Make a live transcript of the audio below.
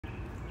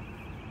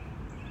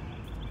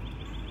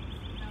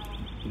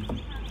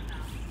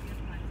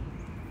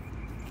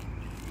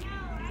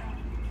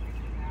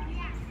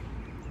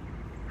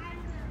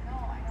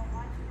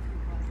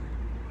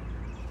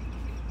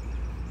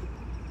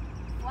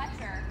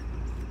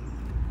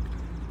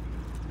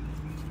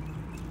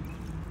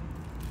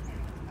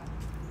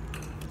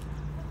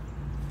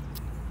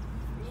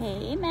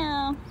Hey,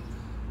 Mel.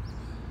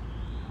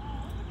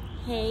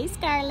 Hey,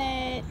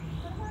 Scarlett.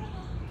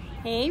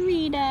 Hey,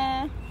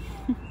 Rita.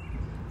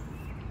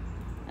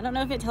 I don't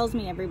know if it tells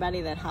me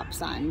everybody that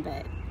hops on,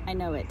 but I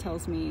know it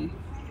tells me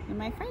when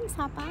my friends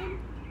hop on.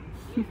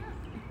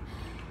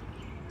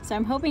 So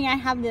I'm hoping I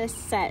have this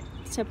set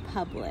to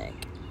public.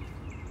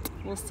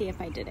 We'll see if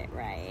I did it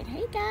right.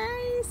 Hey,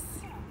 guys.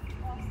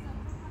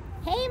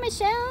 Hey,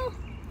 Michelle.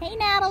 Hey,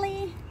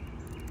 Natalie.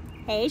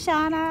 Hey,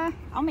 Shauna.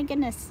 Oh, my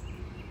goodness.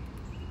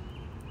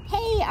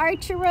 Hey,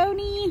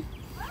 Archeroni.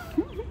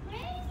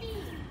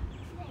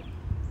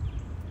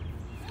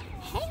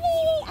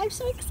 Hey, I'm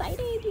so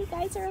excited. You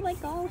guys are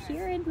like all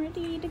here and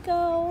ready to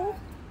go.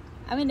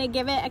 I'm going to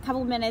give it a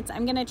couple minutes.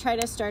 I'm going to try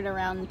to start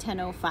around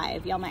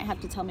 10:05. Y'all might have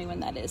to tell me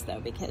when that is,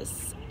 though,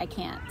 because I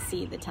can't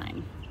see the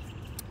time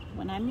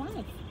when I'm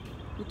live,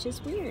 which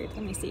is weird.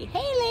 Let me see. Hey,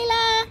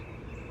 Layla.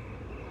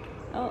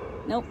 Oh,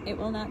 nope. It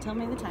will not tell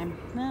me the time.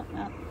 Nope.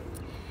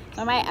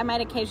 So I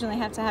might occasionally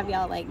have to have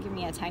y'all like give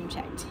me a time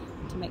check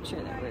to make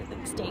sure that we're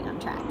like, staying on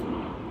track.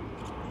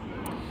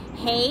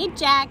 Hey,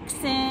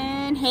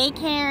 Jackson. Hey,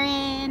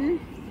 Karen.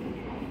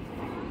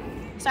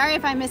 Sorry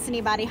if I miss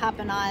anybody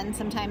hopping on.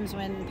 Sometimes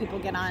when people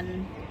get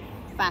on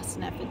fast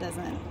enough, it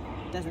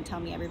doesn't tell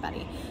me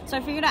everybody. So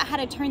I figured out how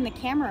to turn the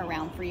camera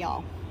around for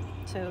y'all,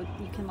 so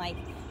you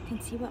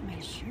can see what my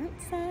shirt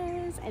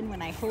says, and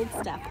when I hold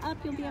stuff up,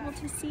 you'll be able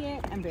to see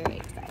it. I'm very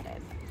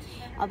excited.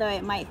 Although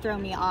it might throw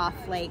me off,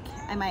 like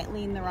I might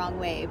lean the wrong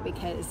way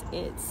because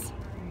it's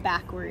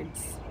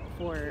backwards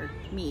for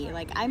me.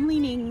 Like I'm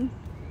leaning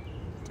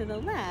to the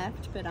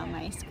left, but on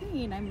my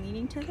screen I'm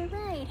leaning to the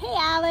right. Hey,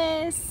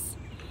 Alice.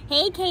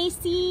 Hey,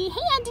 Casey.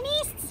 Hey, Aunt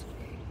Denise.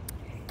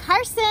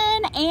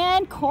 Carson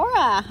and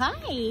Cora.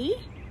 Hi.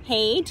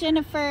 Hey,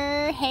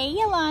 Jennifer. Hey,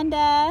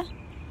 Yolanda.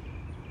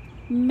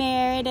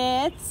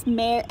 Meredith.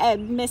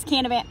 Miss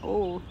Canavan.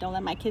 Oh, don't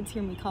let my kids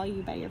hear me call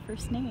you by your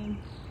first name.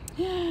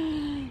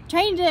 I'm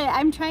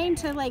trying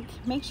to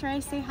like make sure I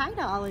say hi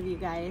to all of you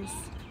guys.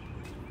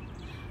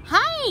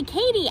 Hi,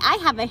 Katie. I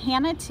have a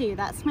Hannah too.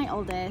 That's my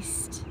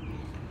oldest.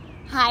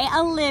 Hi,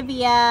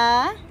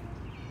 Olivia.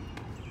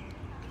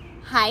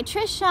 Hi,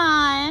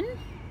 Trishan.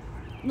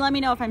 Let me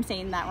know if I'm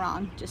saying that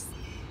wrong.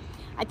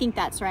 I think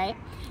that's right.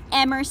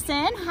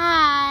 Emerson,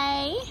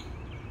 hi.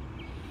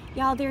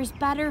 Y'all, there's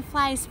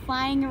butterflies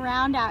flying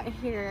around out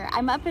here.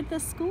 I'm up at the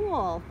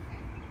school.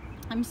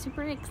 I'm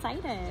super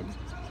excited.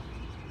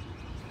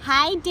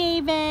 Hi,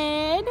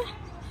 David.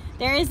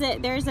 There is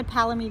a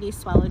Palamedes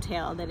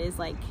swallowtail that is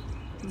like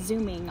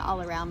zooming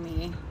all around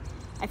me.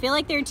 I feel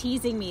like they're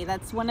teasing me.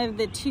 That's one of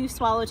the 2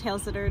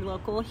 swallowtails that are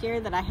local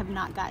here that I have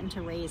not gotten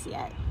to raise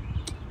yet.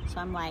 So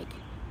I'm like,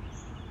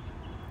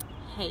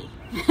 hey.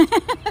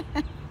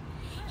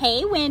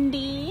 Hey,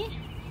 Wendy.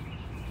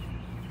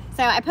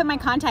 So I put my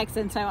contacts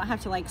in so I don't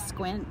have to like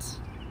squint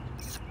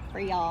for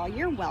y'all.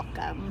 You're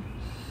welcome.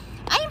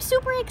 I am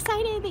super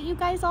excited that you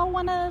guys all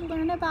want to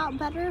learn about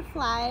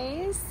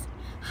butterflies.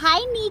 Hi,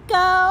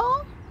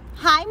 Nico.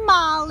 Hi,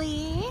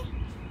 Molly.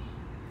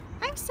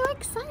 I'm so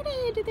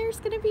excited.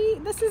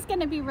 This is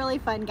gonna be really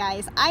fun,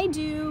 guys. I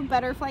do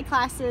butterfly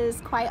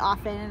classes quite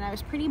often, and I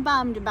was pretty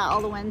bummed about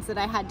all the ones that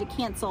I had to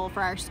cancel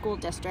for our school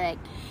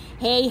district.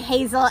 Hey,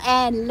 Hazel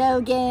and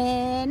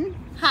Logan.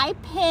 Hi,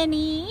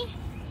 Penny.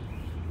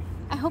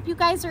 I hope you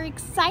guys are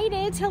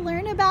excited to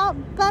learn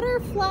about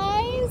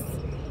butterflies.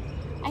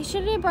 I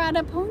should have brought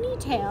a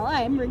ponytail.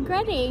 I'm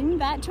regretting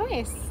that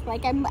choice.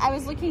 Like I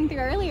was looking through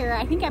earlier,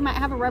 I think I might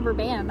have a rubber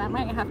band. I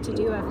might have to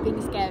do if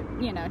things get,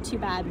 too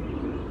bad.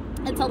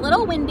 It's a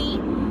little windy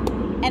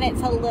and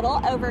it's a little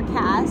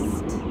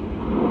overcast.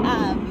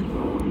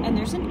 And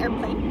there's an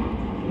airplane.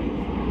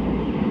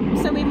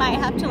 So we might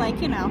have to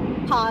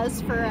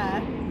pause for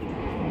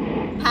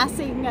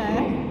passing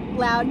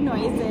loud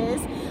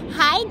noises.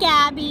 Hi,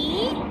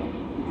 Gabby.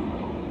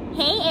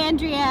 Hey,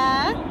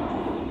 Andrea.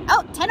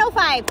 Oh,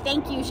 10:05.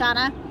 Thank you,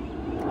 Shauna.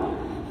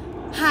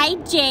 Hi,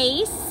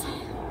 Jace.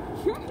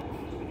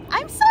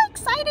 I'm so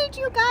excited,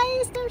 you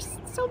guys. There's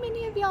so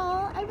many of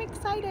y'all. I'm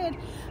excited.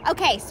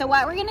 Okay, so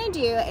what we're going to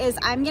do is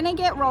I'm going to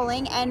get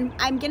rolling, and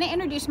I'm going to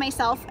introduce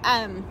myself.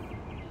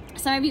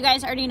 Some of you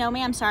guys already know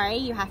me. I'm sorry.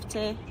 You have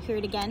to hear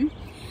it again.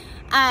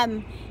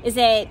 Is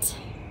it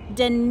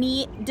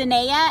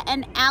Danaea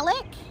and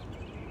Alec?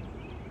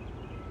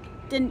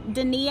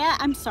 Danaea?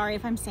 I'm sorry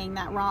if I'm saying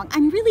that wrong.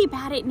 I'm really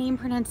bad at name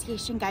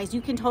pronunciation, guys.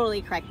 You can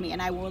totally correct me,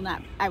 and I will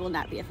not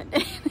be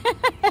offended.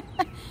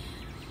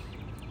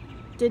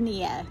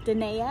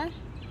 Danaea.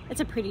 It's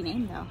a pretty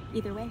name, though,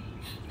 either way.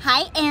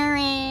 Hi,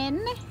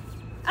 Erin.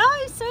 Oh,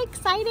 I'm so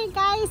excited,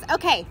 guys.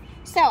 Okay,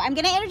 so I'm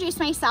going to introduce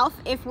myself.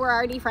 If we're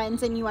already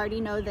friends and you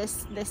already know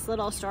this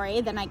little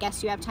story, then I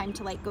guess you have time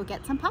to, go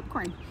get some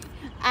popcorn.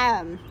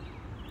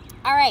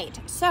 All right,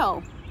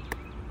 so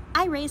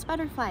I raise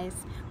butterflies,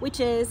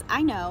 which is,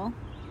 I know,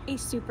 a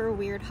super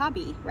weird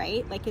hobby,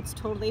 right? Like, it's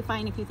totally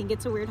fine if you think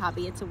it's a weird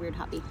hobby. It's a weird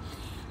hobby.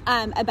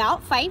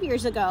 About 5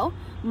 years ago,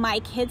 my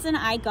kids and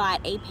I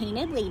got a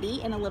painted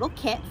lady in a little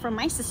kit from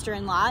my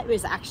sister-in-law. It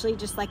was actually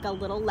just like a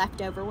little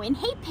leftover one.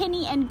 Hey,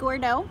 Penny and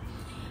Gordo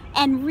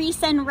and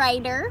Reese and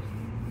Ryder.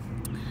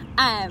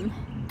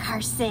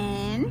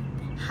 Carson.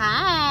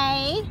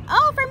 Hi.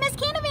 Oh, from Miss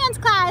Canavan's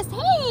class.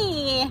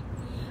 Hey.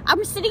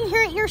 I'm sitting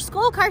here at your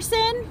school,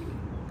 Carson.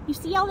 You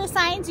see all the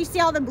signs? You see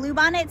all the blue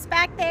bonnets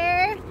back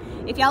there?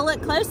 If y'all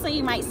look closely,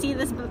 you might see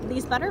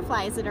these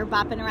butterflies that are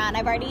bopping around.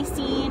 I've already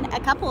seen a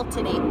couple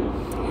today.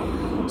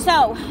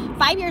 So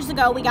 5 years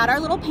ago, we got our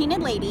little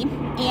painted lady.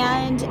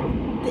 And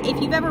if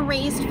you've ever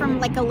raised from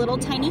like a little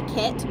tiny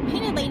kit,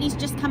 painted ladies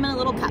just come in a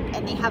little cup.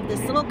 And they have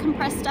this little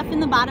compressed stuff in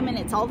the bottom, and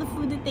it's all the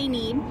food that they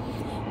need.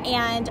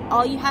 And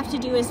all you have to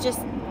do is just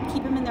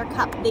keep them in their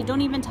cup. They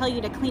don't even tell you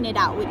to clean it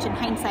out, which in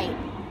hindsight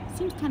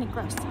seems kind of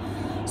gross.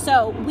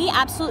 So we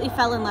absolutely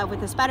fell in love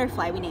with this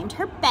butterfly. We named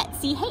her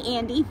Betsy. Hey,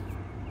 Andy.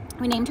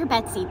 We named her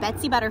Betsy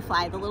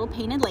Butterfly, the little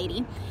painted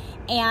lady.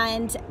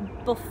 And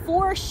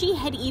before she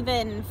had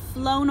even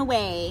flown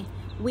away,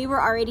 we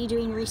were already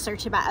doing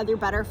research about other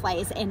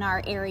butterflies in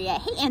our area.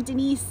 Hey, Aunt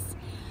Denise.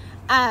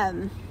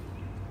 Aw.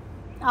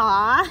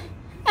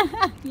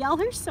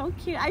 Y'all are so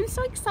cute. I'm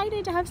so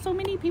excited to have so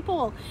many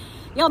people.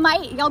 Y'all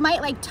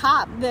might like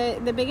top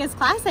the biggest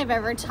class I've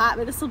ever taught,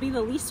 but this will be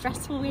the least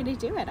stressful way to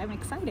do it. I'm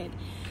excited.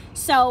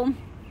 So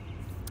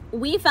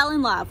we fell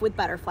in love with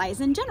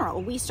butterflies in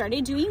general. We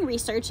started doing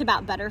research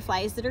about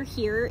butterflies that are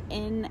here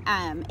in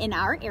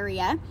our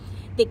area.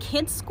 The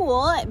kids'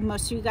 school,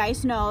 most of you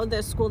guys know,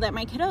 the school that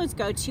my kiddos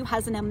go to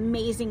has an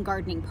amazing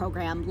gardening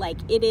program. Like,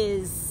 it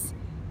is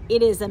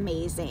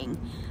amazing.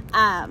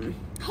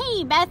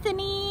 Hey,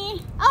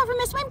 Bethany. Oh, from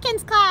Miss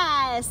Wimpkin's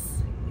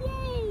class.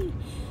 Yay.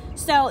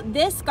 So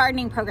this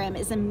gardening program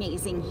is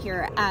amazing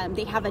here.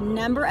 They have a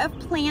number of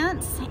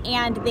plants,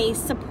 and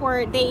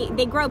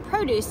they grow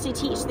produce to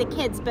teach the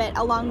kids, but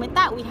along with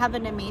that, we have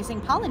an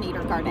amazing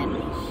pollinator garden.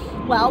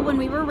 Well, when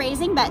we were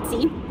raising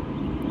Betsy,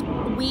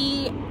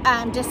 we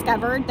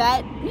discovered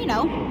that,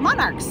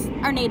 monarchs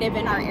are native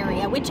in our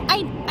area, which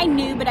I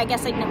knew, but I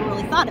guess I'd never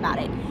really thought about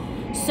it.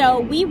 So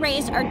we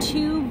raised our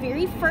two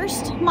very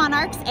first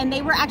monarchs, and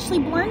they were actually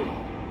born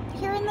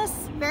here in this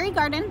very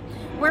garden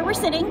where we're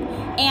sitting,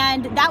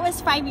 and that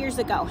was 5 years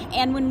ago.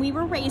 And when we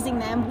were raising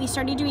them, we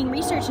started doing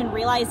research and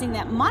realizing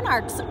that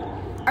monarchs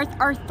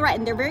are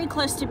threatened. They're very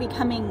close to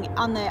becoming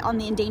on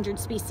the endangered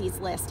species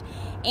list.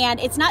 And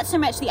it's not so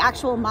much the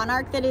actual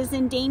monarch that is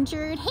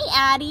endangered. Hey,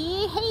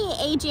 Addie.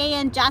 Hey, AJ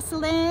and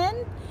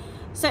Jocelyn.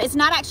 So it's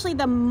not actually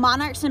the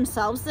monarchs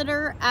themselves that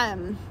are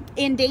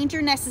in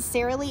danger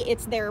necessarily.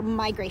 It's their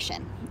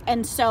migration.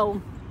 And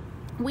so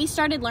we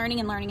started learning,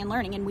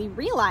 and we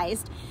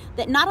realized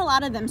that not a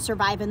lot of them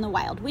survive in the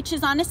wild, which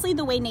is honestly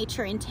the way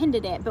nature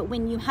intended it. But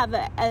when you have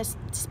a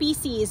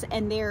species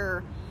and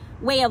their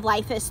way of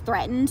life is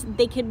threatened,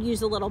 they could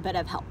use a little bit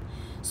of help.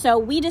 So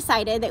we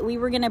decided that we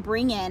were going to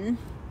bring in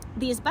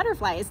these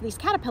butterflies, these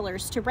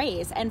caterpillars, to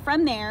raise. And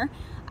from there,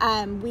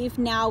 we've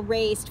now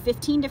raised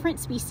 15 different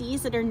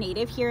species that are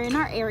native here in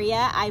our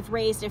area. I've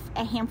raised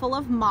a handful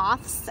of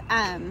moths.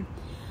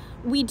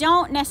 We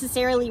don't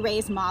necessarily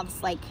raise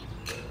moths like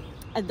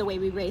the way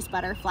we raise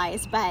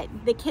butterflies, but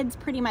the kids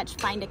pretty much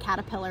find a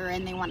caterpillar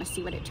and they want to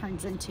see what it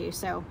turns into.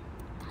 So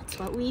that's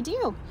what we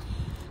do.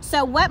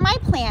 So what my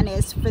plan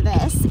is for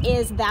this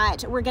is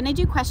that we're going to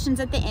do questions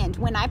at the end.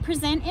 When I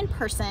present in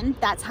person,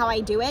 that's how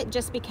I do it,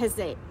 just because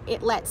it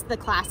lets the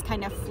class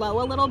kind of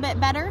flow a little bit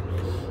better.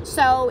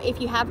 So if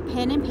you have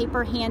pen and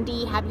paper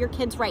handy, have your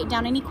kids write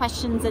down any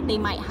questions that they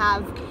might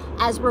have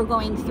as we're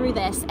going through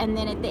this. And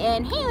then at the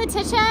end, hey,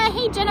 Letitia,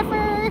 hey,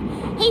 Jennifer,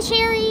 hey,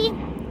 Sherry.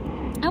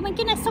 Oh my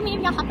goodness, so many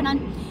of y'all hopping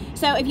on.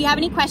 So if you have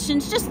any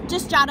questions,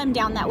 just jot them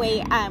down. That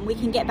way we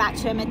can get back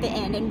to them at the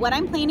end. And what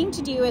I'm planning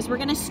to do is we're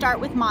going to start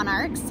with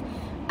monarchs.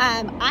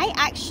 I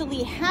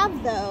actually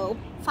have, though,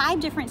 5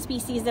 different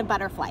species of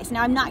butterflies.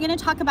 Now, I'm not going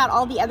to talk about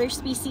all the other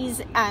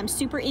species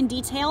super in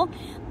detail.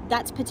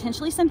 That's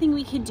potentially something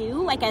we could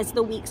do, like, as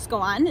the weeks go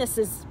on. This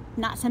is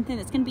not something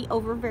that's going to be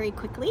over very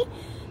quickly.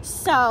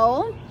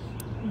 So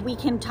we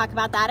can talk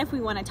about that if we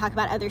want to talk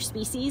about other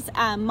species.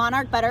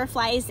 Monarch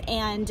butterflies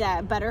and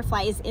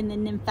butterflies in the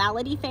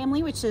Nymphalidae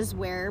family, which is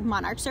where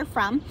monarchs are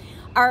from,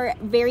 are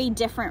very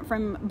different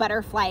from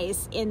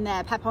butterflies in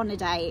the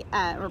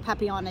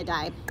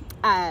Papillionidae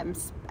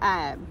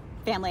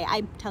family.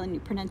 I'm telling you,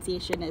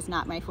 pronunciation is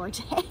not my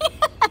forte,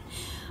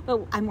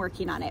 but I'm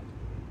working on it.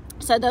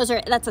 So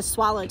that's a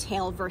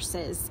swallowtail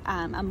versus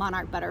a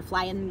monarch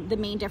butterfly, and the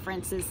main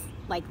difference is,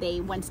 like,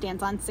 one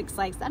stands on 6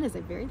 legs. That is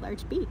a very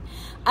large beak.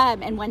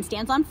 And one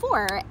stands on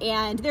 4.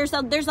 And there's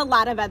a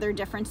lot of other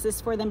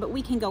differences for them, but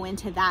we can go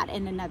into that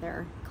in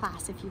another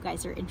class if you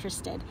guys are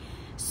interested.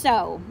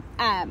 So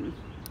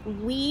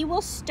we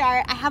will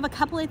start. I have a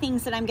couple of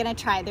things that I'm going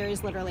to try. There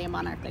is literally a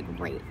monarch, like,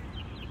 right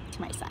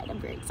to my side.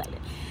 I'm very excited.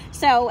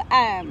 So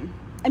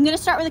I'm going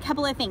to start with a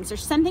couple of things.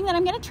 There's something that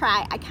I'm going to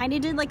try. I kind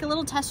of did like a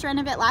little test run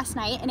of it last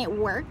night and it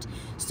worked.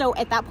 So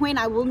at that point,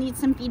 I will need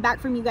some feedback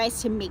from you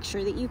guys to make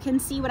sure that you can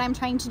see what I'm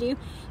trying to do.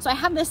 So I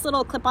have this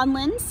little clip-on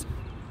lens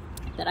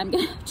that I'm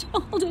going to have to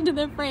hold into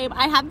the frame.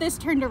 I have this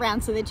turned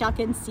around so that y'all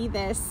can see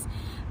this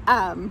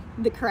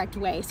the correct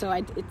way. So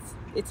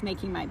it's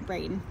making my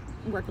brain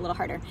work a little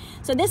harder.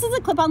 So this is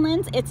a clip-on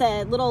lens. It's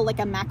a little like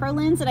a macro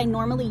lens that I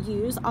normally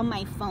use on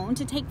my phone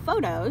to take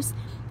photos.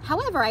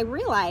 However, I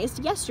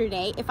realized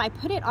yesterday if I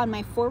put it on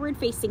my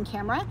forward-facing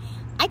camera,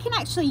 I can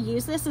actually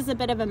use this as a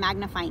bit of a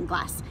magnifying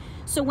glass.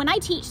 So when I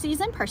teach these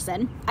in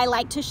person, I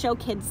like to show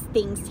kids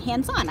things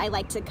hands-on. I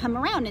like to come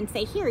around and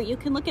say, here, you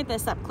can look at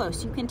this up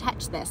close. You can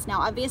touch this.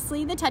 Now,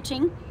 obviously the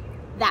touching,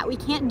 that we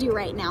can't do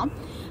right now.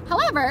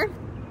 However,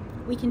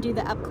 we can do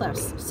the up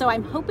close. So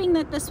I'm hoping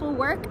that this will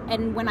work.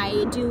 And when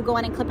I do go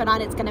on and clip it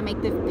on, it's gonna make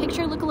the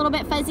picture look a little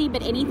bit fuzzy,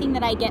 but anything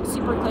that I get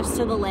super close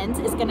to the lens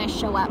is gonna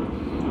show up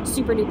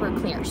super duper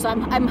clear. So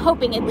I'm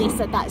hoping at least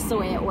that that's the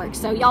way it works.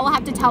 So y'all will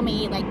have to tell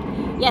me like,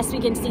 yes, we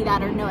can see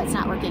that, or no, it's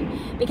not working.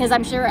 Because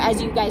I'm sure,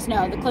 as you guys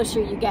know, the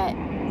closer you get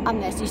on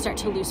this, you start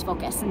to lose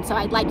focus. And so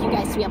I'd like you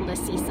guys to be able to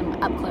see some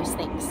up close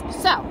things.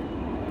 So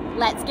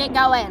let's get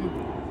going.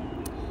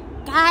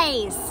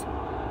 Guys,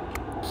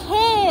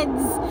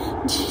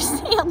 kids, did you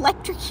say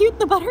electrocute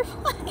the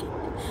butterfly?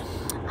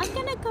 I'm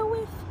gonna go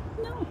with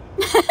no.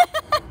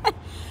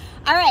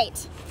 All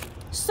right,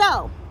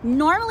 so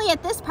normally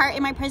at this part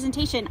in my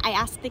presentation, I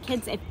ask the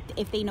kids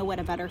if they know what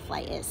a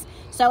butterfly is.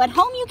 So at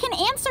home, you can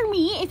answer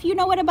me if you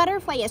know what a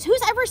butterfly is.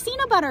 Who's ever seen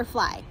a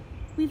butterfly?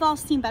 We've all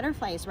seen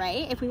butterflies,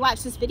 right? If we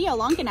watch this video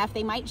long enough,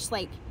 they might just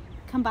like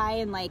come by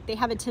and like, they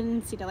have a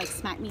tendency to like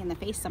smack me in the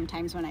face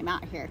sometimes when I'm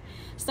out here.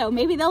 So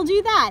maybe they'll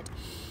do that.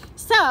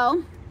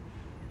 So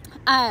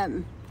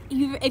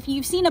if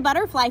you've seen a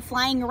butterfly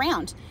flying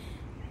around,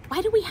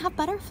 why do we have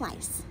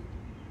butterflies?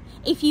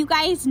 If you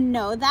guys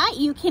know that,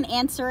 you can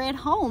answer at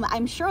home.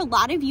 I'm sure a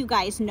lot of you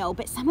guys know,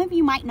 but some of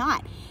you might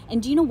not.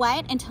 And do you know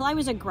what? Until I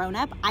was a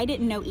grown-up, I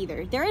didn't know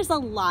either. There is a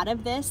lot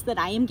of this that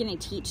I am going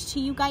to teach to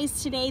you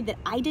guys today that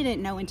I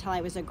didn't know until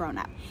I was a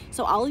grown-up.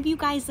 So all of you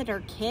guys that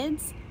are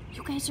kids,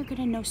 you guys are going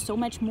to know so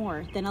much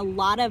more than a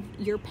lot of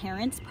your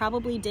parents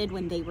probably did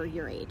when they were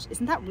your age.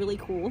 Isn't that really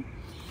cool?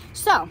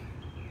 So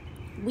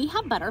we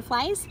have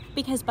butterflies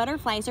because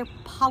butterflies are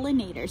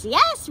pollinators.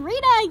 Yes,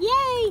 Rita,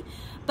 yay!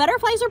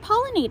 Butterflies are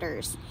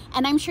pollinators.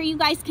 And I'm sure you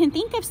guys can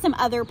think of some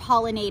other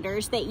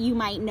pollinators that you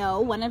might know.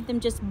 One of them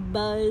just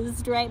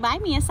buzzed right by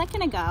me a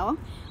second ago.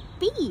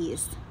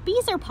 Bees.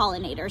 Bees are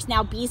pollinators.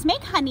 Now, bees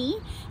make honey,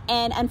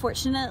 and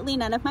unfortunately,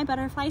 none of my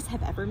butterflies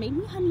have ever made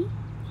me honey.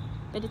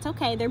 But it's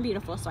okay, they're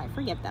beautiful, so I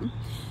forgive them.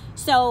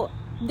 So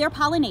they're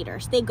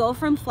pollinators. They go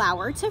from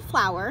flower to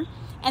flower,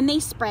 and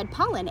they spread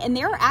pollen. And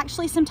there are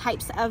actually some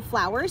types of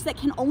flowers that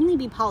can only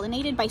be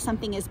pollinated by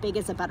something as big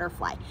as a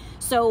butterfly.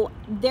 So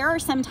there are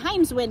some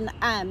times when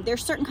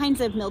there's certain kinds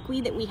of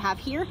milkweed that we have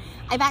here.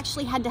 I've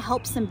actually had to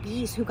help some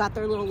bees who got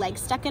their little legs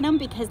stuck in them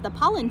because the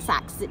pollen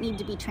sacs that need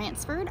to be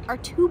transferred are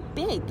too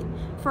big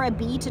for a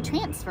bee to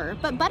transfer,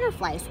 but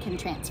butterflies can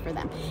transfer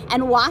them.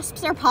 And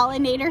wasps are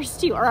pollinators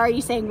too. Or are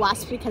you saying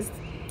wasps because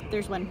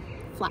there's one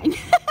flying?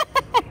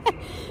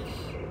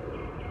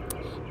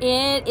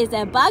 It is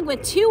a bug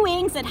with 2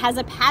 wings that has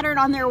a pattern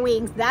on their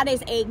wings. That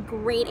is a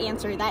great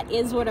answer. That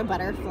is what a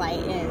butterfly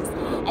is.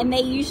 And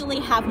they usually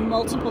have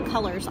multiple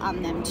colors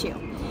on them too.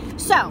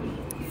 So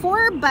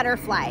for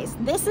butterflies,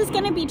 this is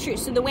going to be true.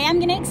 So the way I'm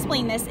going to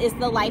explain this is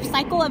the life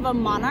cycle of a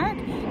monarch,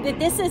 that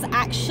this is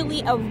actually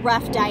a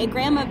rough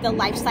diagram of the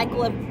life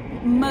cycle of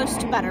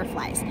most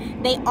butterflies.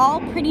 They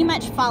all pretty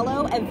much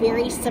follow a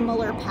very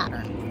similar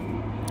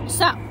pattern.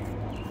 So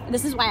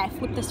this is why I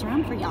flipped this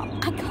around for y'all.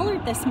 I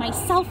colored this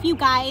myself, you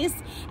guys,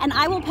 and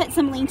I will put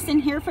some links in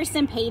here for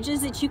some pages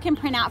that you can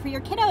print out for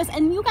your kiddos,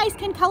 and you guys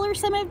can color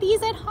some of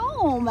these at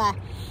home.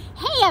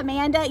 Hey,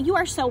 Amanda, you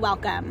are so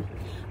welcome.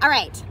 All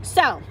right,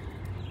 so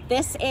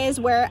this is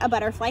where a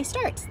butterfly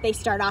starts. They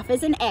start off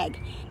as an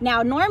egg.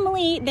 Now,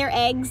 normally their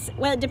eggs,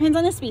 well, it depends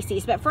on the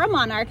species, but for a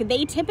monarch,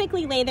 they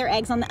typically lay their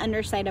eggs on the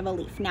underside of a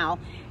leaf. Now,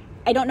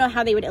 I don't know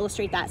how they would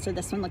illustrate that, so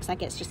this one looks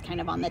like it's just kind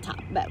of on the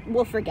top, but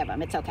we'll forgive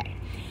them, it's okay.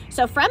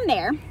 So from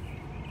there,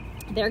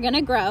 they're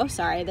gonna grow.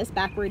 Sorry, this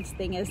backwards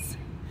thing is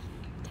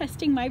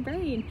testing my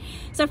brain.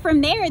 So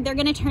from there, they're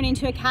gonna turn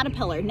into a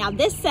caterpillar. Now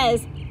this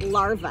says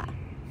larva.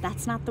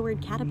 That's not the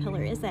word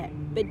caterpillar, is it?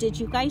 But did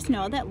you guys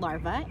know that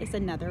larva is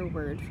another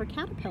word for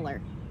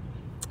caterpillar?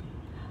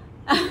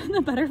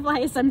 The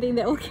butterfly is something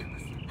that will kill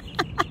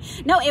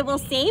us. No, it will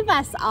save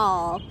us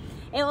all.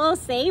 It will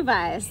save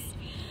us.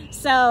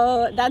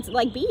 So that's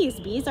like bees.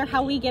 Bees are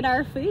how we get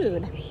our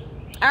food.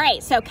 All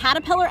right, so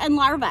caterpillar and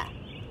larva,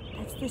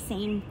 that's the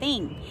same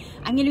thing.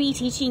 I'm gonna be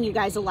teaching you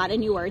guys a lot of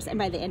new words, and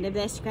by the end of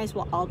this, you guys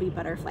will all be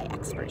butterfly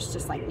experts,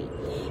 just like me.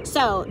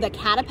 So the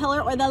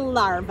caterpillar or the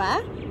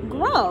larva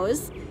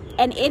grows,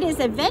 and it is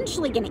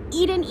eventually gonna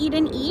eat and eat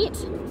and eat,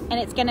 and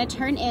it's gonna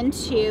turn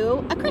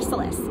into a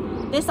chrysalis.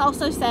 This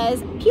also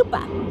says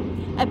pupa.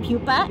 A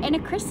pupa and a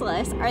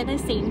chrysalis are the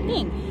same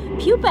thing.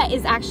 Pupa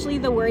is actually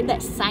the word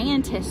that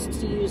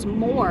scientists use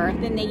more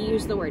than they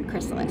use the word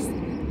chrysalis,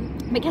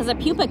 because a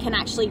pupa can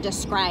actually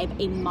describe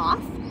a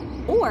moth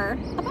or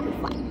a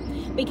butterfly.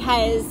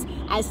 Because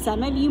as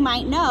some of you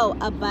might know,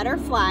 a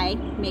butterfly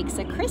makes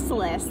a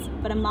chrysalis,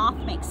 but a moth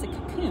makes a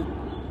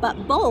cocoon.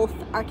 But both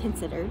are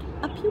considered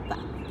a pupa.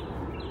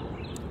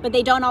 But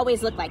they don't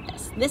always look like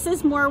this. This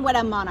is more what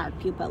a monarch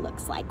pupa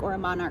looks like, or a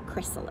monarch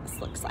chrysalis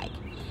looks like.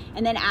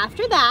 And then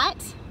after that,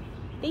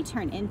 they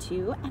turn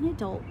into an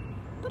adult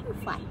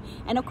butterfly.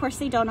 And of course,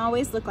 they don't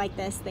always look like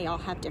this. They all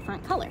have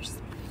different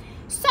colors.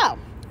 So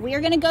we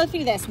are gonna go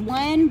through this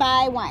one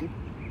by one.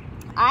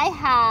 I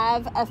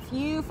have a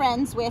few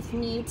friends with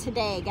me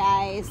today,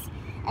 guys,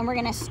 and we're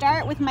gonna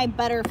start with my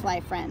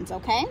butterfly friends,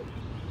 okay?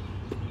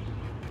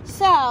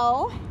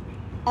 So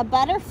a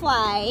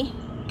butterfly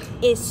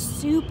is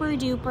super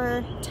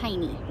duper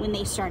tiny when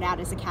they start out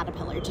as a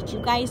caterpillar. Did you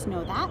guys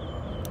know that?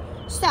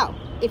 So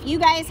if you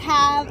guys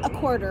have a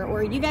quarter,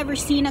 or you've ever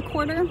seen a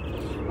quarter,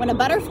 when a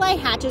butterfly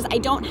hatches, I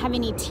don't have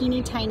any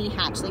teeny tiny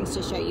hatchlings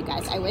to show you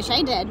guys. I wish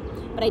I did,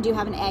 but I do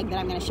have an egg that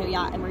I'm gonna show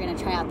y'all, and we're gonna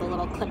try out the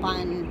little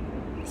clip-on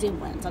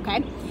zoom lens,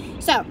 okay?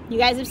 So you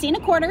guys have seen a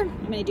quarter.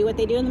 I'm gonna do what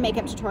they do in the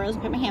makeup tutorials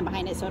and put my hand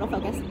behind it so it'll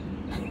focus.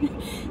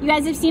 You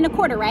guys have seen a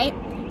quarter, right?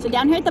 So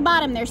down here at the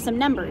bottom, there's some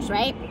numbers,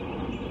 right?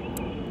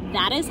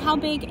 That is how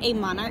big a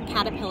monarch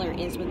caterpillar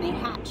is when they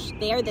hatch.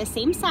 They are the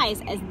same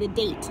size as the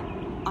date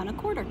on a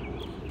quarter.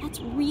 That's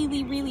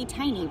really, really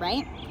tiny,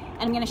 right?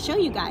 And I'm gonna show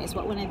you guys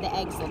what one of the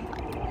eggs look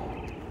like.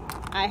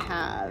 I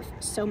have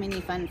so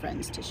many fun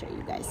friends to show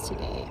you guys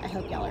today. I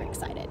hope y'all are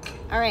excited.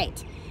 All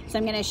right, so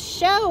I'm gonna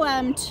show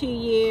them to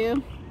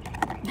you.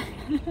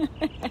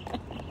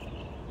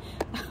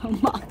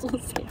 Moths will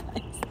save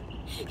us.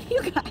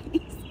 You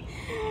guys.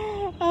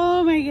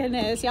 Oh my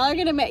goodness, y'all are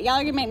gonna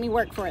make me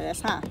work for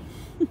this, huh?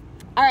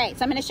 All right,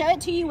 so I'm gonna show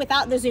it to you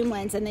without the zoom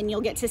lens, and then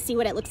you'll get to see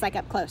what it looks like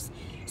up close.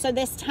 So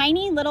this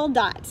tiny little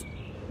dot,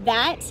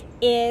 that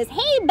is,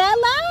 hey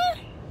Bella!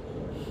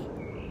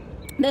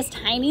 This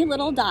tiny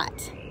little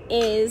dot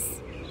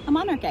is a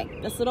monarch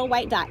egg, this little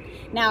white dot.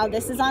 Now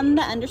this is on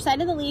the underside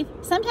of the leaf.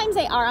 Sometimes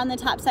they are on the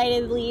top side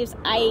of the leaves.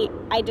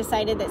 I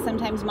decided that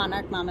sometimes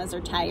monarch mamas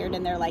are tired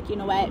and they're like, you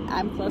know what,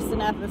 I'm close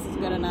enough, this is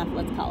good enough,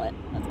 let's call it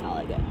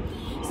good.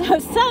 So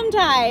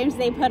sometimes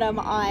they put them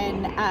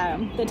on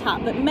the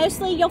top, but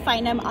mostly you'll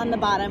find them on the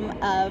bottom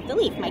of the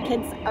leaf. My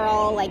kids are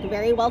all like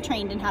very well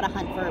trained in how to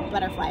hunt for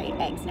butterfly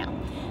eggs now.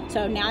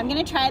 So now I'm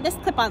gonna try this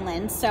clip-on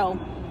lens. So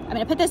I'm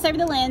gonna put this over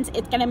the lens.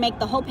 It's gonna make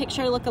the whole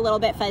picture look a little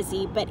bit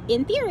fuzzy, but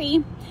in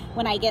theory,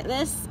 when I get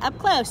this up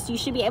close, you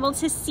should be able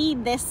to see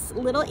this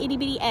little itty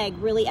bitty egg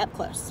really up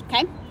close,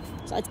 okay?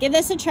 So let's give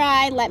this a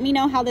try. Let me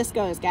know how this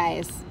goes,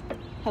 guys.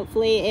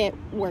 Hopefully it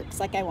works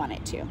like I want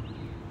it to,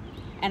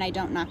 and I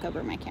don't knock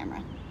over my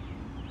camera.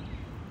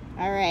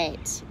 All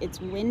right, it's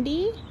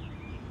windy,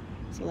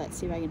 so let's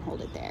see if I can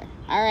hold it there.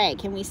 All right,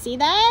 can we see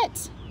that?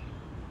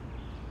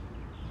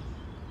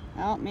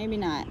 Oh, maybe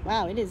not.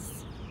 Wow, it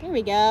is. There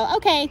we go.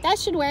 Okay, that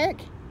should work.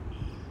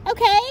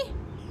 Okay.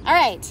 All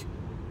right.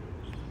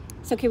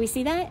 So can we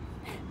see that?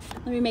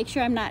 Let me make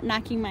sure I'm not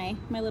knocking my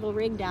little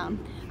rig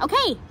down.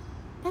 Okay,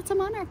 that's a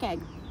monarch egg.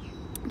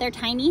 They're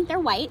tiny, they're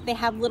white. They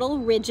have little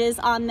ridges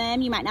on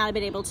them. You might not have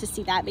been able to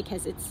see that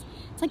because it's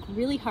like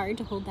really hard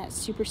to hold that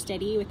super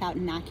steady without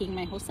knocking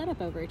my whole setup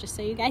over, just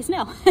so you guys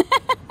know.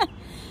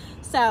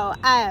 So,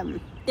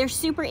 they're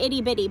super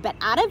itty bitty, but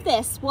out of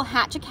this will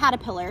hatch a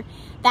caterpillar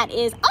that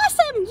is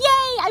awesome.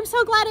 Yay! I'm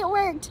so glad it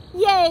worked.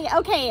 Yay.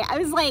 Okay. I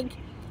was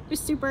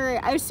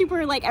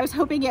super like, I was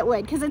hoping it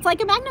would, because it's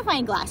like a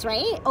magnifying glass,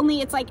 right?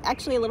 Only it's like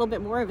actually a little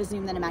bit more of a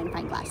zoom than a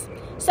magnifying glass.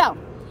 So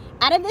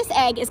out of this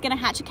egg is going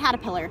to hatch a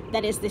caterpillar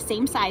that is the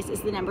same size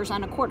as the numbers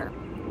on a quarter.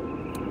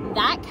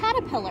 That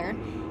caterpillar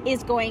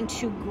is going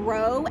to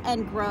grow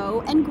and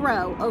grow and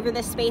grow over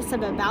the space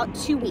of about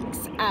 2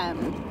 weeks.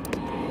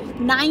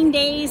 9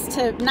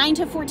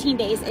 to 14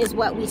 days is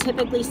what we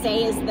typically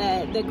say is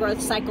the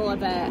growth cycle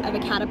of a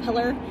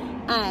caterpillar.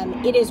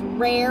 It is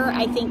rare,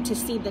 I think, to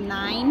see the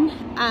 9.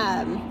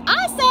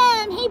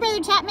 Awesome! Hey,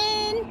 Brother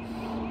Chapman!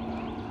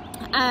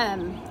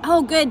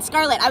 Oh, good,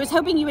 Scarlett. I was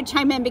hoping you would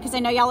chime in because I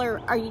know y'all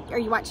are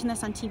you watching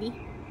this on TV?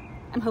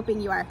 I'm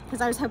hoping you are,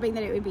 because I was hoping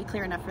that it would be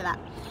clear enough for that.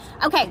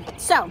 Okay,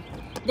 so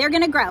they're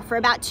gonna grow for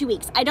about 2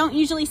 weeks. I don't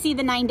usually see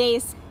the 9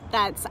 days.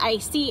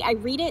 I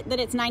read it that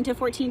it's 9 to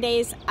 14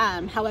 days.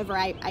 However,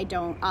 I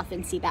don't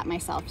often see that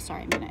myself.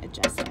 Sorry, I'm gonna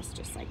adjust this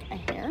just like a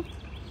hair.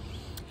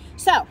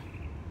 So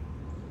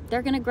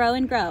they're gonna grow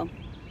and grow.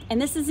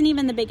 And this isn't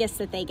even the biggest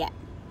that they get.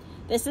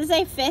 This is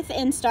a 5th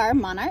instar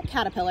monarch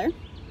caterpillar,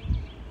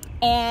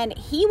 and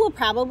he will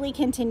probably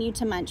continue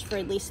to munch for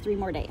at least 3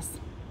 more days.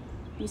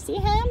 You see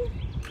him?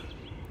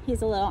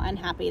 He's a little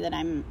unhappy that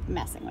I'm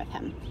messing with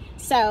him.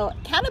 So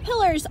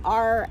caterpillars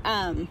are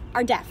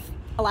deaf.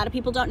 A lot of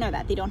people don't know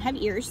that. They don't have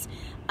ears.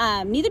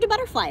 Neither do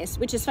butterflies,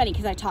 which is funny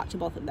because I talk to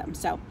both of them.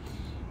 So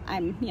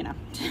I'm,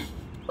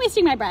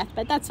 wasting my breath,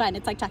 but that's fine.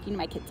 It's like talking to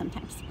my kids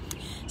sometimes.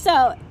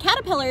 So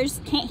caterpillars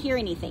can't hear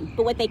anything,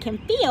 but what they can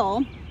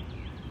feel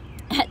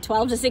at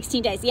 12 to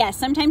 16 days. Yes,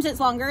 sometimes it's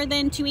longer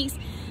than 2 weeks,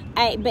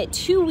 but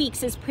 2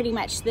 weeks is pretty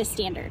much the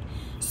standard.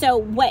 So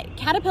what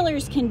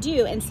caterpillars can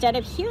do, instead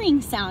of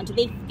hearing sound,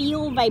 they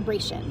feel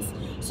vibrations.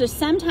 So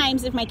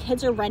sometimes if my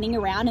kids are running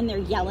around and they're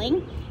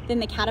yelling, then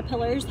the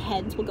caterpillars'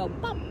 heads will go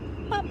bop,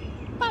 bop,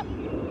 bop.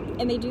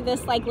 And they do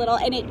this like little,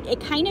 and it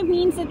kind of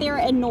means that they're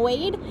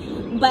annoyed,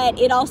 but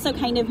it also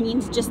kind of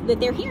means just that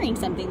they're hearing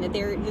something, that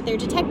they're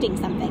detecting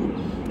something.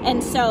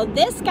 And so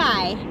this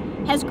guy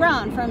has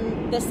grown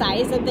from the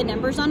size of the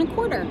numbers on a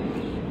quarter.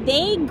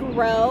 They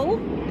grow,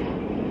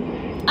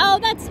 oh,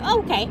 that's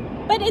okay.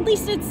 But at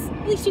least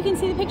you can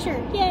see the picture.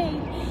 Yay.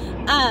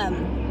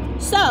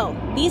 So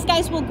these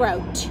guys will grow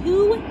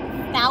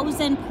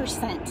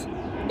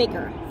 2,000%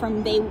 bigger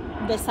from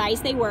the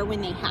size they were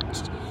when they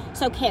hatched.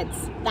 So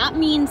kids, that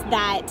means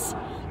that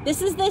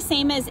this is the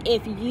same as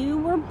if you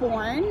were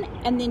born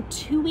and then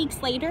 2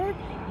 weeks later,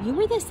 you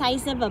were the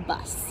size of a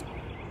bus.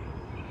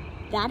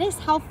 That is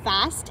how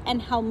fast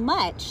and how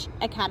much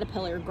a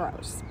caterpillar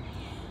grows.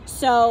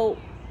 So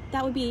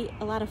that would be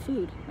a lot of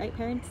food, right,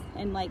 parents?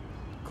 And like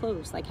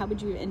clothes, like how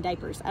would you, and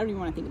diapers? I don't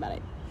even want to think about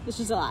it. It's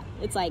just a lot.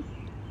 It's like,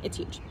 it's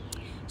huge.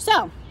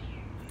 So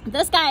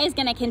this guy is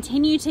going to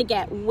continue to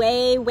get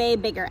way, way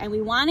bigger, and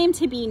we want him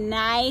to be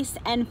nice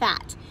and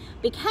fat,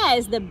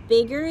 because the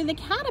bigger the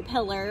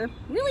caterpillar,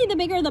 really the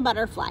bigger the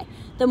butterfly.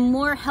 The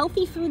more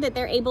healthy food that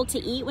they're able to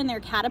eat when they're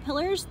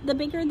caterpillars, the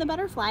bigger the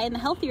butterfly, and the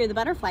healthier the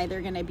butterfly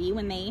they're going to be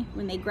when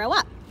they grow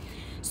up.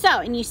 So,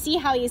 and you see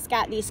how he's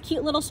got these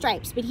cute little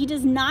stripes, but he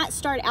does not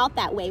start out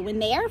that way. When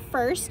they are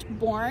first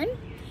born,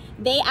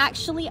 they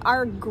actually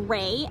are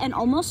gray and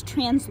almost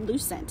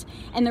translucent.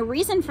 And the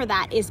reason for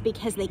that is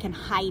because they can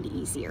hide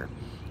easier.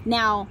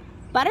 Now,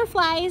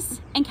 butterflies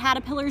and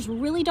caterpillars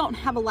really don't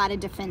have a lot of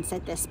defense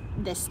at this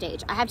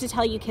stage. I have to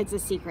tell you kids a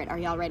secret. Are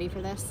y'all ready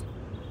for this?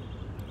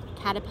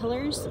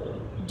 Caterpillars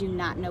do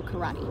not know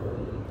karate.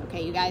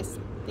 Okay, you guys,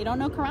 they don't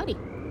know karate.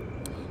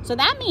 So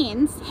that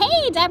means,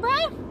 hey,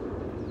 Deborah.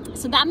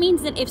 So that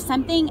means that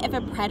if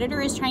a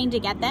predator is trying to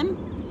get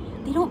them,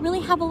 they don't really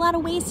have a lot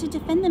of ways to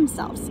defend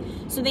themselves.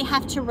 So they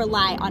have to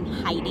rely on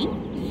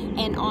hiding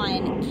and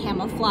on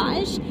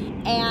camouflage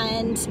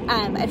and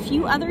a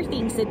few other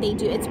things that they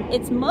do.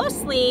 It's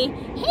mostly,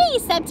 hey,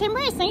 September,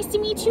 it's nice to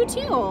meet you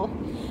too.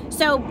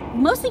 So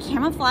mostly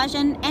camouflage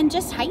and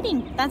just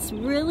hiding. That's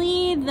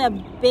really the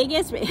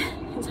biggest,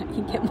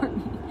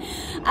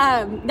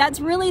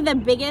 that's really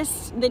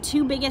the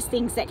two biggest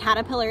things that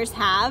caterpillars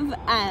have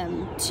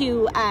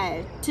to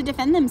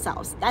defend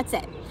themselves. That's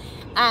it.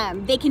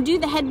 They can do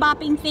the head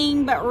bopping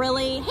thing, but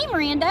really, hey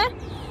Miranda,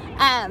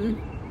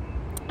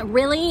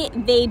 really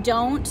they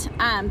don't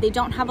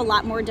have a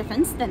lot more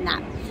defense than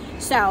that.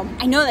 So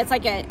I know that's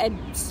like a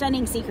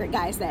stunning secret,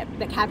 guys, that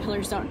the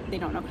caterpillars don't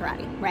know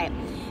karate, right?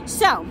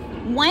 So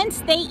once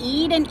they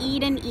eat and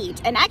eat and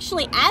eat, and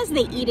actually as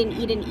they eat and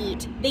eat and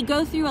eat, they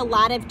go through a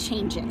lot of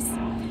changes.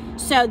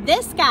 So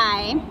this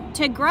guy,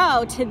 to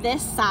grow to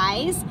this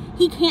size,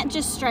 he can't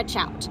just stretch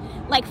out.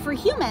 Like for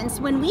humans,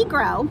 when we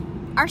grow,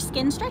 our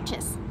skin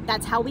stretches.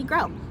 That's how we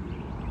grow.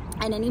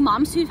 And any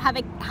moms who have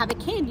a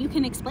kid, you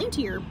can explain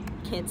to your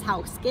kids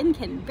how skin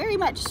can very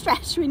much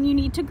stretch when you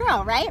need to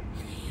grow, right?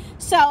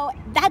 So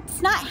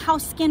that's not how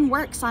skin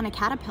works on a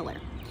caterpillar.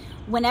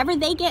 Whenever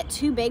they get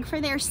too big for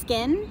their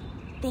skin,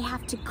 they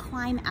have to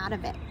climb out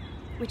of it,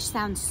 which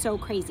sounds so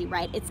crazy,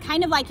 right? It's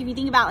kind of like if you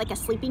think about like a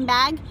sleeping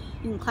bag,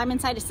 you can climb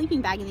inside a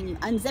sleeping bag and then you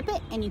unzip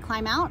it and you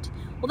climb out.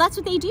 Well, that's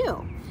what they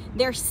do.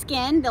 Their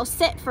skin, they'll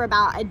sit for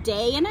about a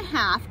day and a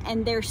half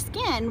and their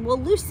skin will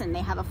loosen.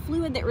 They have a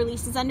fluid that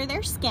releases under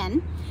their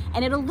skin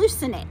and it'll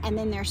loosen it, and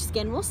then their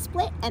skin will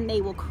split and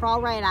they will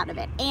crawl right out of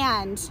it.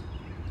 And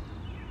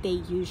they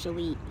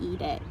usually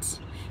eat it.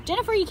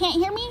 Jennifer, you can't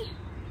hear me?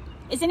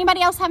 Is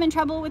anybody else having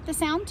trouble with the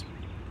sound?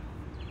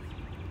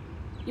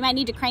 You might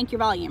need to crank your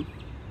volume.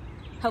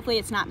 Hopefully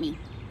it's not me.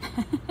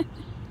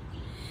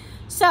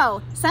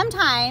 So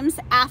sometimes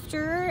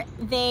after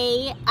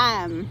they,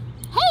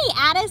 hey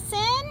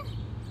Addison.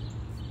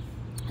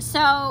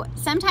 So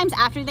sometimes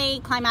after they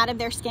climb out of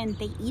their skin,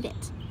 they eat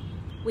it,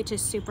 which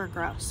is super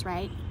gross,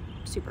 right?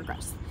 Super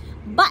gross.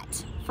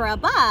 But for a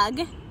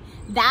bug,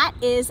 that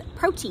is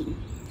protein.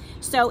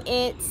 So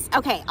it's,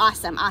 okay,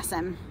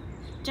 awesome.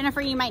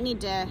 Jennifer, you might need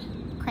to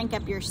crank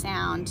up your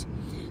sound.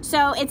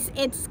 So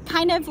it's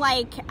kind of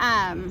like,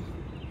 oh,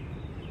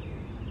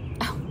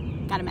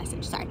 got a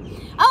message, sorry.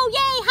 Oh,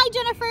 yay, hi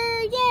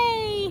Jennifer,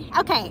 yay.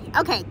 Okay,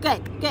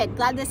 good,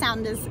 glad the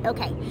sound is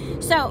okay.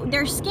 So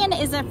their skin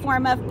is a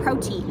form of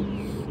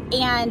protein.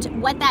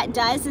 And what that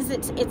does is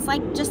it's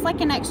like just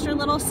like an extra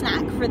little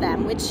snack for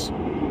them, which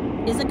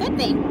is a good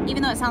thing,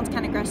 even though it sounds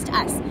kind of gross to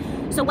us.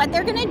 So what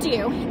they're gonna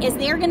do is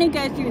they're gonna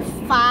go through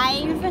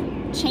five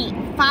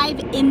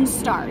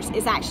instars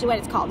is actually what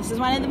it's called. This is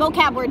one of the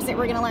vocab words that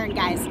we're gonna learn,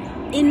 guys.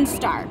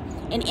 Instar.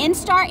 An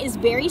instar is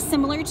very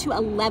similar to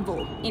a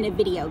level in a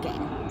video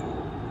game.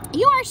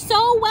 You are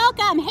so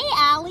welcome. Hey,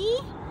 Allie.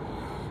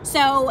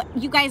 So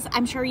you guys,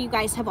 I'm sure you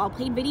guys have all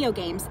played video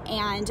games,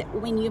 and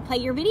when you play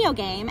your video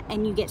game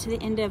and you get to the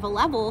end of a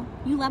level,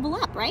 you level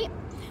up, right?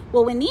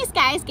 Well, when these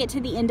guys get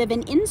to the end of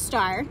an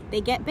instar,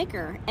 they get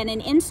bigger. And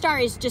an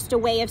instar is just a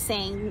way of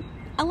saying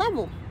a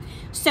level.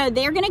 So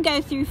they're going to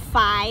go through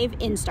 5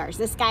 instars.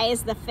 This guy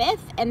is the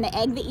 5th, and the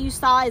egg that you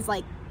saw is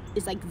like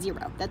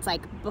 0. That's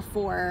like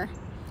before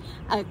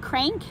a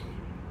crank.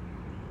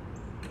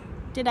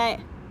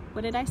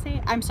 What did I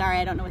say? I'm sorry,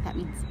 I don't know what that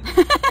means.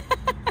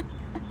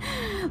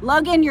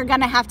 Logan, you're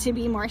going to have to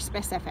be more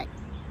specific.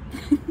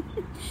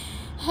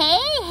 Hey,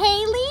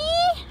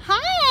 Haley.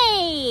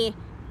 Hi.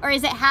 Or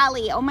is it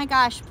Hallie? Oh my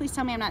gosh, please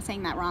tell me I'm not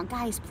saying that wrong.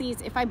 Guys,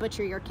 please, if I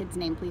butcher your kid's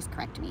name, please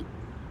correct me.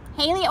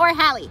 Haley or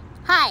Hallie?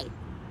 Hi.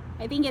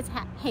 I think it's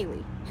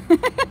Haley.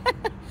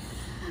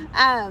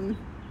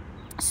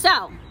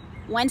 So,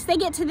 once they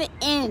get to the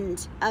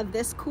end of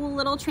this cool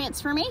little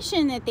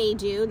transformation that they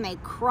do, and they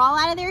crawl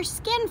out of their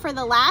skin for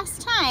the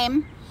last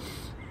time.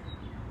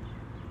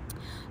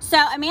 So,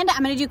 Amanda,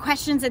 I'm going to do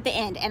questions at the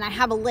end, and I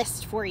have a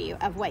list for you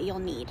of what you'll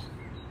need.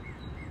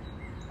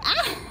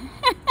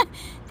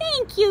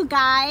 Thank you,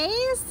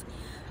 guys.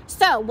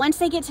 So once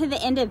they get to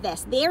the end of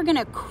this, they are going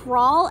to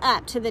crawl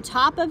up to the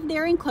top of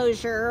their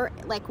enclosure,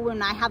 like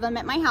when I have them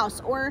at my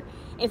house, or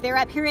if they're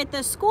up here at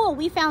the school.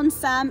 We found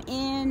some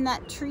in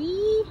that tree.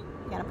 You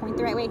got to point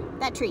the right way.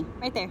 That tree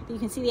right there that you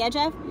can see the edge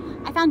of.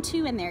 I found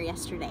 2 in there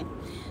yesterday.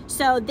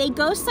 So they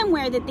go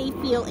somewhere that they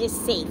feel is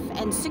safe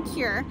and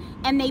secure,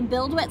 and they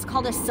build what's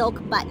called a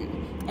silk button.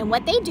 And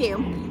what they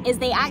do is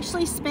they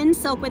actually spin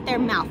silk with their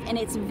mouth, and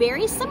it's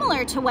very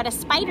similar to what a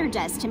spider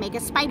does to make a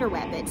spider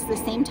web. It's the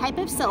same type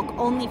of silk,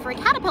 only for a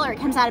caterpillar it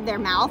comes out of their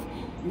mouth,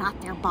 not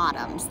their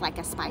bottoms like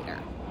a spider.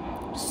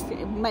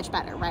 Much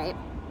better, right?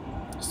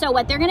 So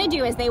what they're gonna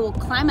do is they will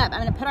climb up. I'm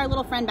gonna put our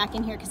little friend back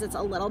in here because it's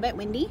a little bit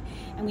windy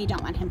and we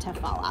don't want him to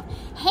fall off.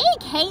 Hey,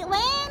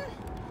 Caitlin.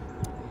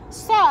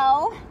 So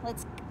I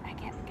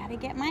gotta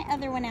get my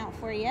other one out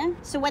for you.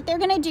 So what they're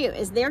gonna do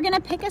is they're gonna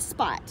pick a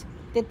spot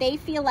that they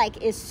feel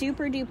like is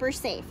super duper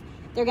safe.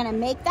 They're gonna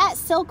make that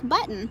silk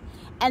button,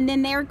 and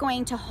then they're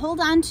going to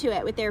hold on to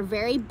it with their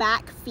very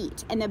back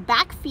feet. And the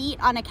back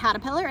feet on a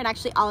caterpillar, and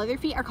actually all of their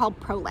feet, are called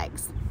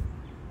prolegs.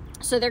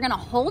 So they're gonna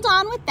hold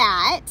on with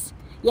that.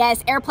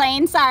 Yes,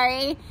 airplane,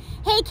 sorry.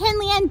 Hey,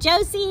 Kenley and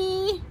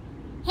Josie.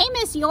 Hey,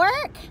 Miss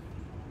York.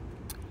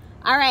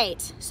 All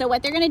right, so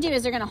what they're gonna do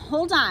is they're gonna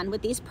hold on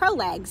with these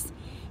prolegs,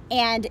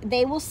 and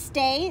they will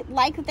stay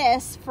like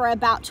this for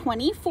about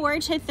 24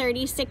 to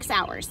 36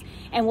 hours.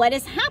 And what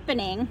is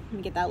happening, let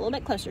me get that a little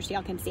bit closer so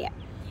y'all can see it.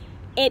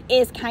 It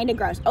is kind of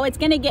gross. Oh, it's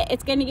gonna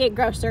get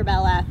grosser,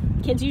 Bella.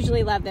 Kids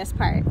usually love this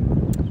part.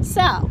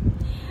 So,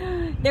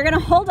 they're gonna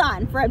hold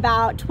on for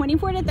about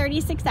 24 to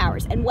 36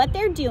 hours. And what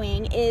they're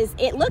doing is,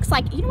 it looks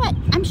like, you know what?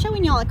 I'm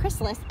showing y'all a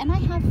chrysalis, and I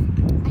have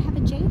a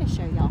J to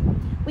show y'all.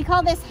 We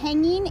call this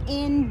hanging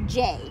in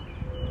J.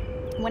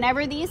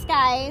 Whenever these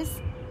guys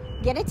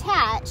get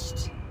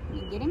attached,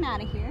 let me get him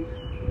out of here.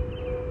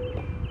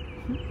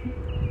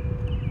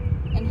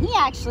 And he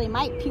actually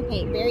might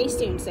pupate very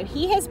soon. So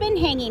he has been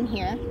hanging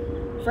here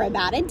for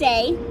about a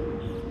day.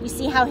 You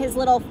see how his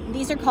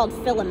these are called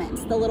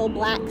filaments, the little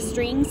black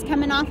strings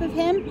coming off of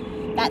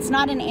him. That's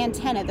not an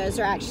antenna. Those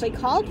are actually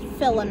called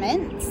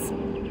filaments.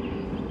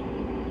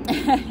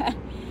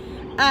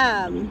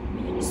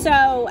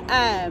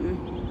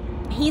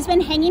 He's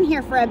been hanging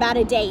here for about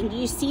a day. And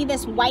you see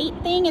this white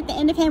thing at the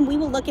end of him? We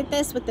will look at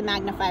this with the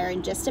magnifier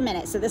in just a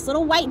minute. So this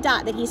little white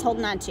dot that he's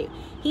holding on to,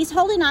 he's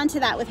holding on to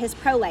that with his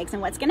prolegs.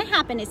 And what's gonna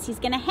happen is he's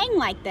gonna hang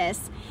like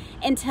this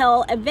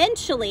until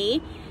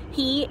eventually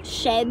he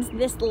sheds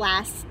this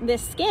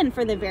skin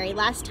for the very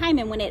last time.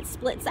 And when it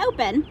splits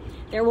open,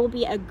 there will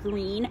be a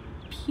green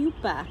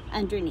pupa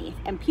underneath.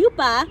 And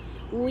pupa,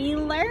 we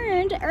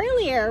learned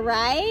earlier,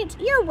 right?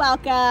 You're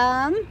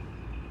welcome.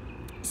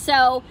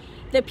 So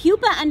the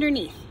pupa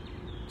underneath.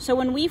 So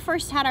when we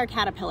first had our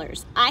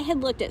caterpillars, I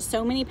had looked at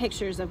so many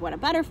pictures of what a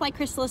butterfly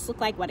chrysalis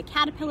looked like, what a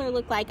caterpillar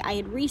looked like. I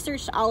had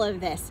researched all of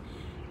this.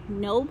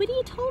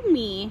 Nobody told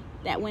me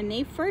that when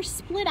they first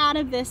split out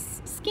of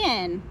this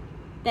skin,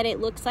 that it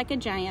looks like a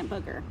giant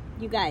booger.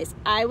 You guys,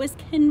 I was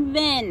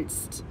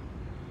convinced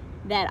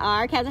that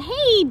our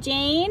hey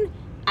Jane,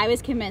 I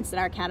was convinced that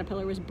our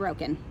caterpillar was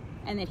broken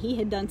and that he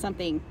had done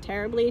something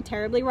terribly,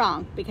 terribly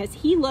wrong, because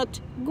he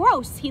looked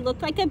gross. He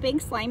looked like a big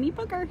slimy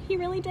booger. He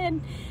really did.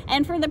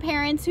 And for the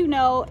parents who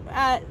know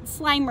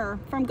Slimer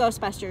from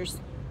Ghostbusters,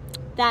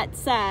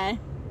 that's,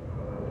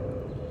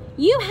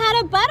 you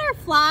had a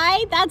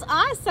butterfly. That's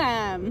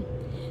awesome.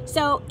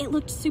 So it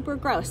looked super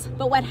gross.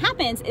 But what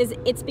happens is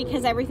it's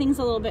because everything's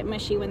a little bit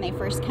mushy when they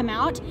first come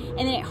out, and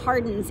then it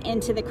hardens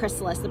into the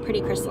chrysalis, the pretty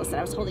chrysalis that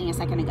I was holding a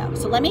second ago.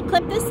 So let me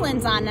clip this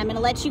lens on, and I'm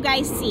gonna let you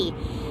guys see.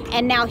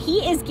 And now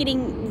he is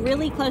getting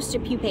really close to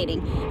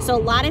pupating. So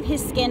a lot of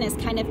his skin is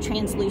kind of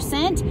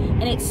translucent,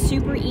 and it's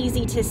super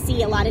easy to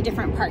see a lot of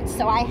different parts.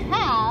 So I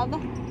have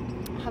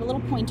a little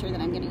pointer that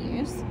I'm gonna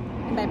use.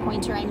 And by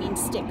pointer, I mean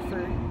stick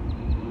for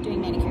doing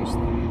manicures,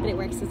 but it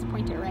works as a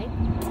pointer, right?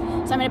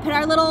 So I'm gonna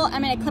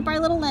clip our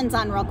little lens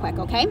on real quick,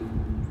 okay?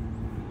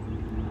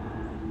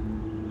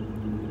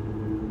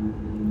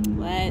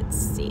 Let's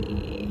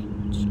see.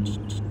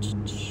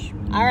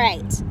 All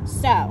right,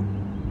 so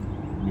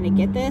I'm going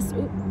to get this.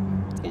 Ooh,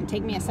 it's going to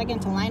take me a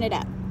second to line it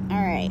up.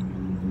 All right.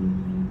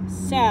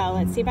 So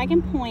let's see if I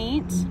can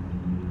point.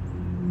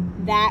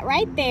 That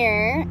right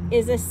there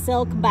is a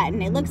silk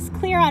button. It looks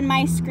clear on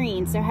my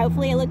screen, so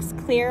hopefully it looks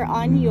clear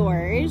on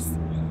yours.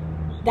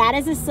 That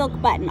is a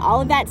silk button, all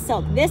of that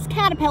silk. This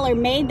caterpillar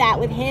made that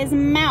with his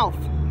mouth.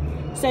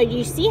 So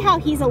you see how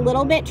he's a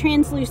little bit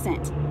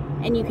translucent,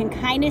 and you can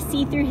kind of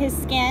see through his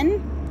skin.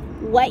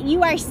 What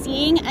you are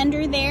seeing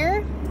under there,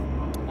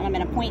 and I'm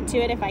gonna point to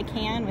it if I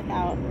can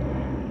without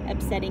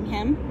upsetting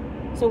him.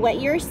 So what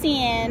you're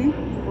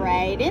seeing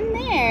right in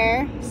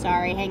there,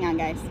 sorry, hang on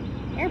guys,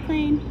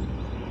 airplane,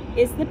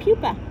 is the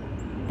pupa.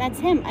 That's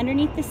him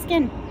underneath the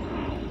skin.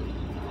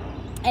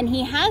 And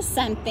he has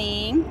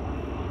something,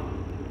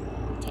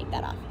 take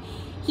that off.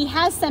 He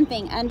has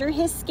something under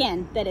his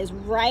skin that is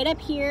right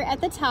up here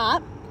at the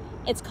top.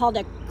 It's called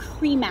a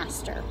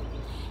cremaster.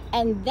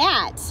 And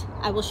that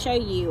I will show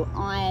you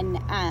on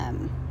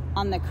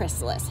the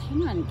chrysalis.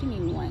 Hang on, give me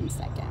 1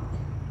 second.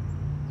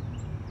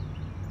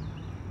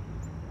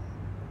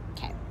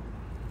 Okay.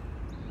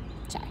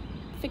 Sorry,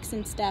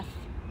 fixing stuff.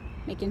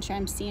 Making sure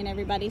I'm seeing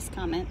everybody's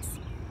comments.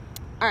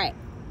 All right.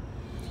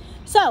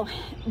 So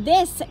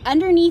this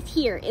underneath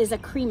here is a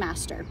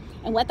cremaster.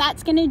 And what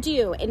that's going to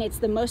do, and it's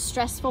the most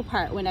stressful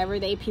part whenever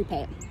they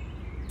pupate.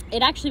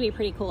 It'd actually be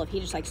pretty cool if he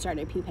just like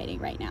started pupating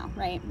right now,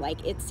 right?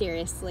 Like it's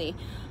seriously,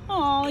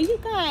 oh, you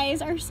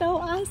guys are so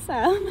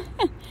awesome.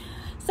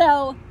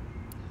 So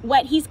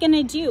what he's going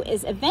to do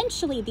is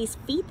eventually these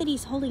feet that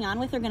he's holding on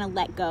with are going to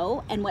let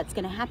go. And what's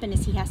going to happen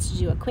is he has to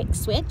do a quick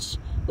switch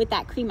with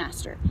that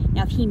cremaster.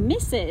 Now, if he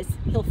misses,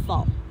 he'll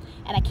fall.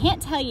 And I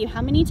can't tell you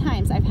how many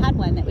times I've had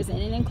one that was in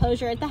an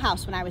enclosure at the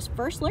house when I was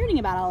first learning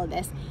about all of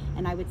this.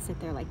 And I would sit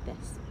there like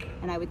this.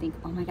 And I would think,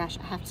 oh my gosh,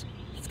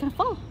 it's going to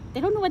fall.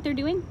 They don't know what they're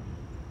doing.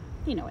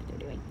 They know what they're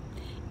doing.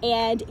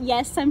 And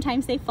yes,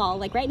 sometimes they fall.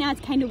 Like right now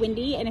it's kind of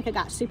windy, and if it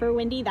got super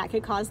windy, that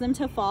could cause them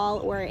to fall,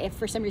 or if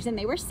for some reason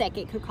they were sick,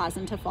 it could cause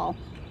them to fall.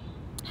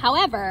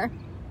 However,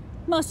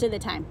 most of the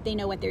time they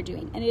know what they're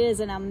doing, and it is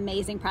an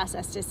amazing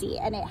process to see,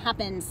 and it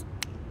happens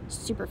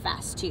super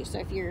fast too. So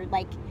if you're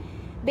like,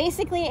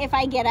 basically if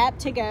I get up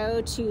to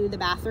go to the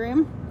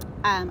bathroom,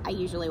 I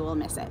usually will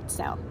miss it.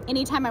 So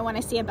anytime I want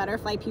to see a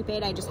butterfly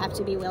pupate, I just have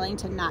to be willing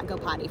to not go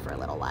potty for a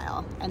little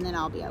while, and then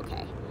I'll be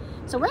okay.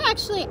 So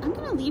I'm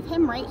gonna leave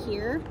him right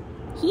here.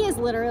 He is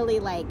literally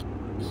like,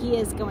 he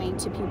is going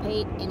to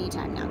pupate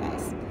anytime now,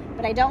 guys.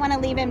 But I don't wanna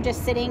leave him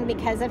just sitting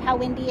because of how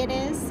windy it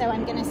is. So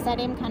I'm gonna set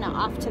him kind of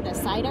off to the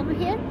side over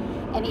here.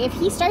 And if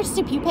he starts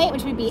to pupate,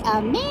 which would be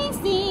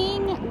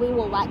amazing, we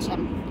will watch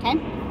him, okay?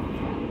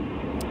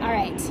 All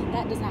right,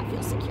 that does not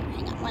feel secure.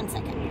 Hang on 1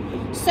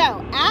 second.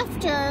 So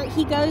after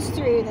he goes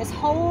through this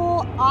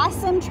whole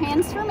awesome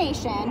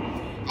transformation,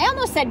 I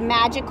almost said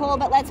magical,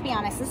 but let's be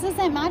honest, this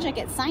isn't magic,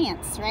 it's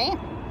science, right?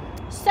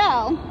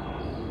 So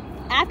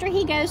after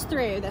he goes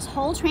through this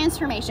whole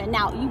transformation,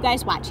 now you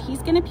guys watch,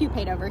 he's gonna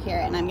pupate over here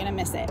and I'm gonna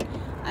miss it.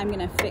 I'm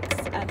gonna fix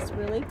us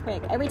really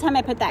quick. Every time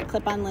I put that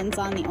clip-on lens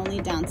on, the only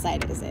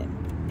downside is it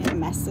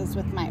messes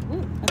with my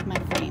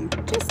frame,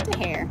 just a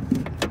hair.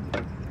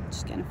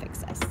 Just gonna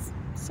fix us.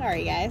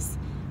 Sorry guys,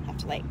 have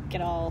to like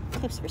get all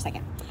close for a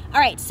second. All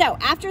right, so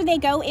after they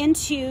go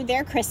into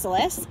their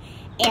chrysalis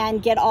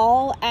and get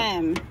all,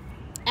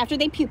 after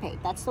they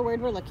pupate, that's the word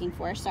we're looking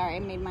for. Sorry, I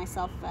made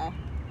myself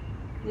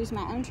lose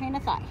my own train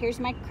of thought. Here's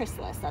my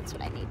chrysalis, that's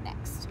what I need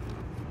next.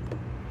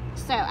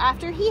 So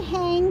after he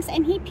hangs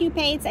and he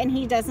pupates and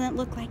he doesn't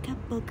look like a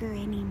booger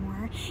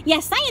anymore. Yeah,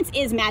 science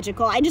is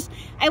magical. I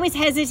always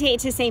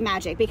hesitate to say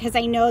magic because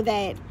I know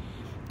that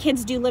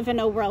kids do live in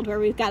a world where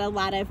we've got a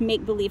lot of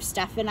make-believe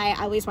stuff, and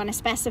I always want to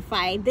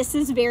specify this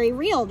is very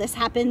real. This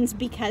happens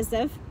because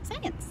of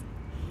science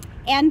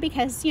and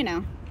because, you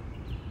know,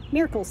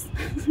 miracles.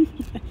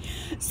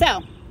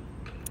 So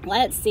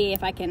let's see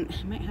if I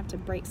might have to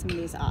break some of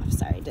these off.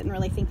 Sorry, didn't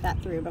really think that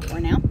through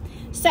before now.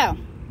 So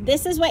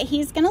this is what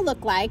he's gonna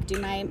look like. Do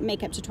my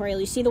makeup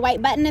tutorial. You see the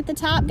white button at the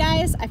top,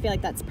 guys? I feel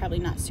like that's probably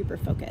not super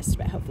focused,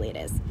 but hopefully it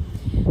is.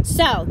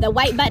 So the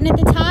white button at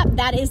the top,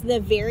 that is the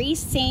very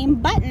same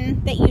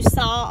button that you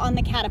saw on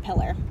the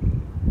caterpillar.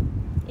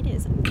 It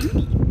is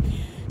windy.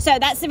 So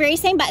that's the very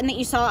same button that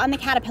you saw on the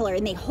caterpillar,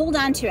 and they hold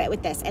on to it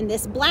with this. And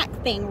this black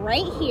thing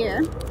right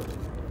here,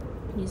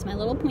 use my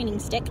little pointing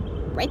stick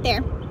right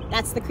there,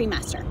 that's the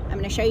cremaster. I'm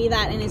going to show you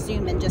that in a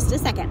zoom in just a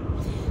second.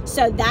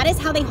 So that is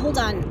how they hold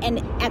on, and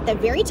at the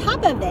very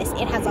top of this,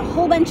 it has a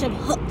whole bunch of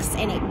hooks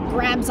and it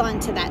grabs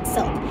onto that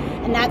silk,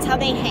 and that's how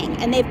they hang.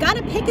 And they've got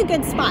to pick a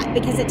good spot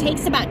because it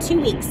takes about 2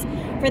 weeks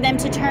for them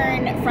to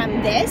turn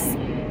from this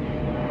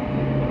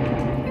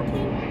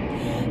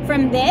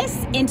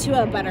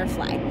into a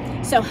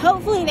butterfly. So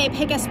hopefully they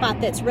pick a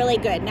spot that's really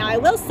good. Now I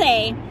will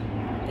say,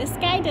 this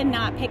guy did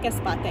not pick a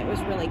spot that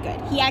was really good.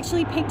 He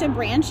actually picked a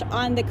branch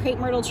on the crepe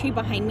myrtle tree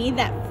behind me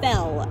that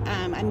fell,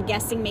 I'm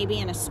guessing maybe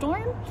in a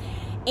storm.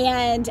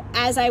 And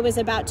as I was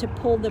about to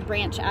pull the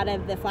branch out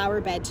of the flower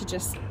bed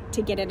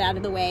to get it out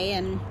of the way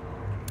and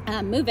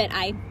move it,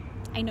 I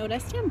I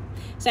noticed him.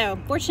 So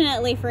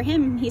fortunately for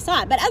him, he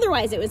saw it, but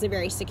otherwise it was a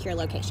very secure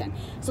location.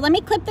 So let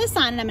me clip this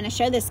on and I'm going to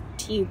show this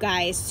to you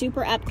guys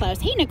super up close.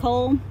 Hey,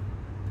 Nicole.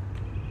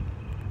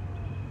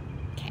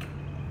 Okay.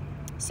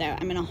 So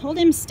I'm going to hold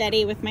him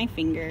steady with my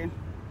finger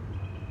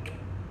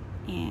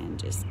and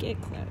just get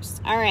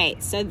close. All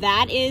right. So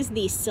that is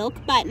the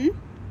silk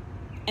button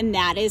and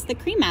that is the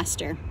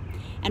cremaster.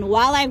 And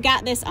while I've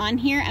got this on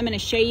here, I'm going to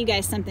show you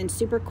guys something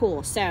super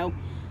cool. So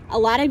a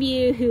lot of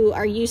you who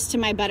are used to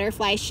my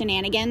butterfly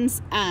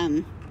shenanigans,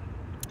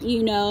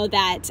 you know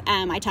that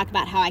I talk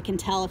about how I can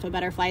tell if a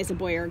butterfly is a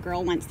boy or a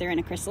girl once they're in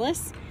a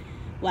chrysalis.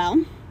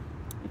 Well,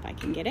 if I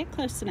can get it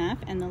close enough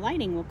and the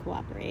lighting will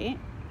cooperate,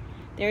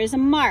 there is a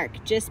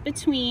mark just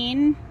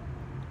between,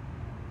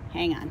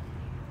 hang on.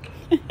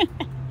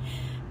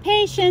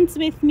 Patience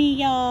with me,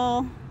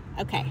 y'all.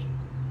 Okay,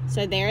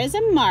 so there is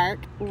a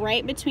mark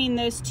right between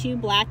those two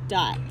black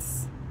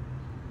dots.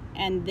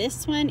 And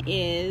this one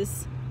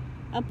is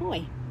a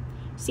boy.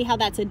 See how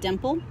that's a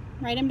dimple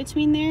right in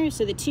between there?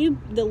 So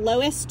the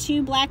lowest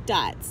two black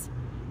dots.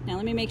 Now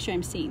let me make sure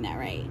I'm seeing that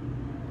right.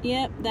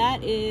 Yep,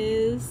 that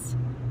is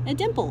a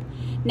dimple.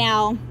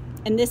 Now,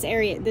 in this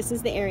area, this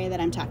is the area that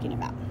I'm talking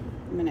about.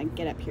 I'm gonna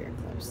get up here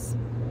close.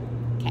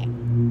 Okay.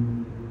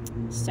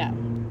 So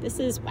this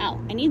is, wow,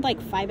 I need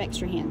like 5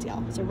 extra hands,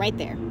 y'all. So right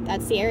there,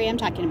 that's the area I'm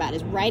talking about,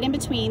 is right in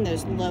between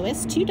those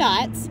lowest two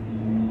dots.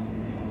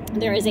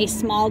 There is a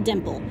small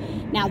dimple.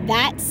 Now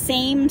that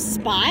same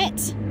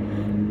spot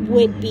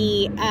would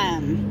be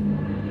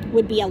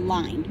a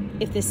line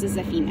if this is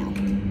a female.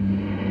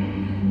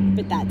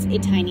 But that's a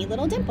tiny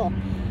little dimple.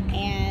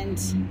 And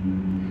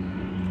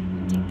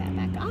take that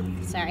back off.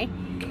 Sorry.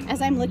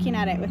 As I'm looking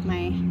at it with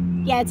my,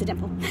 yeah, it's a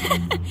dimple.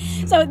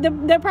 So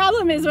the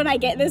problem is when I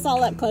get this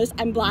all up close,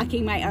 I'm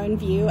blocking my own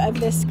view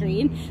of the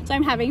screen. So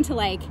I'm having to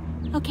like,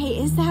 okay,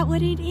 is that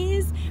what it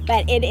is?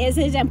 But it is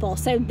a dimple.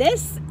 So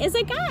this is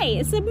a guy.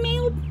 It's a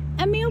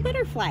male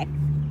butterfly.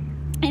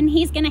 And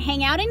he's going to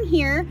hang out in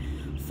here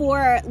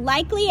for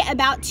likely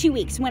about 2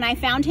 weeks. When I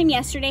found him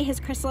yesterday, his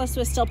chrysalis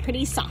was still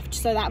pretty soft.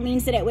 So that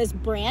means that it was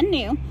brand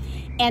new.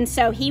 And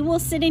so he will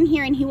sit in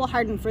here and he will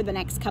harden for the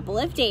next couple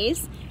of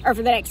days, or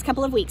for the next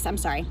couple of weeks, I'm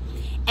sorry.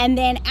 And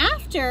then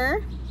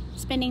after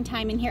spending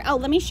time in here, oh,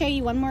 let me show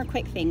you one more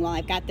quick thing while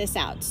I've got this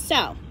out.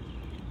 So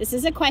this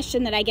is a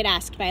question that I get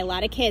asked by a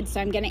lot of kids,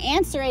 so I'm going to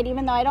answer it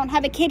even though I don't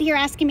have a kid here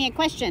asking me a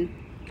question.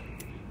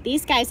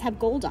 These guys have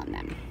gold on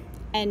them.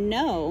 And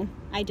no,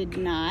 I did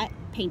not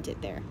paint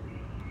it there.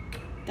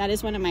 That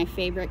is one of my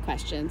favorite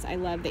questions. I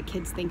love that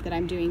kids think that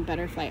I'm doing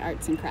butterfly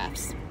arts and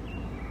crafts.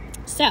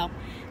 So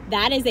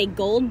that is a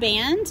gold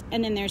band,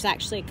 and then there's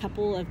actually a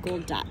couple of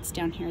gold dots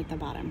down here at the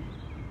bottom.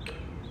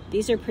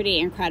 These are pretty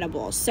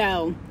incredible.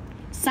 So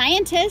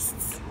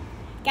scientists,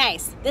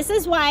 guys, this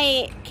is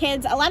why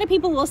kids, a lot of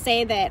people will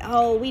say that,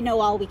 oh, we know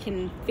all we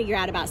can figure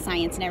out about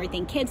science and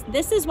everything. Kids,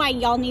 this is why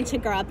y'all need to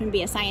grow up and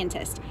be a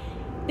scientist.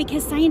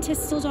 Because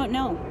scientists still don't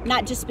know,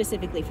 not just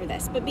specifically for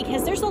this, but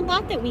because there's a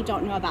lot that we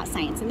don't know about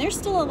science, and there's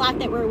still a lot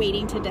that we're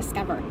waiting to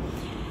discover.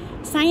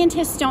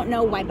 Scientists don't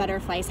know why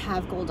butterflies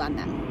have gold on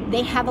them.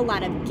 They have a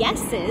lot of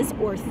guesses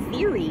or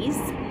theories,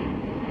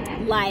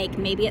 like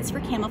maybe it's for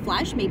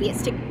camouflage, maybe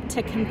it's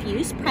to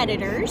confuse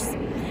predators.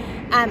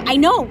 I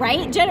know,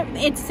 right?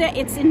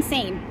 It's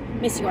insane.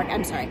 Miss York,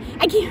 I'm sorry.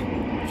 I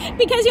can't,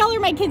 because y'all are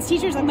my kids'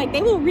 teachers, I'm like,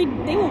 they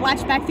will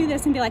watch back through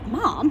this and be like,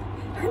 Mom,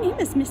 her name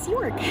is Miss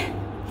York.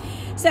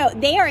 So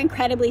they are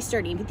incredibly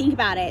sturdy. If you think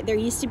about it, they're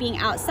used to being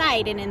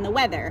outside and in the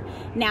weather.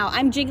 Now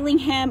I'm jiggling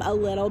him a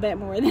little bit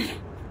more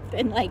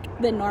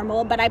than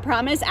normal, but I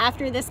promise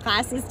after this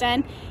class is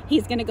done,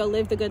 he's gonna go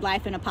live the good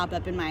life in a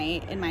pop-up in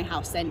my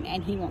house,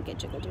 and he won't get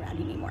jiggled around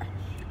anymore.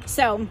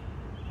 So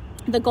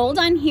the gold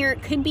on here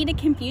could be to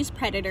confuse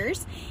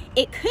predators.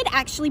 It could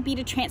actually be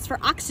to transfer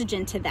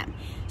oxygen to them.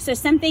 So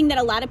something that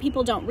a lot of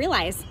people don't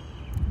realize,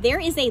 there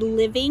is a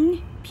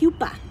living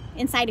pupa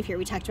inside of here.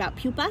 We talked about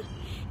pupa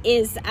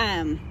is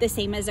the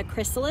same as a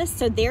chrysalis.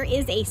 So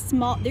there's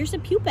a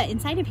pupa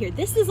inside of here.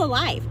 This is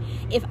alive.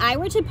 If I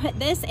were to put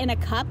this in a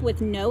cup with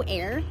no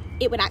air,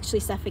 it would actually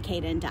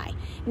suffocate and die.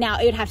 Now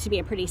it would have to be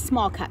a pretty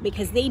small cup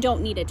because they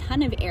don't need a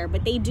ton of air,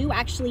 but they do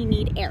actually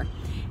need air.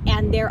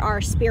 And there are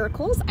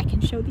spiracles. I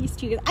can show these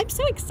to you. I'm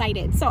so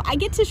excited. So I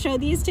get to show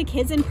these to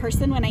kids in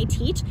person when I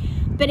teach,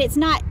 but it's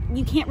not,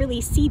 you can't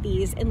really see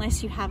these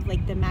unless you have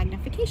like the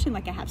magnification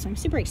like I have. So I'm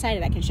super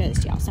excited I can show this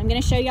to y'all. So I'm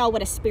gonna show y'all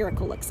what a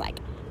spiracle looks like.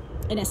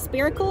 And a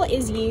spiracle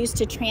is used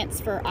to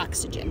transfer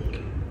oxygen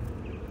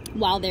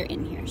while they're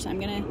in here. So I'm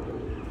gonna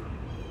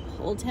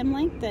hold him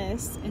like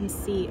this and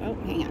see, oh,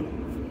 hang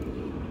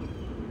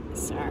on.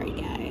 Sorry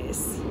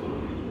guys.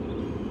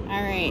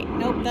 All right,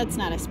 nope, that's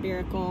not a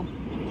spiracle.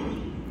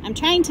 I'm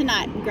trying to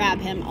not grab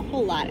him a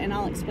whole lot, and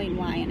I'll explain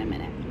why in a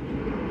minute.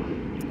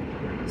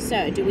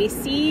 So do we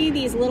see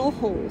these little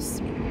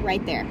holes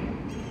right there?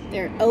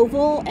 They're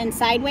oval and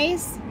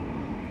sideways.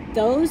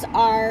 Those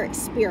are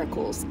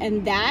spiracles,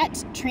 and that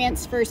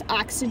transfers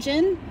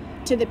oxygen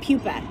to the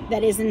pupa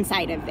that is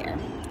inside of there.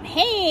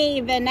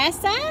 Hey,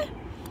 Vanessa.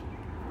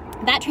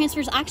 that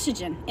transfers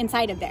oxygen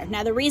inside of there.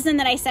 Now, the reason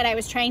that I said I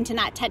was trying to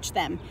not touch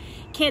them,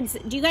 kids,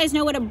 do you guys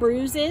know what a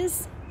bruise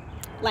is?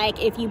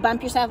 Like if you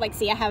bump yourself, like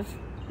see, I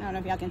don't know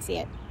if y'all can see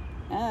it,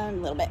 a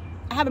little bit.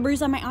 I have a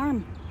bruise on my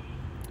arm.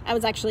 I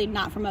was actually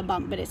not from a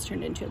bump, but it's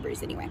turned into a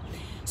bruise anyway.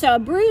 So a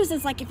bruise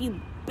is like if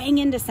you bang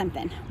into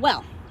something.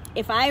 Well,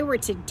 if I were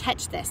to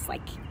touch this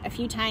like a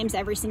few times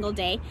every single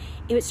day,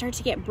 it would start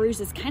to get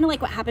bruises, kind of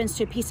like what happens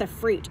to a piece of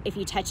fruit. If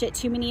you touch it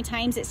too many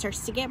times, it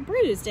starts to get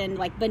bruised, and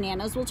like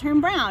bananas will turn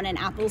brown and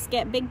apples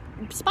get big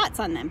spots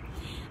on them.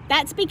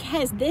 That's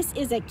because this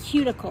is a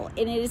cuticle,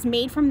 and it is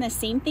made from the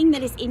same thing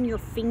that is in your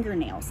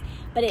fingernails,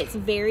 but it's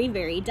very,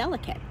 very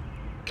delicate.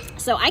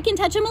 So I can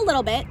touch them a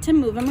little bit to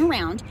move them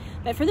around,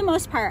 but for the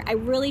most part, I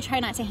really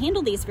try not to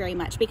handle these very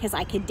much because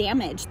I could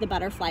damage the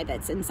butterfly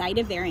that's inside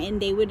of there,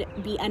 and they would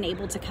be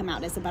unable to come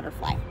out as a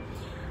butterfly.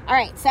 All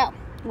right, so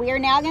we are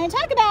now going to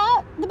talk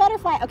about the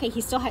butterfly. Okay,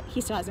 he still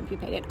hasn't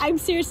pupated. I'm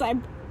seriously,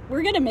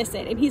 we're going to miss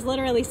it, and he's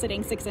literally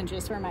sitting 6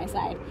 inches from my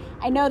side.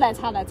 I know that's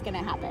how that's going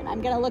to happen.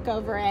 I'm going to look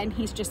over, and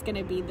he's just going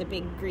to be the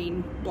big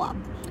green blob,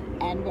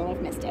 and we'll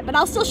have missed it. But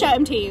I'll still show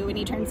him to you when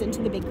he turns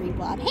into the big green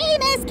blob. Hey,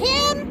 Miss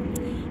Kim!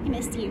 I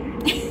missed you.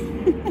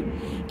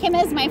 Kim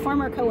is my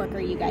former coworker,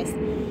 you guys.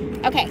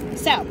 Okay,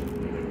 so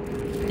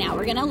now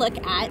we're gonna look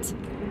at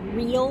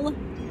real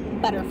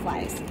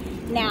butterflies.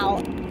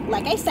 Now,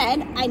 like I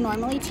said, I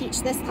normally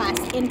teach this class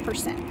in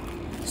person.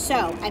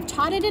 So I've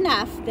taught it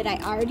enough that I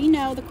already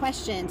know the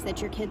questions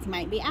that your kids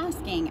might be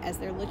asking as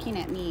they're looking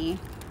at me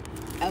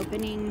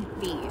opening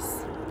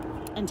these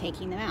and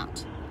taking them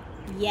out.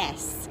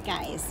 Yes,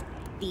 guys,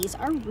 these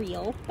are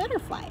real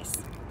butterflies.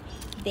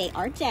 They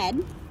are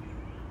dead.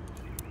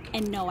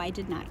 And no, I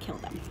did not kill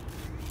them.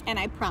 And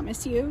I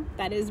promise you,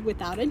 that is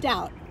without a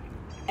doubt.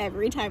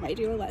 Every time I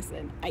do a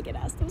lesson, I get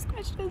asked those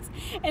questions.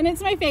 And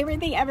it's my favorite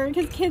thing ever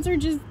because kids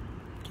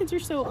are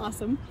so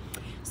awesome.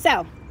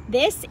 So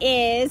these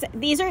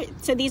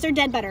are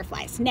dead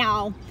butterflies.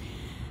 Now,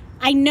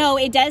 I know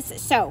it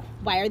does, so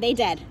why are they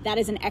dead? That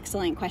is an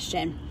excellent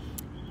question.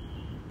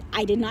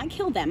 I did not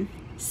kill them.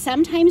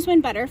 Sometimes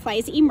when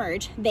butterflies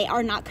emerge, they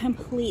are not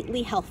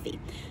completely healthy.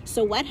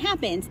 So what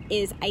happens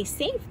is I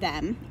save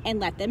them and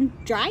let them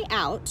dry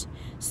out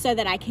so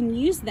that I can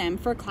use them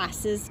for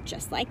classes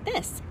just like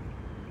this.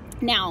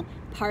 Now,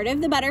 part of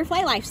the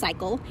butterfly life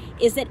cycle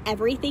is that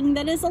everything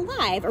that is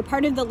alive, or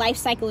part of the life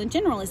cycle in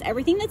general, is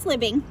everything that's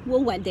living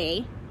will one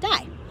day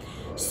die.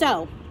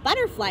 So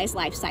butterfly's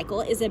life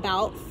cycle is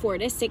about 4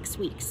 to 6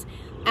 weeks.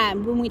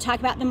 When we talk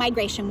about the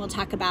migration, we'll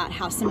talk about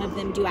how some of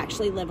them do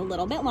actually live a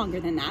little bit longer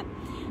than that.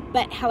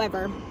 But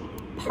however,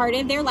 part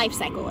of their life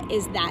cycle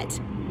is that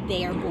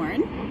they are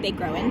born, they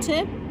grow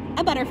into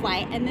a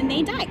butterfly, and then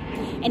they die.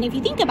 And if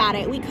you think about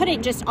it, we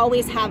couldn't just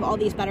always have all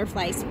these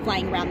butterflies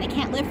flying around. They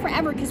can't live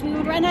forever because we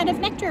would run out of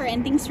nectar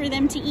and things for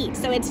them to eat.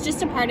 So it's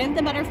just a part of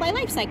the butterfly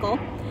life cycle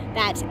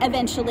that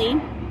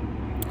eventually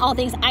all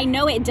things, I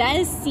know it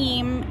does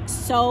seem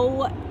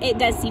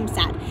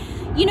sad.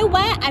 You know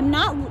what? I'm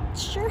not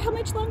sure how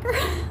much longer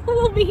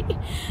we'll be.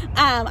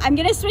 I'm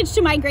going to switch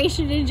to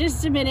migration in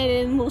just a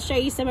minute, and we'll show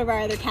you some of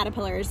our other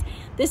caterpillars.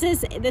 This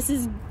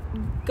is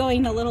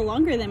going a little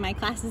longer than my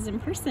classes in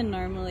person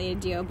normally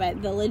do,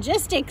 but the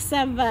logistics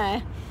of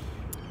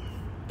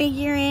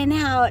figuring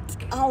out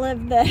all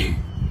of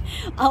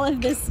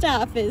this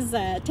stuff is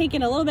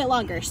taking a little bit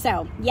longer.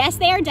 So yes,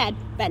 they are dead,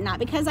 but not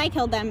because I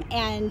killed them,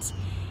 and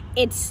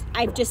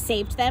I've just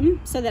saved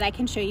them so that I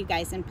can show you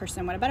guys in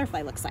person what a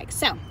butterfly looks like.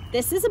 So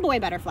this is a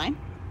boy butterfly,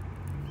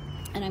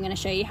 and I'm going to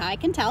show you how I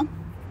can tell.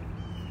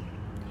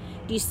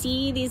 Do you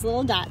see these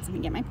little dots? Let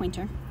me get my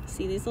pointer.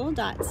 See these little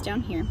dots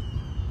down here,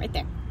 right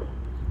there?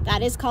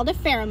 That is called a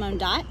pheromone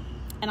dot,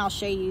 and I'll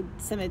show you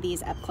some of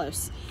these up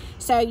close.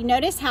 So you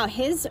notice how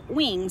his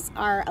wings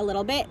are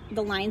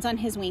the lines on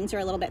his wings are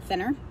a little bit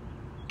thinner,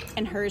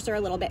 and hers are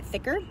a little bit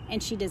thicker,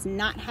 and she does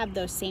not have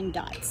those same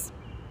dots.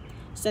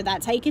 So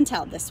that's how you can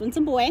tell. This one's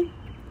a boy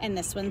and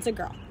this one's a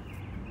girl.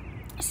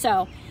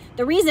 So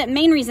the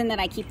main reason that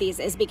I keep these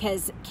is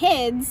because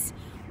kids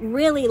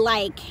really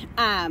like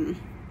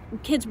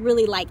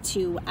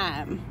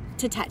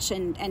to touch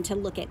and to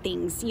look at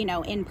things,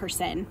 in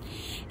person.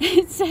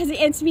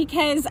 It's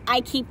because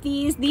I keep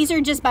these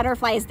are just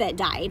butterflies that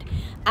died.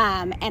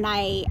 And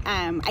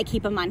I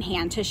keep them on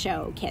hand to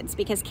show kids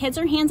because kids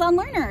are hands-on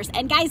learners.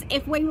 And guys,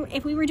 if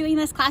we were doing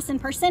this class in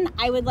person,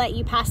 I would let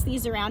you pass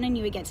these around and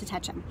you would get to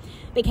touch them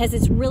because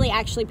it's really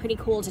actually pretty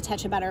cool to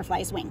touch a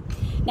butterfly's wing.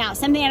 Now,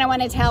 something I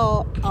want to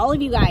tell all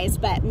of you guys,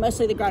 but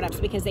mostly the grown-ups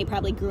because they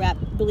probably grew up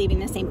believing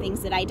the same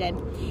things that I did.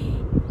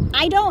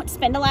 I don't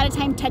spend a lot of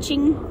time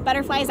touching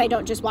butterflies. I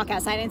don't just walk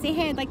outside and say,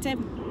 hey, I'd like to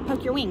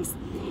poke your wings.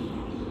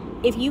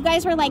 If you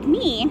guys were like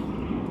me,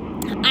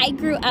 I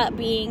grew up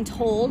being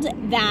told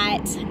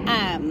that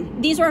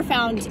these were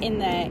found in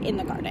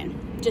the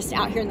garden, just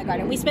out here in the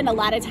garden. We spend a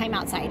lot of time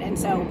outside, and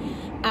so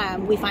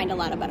we find a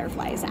lot of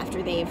butterflies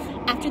after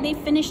they've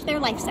finished their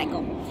life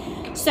cycle.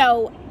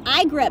 So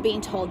I grew up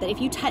being told that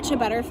if you touch a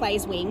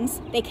butterfly's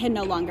wings, they can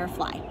no longer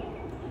fly.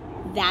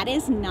 That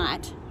is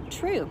not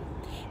true.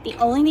 The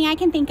only thing I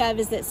can think of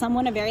is that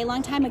someone a very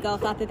long time ago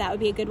thought that that would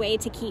be a good way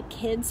to keep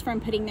kids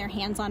from putting their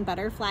hands on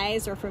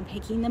butterflies or from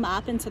picking them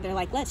up. And so they're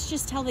like, let's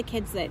just tell the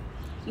kids that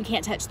you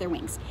can't touch their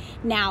wings.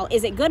 Now,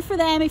 is it good for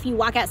them if you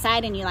walk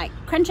outside and you like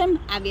crunch them?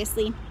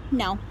 Obviously,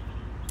 no.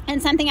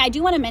 And something I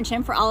do want to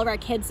mention for all of our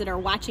kids that are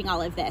watching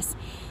all of this,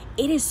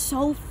 it is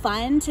so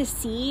fun to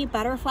see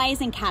butterflies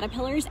and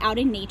caterpillars out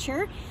in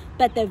nature,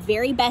 but the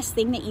very best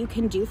thing that you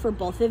can do for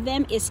both of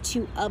them is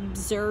to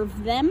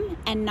observe them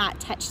and not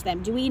touch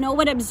them. Do we know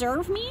what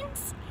observe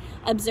means?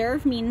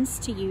 Observe means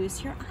to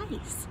use your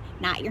eyes,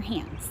 not your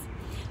hands.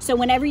 So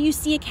whenever you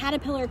see a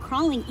caterpillar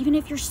crawling, even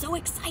if you're so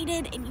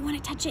excited and you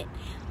want to touch it,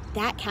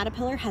 that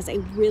caterpillar has a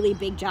really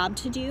big job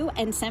to do,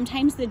 and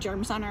sometimes the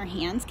germs on our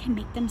hands can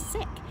make them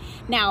sick.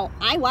 Now,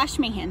 I washed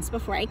my hands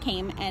before I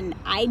came, and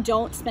I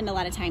don't spend a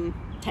lot of time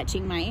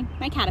touching my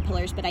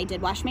caterpillars, but I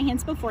did wash my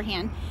hands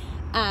beforehand.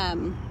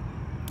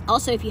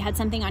 Also, if you had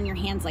something on your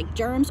hands like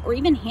germs or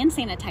even hand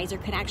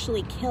sanitizer could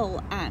actually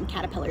kill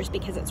caterpillars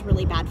because it's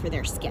really bad for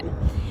their skin.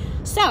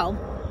 So,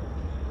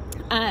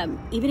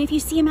 even if you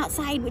see them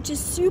outside, which is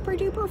super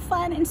duper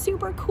fun and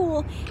super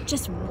cool,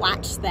 just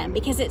watch them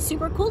because it's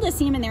super cool to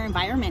see them in their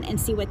environment and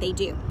see what they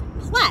do.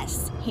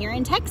 Plus, here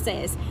in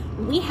Texas,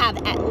 we have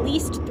at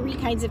least 3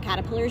 kinds of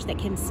caterpillars that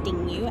can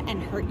sting you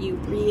and hurt you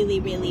really,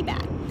 really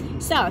bad.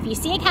 So if you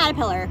see a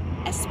caterpillar,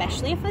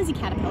 especially a fuzzy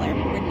caterpillar,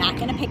 we're not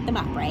going to pick them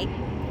up, right?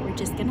 We're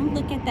just going to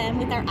look at them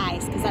with our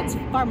eyes because that's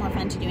far more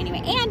fun to do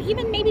anyway. And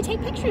even maybe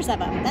take pictures of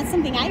them. That's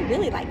something I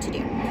really like to do.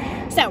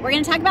 So we're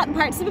going to talk about the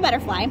parts of a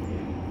butterfly.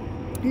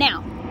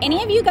 Now,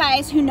 any of you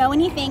guys who know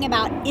anything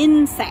about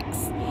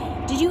insects,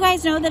 did you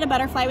guys know that a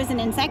butterfly was an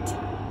insect?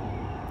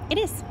 It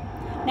is.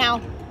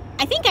 Now,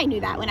 I think I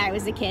knew that when I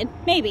was a kid,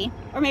 maybe,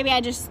 or maybe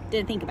I just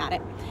didn't think about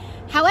it.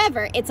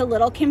 However, it's a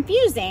little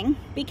confusing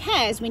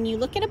because when you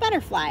look at a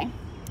butterfly,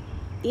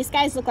 these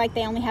guys look like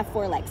they only have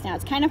 4 legs. Now,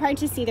 it's kind of hard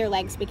to see their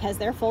legs because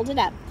they're folded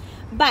up,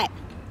 but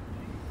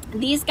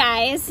these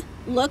guys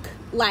look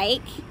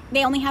like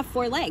they only have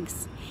 4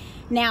 legs.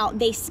 Now,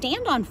 they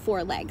stand on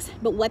 4 legs,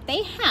 but what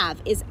they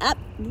have is up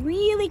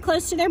really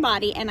close to their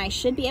body, and I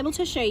should be able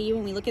to show you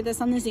when we look at this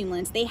on the zoom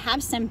lens, they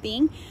have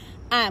something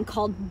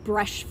called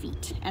brush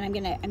feet, and I'm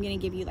gonna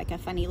give you like a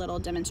funny little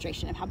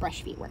demonstration of how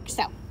brush feet work.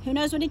 So, who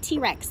knows what a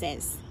T-Rex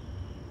is?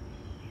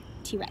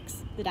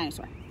 T-Rex, the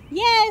dinosaur.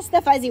 Yes,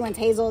 the fuzzy ones,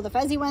 Hazel. The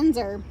fuzzy ones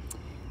are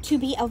to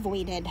be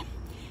avoided.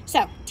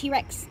 So,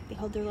 T-Rex, they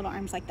hold their little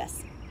arms like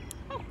this.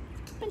 Oh,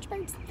 bunch of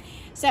birds.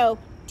 So,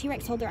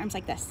 T-Rex hold their arms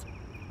like this.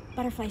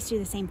 Butterflies do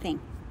the same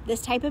thing.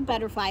 This type of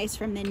butterfly is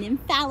from the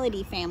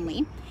Nymphalidae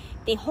family.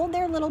 They hold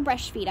their little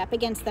brush feet up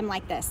against them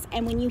like this.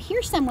 And when you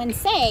hear someone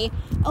say,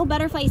 oh,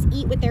 butterflies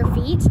eat with their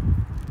feet,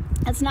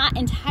 that's not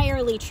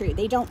entirely true.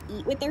 They don't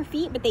eat with their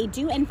feet, but they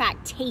do in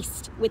fact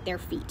taste with their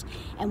feet.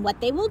 And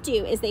what they will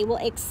do is they will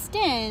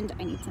extend,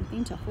 I need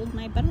something to hold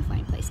my butterfly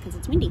in place because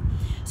it's windy.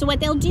 So what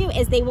they'll do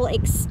is they will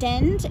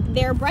extend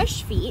their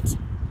brush feet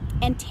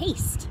and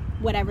taste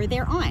whatever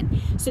they're on.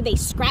 So they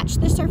scratch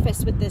the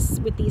surface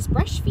with these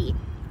brush feet,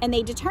 and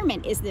they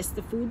determine, is this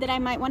the food that I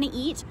might want to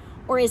eat,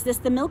 or is this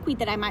the milkweed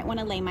that I might want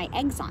to lay my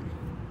eggs on?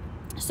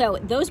 So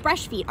those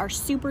brush feet are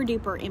super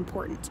duper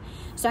important.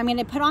 So I'm going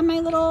to put on my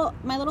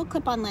little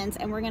clip-on lens,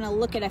 and we're going to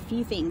look at a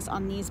few things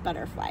on these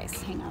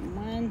butterflies. Hang on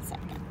one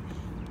second.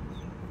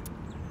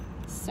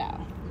 So,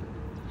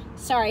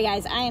 sorry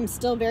guys, I am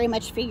still very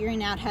much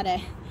figuring out how to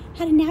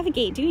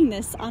navigate doing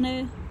this on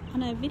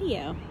a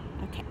video.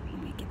 Okay.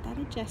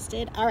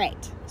 Adjusted. All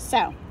right, so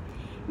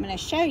I'm going to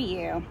show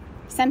you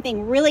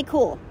something really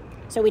cool.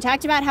 So we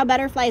talked about how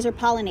butterflies are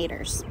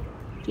pollinators.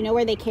 Do you know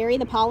where they carry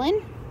the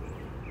pollen?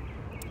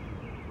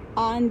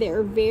 On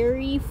their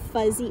very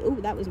fuzzy, oh,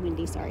 that was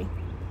windy, sorry.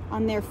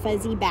 On their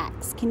fuzzy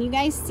backs. Can you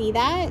guys see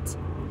that?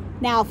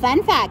 Now,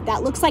 fun fact,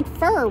 that looks like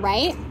fur,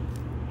 right?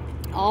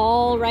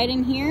 All right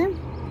in here.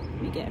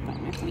 Let me get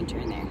my pointer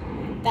in there.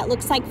 That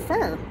looks like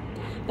fur.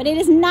 But it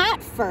is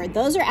not fur.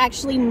 Those are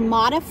actually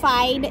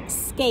modified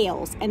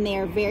scales, and they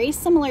are very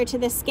similar to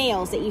the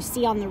scales that you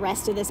see on the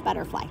rest of this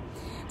butterfly.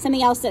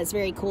 Something else that's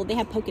very cool, they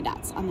have polka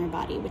dots on their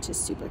body, which is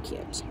super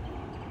cute.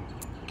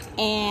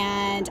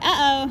 And,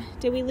 uh-oh,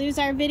 did we lose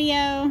our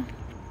video?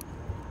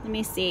 Let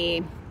me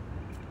see.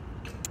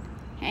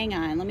 Hang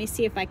on, let me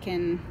see if I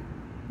can,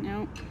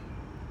 no.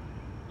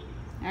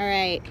 All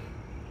right.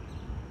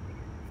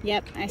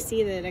 Yep, I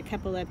see that a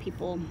couple of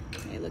people,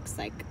 it looks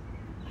like,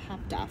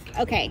 hopped off.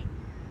 Okay.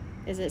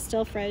 Is it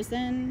still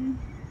frozen?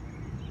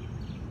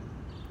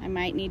 I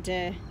might need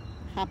to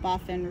hop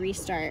off and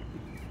restart.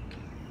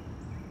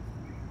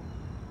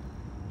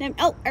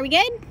 Oh, are we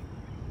good?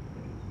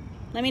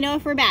 Let me know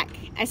if we're back.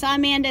 I saw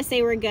Amanda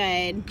say we're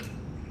good.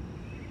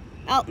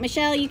 Oh,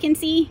 Michelle, you can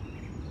see?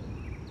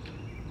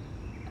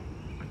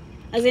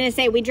 I was gonna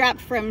say we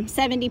dropped from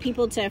 70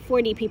 people to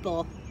 40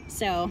 people,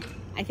 so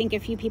I think a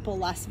few people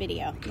lost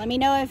video. Let me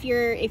know if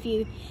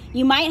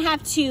you might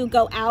have to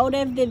go out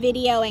of the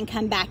video and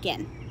come back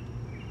in.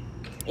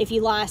 If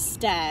you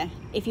lost the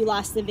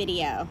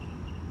video.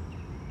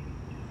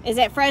 Is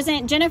it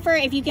frozen? Jennifer,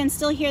 if you can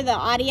still hear the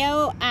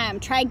audio,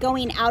 try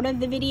going out of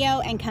the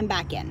video and come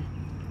back in.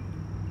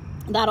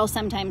 That'll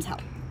sometimes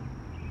help.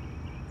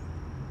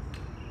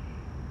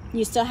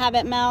 You still have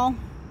it, Mel?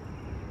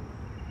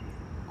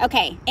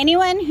 Okay,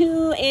 anyone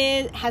who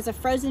has a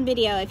frozen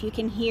video, if you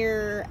can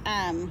hear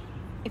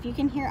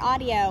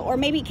audio, or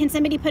maybe can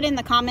somebody put in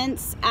the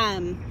comments,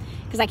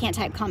 because I can't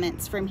type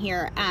comments from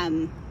here,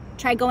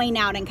 try going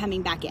out and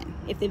coming back in.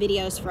 If the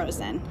video is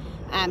frozen,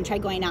 try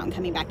going out and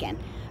coming back in.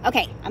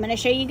 Okay, I'm going to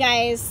show you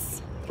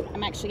guys.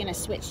 I'm actually going to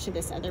switch to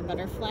this other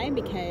butterfly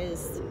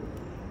because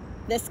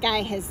this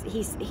guy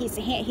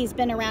he's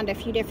been around a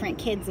few different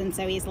kids, and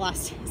so he's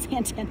lost his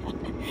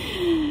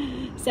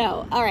antenna.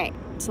 So, all right,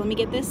 so let me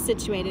get this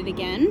situated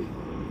again.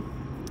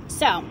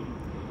 So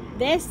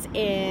this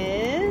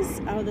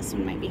is, oh, this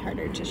one might be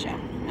harder to show.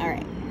 All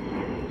right,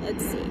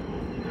 let's see.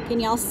 Can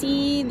y'all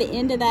see the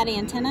end of that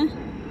antenna?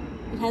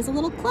 It has a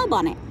little club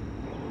on it.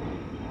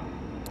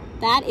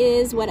 That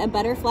is what a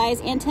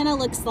butterfly's antenna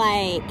looks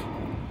like.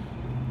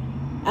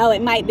 Oh,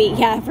 it might be,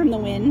 yeah, from the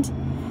wind.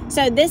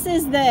 So this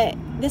is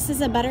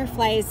a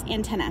butterfly's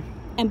antenna.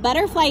 And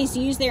butterflies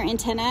use their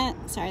antenna,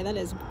 sorry, that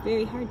is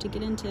very hard to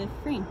get into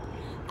frame.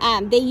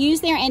 They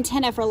use their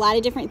antenna for a lot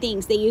of different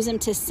things. They use them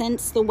to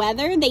sense the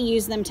weather. They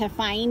use them to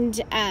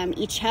find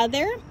each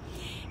other.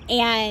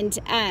 And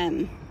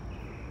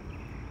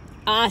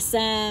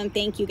awesome,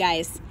 thank you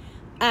guys.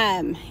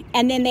 And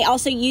then they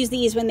also use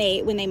these when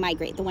they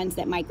migrate. The ones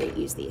that migrate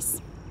use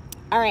these.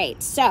 All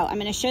right, so I'm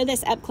going to show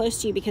this up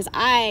close to you because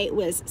I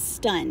was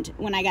stunned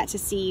when I got to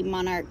see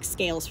monarch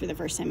scales for the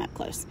first time up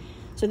close.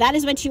 So that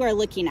is what you are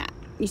looking at.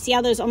 You see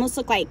how those almost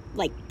look like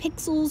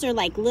pixels or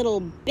like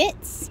little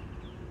bits?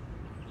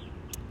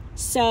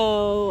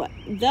 So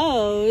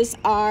those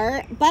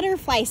are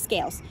butterfly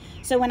scales.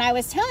 So when I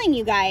was telling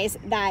you guys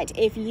that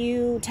if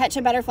you touch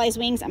a butterfly's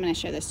wings, I'm going to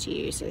show this to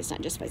you so it's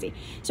not just fuzzy.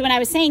 So when I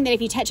was saying that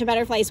if you touch a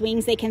butterfly's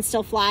wings, they can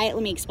still fly,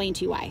 let me explain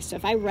to you why. So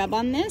if I rub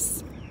on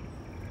this,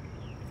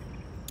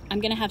 I'm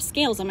going to have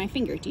scales on my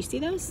finger. Do you see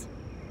those?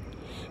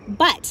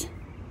 But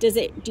do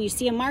you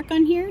see a mark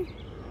on here?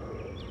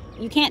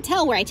 You can't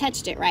tell where I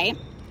touched it, right?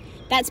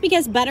 That's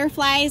because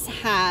butterflies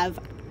have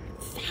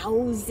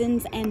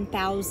thousands and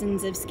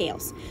thousands of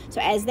scales. So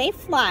as they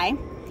fly,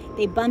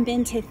 they bump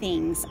into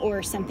things,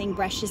 or something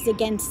brushes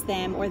against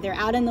them, or they're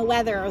out in the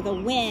weather or the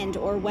wind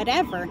or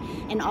whatever,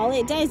 and all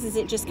it does is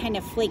it just kind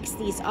of flakes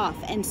these off,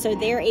 and so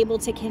they're able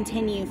to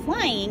continue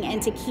flying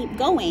and to keep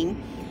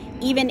going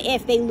even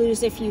if they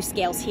lose a few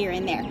scales here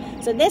and there.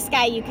 So this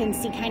guy, you can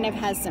see, kind of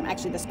has some,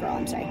 actually this girl,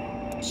 I'm sorry,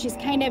 she's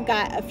kind of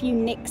got a few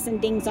nicks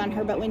and dings on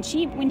her, but when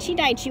she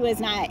died, she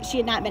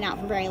had not been out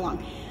for very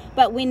long.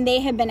 But when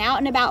they have been out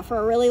and about for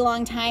a really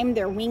long time,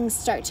 their wings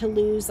start to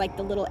lose, like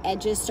the little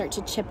edges start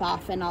to chip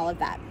off and all of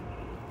that.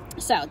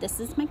 So this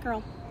is my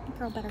girl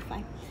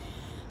butterfly.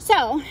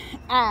 So,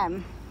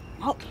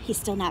 oh, he's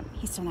still not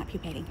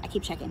pupating. I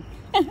keep checking.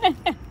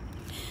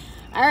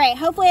 All right,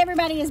 hopefully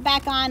everybody is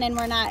back on and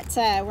we're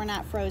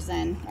not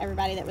frozen.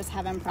 Everybody that was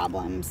having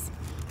problems.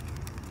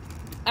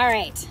 All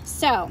right,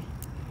 so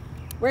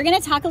we're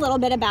gonna talk a little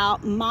bit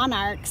about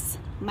monarchs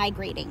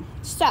migrating.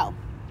 So,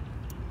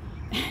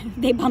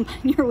 they bump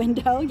on your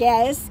window,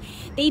 yes,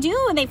 they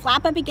do. They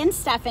flap up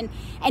against stuff, and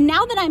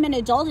now that I'm an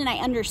adult and I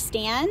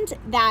understand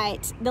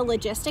that the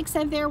logistics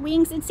of their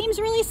wings, it seems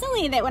really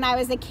silly that when I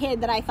was a kid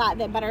that I thought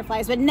that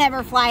butterflies would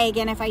never fly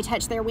again if I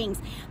touched their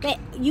wings. But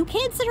you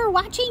kids that are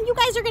watching, you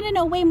guys are going to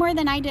know way more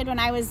than I did when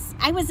I was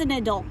an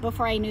adult,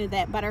 before I knew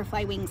that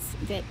butterfly wings,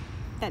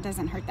 that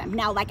doesn't hurt them.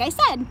 Now, like I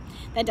said,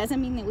 that doesn't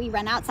mean that we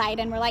run outside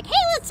and we're like, hey,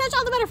 let's touch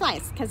all the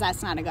butterflies, because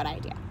that's not a good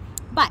idea.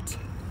 But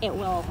it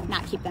will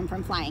not keep them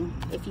from flying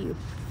if you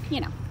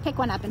pick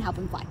one up and help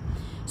them fly.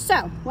 So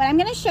what I'm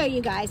going to show you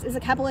guys is a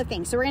couple of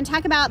things. So we're going to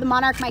talk about the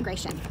monarch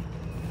migration.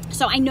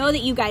 So I know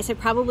that you guys have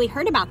probably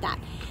heard about that.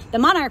 The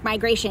monarch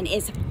migration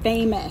is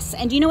famous.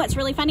 And do you know what's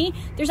really funny?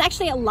 There's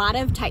actually a lot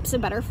of types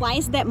of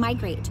butterflies that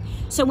migrate.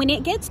 So when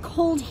it gets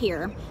cold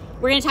here,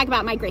 we're going to talk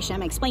about migration.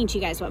 I'm going to explain to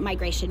you guys what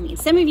migration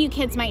means. Some of you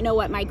kids might know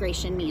what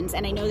migration means,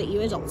 and I know that you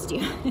adults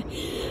do.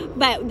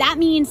 But that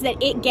means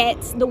that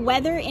the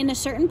weather in a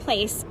certain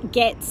place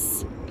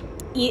gets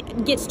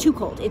too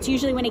cold. It's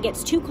usually when it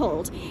gets too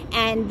cold,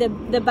 and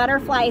the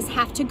butterflies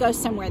have to go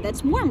somewhere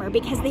that's warmer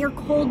because they are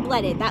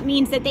cold-blooded. That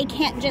means that they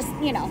can't just,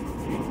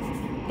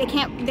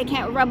 they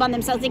can't rub on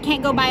themselves. They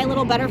can't go buy a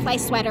little butterfly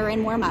sweater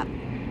and warm up.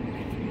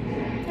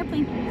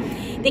 Airplane.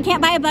 They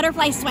can't buy a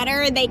butterfly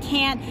sweater. They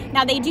can't.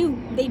 Now they do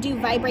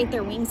vibrate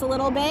their wings a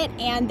little bit,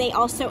 and they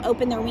also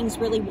open their wings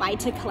really wide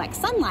to collect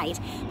sunlight.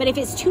 But if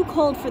it's too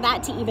cold for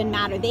that to even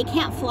matter, they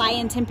can't fly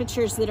in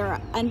temperatures that are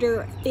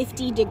under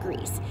 50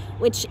 degrees,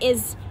 which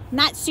is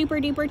not super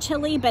duper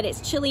chilly, but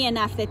it's chilly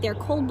enough that their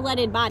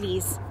cold-blooded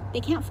bodies, they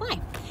can't fly.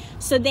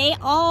 So they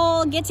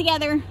all get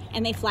together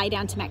and they fly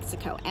down to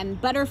Mexico. And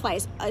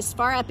butterflies as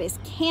far up as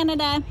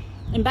Canada,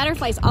 and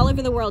butterflies all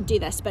over the world do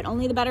this, but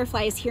only the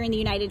butterflies here in the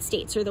United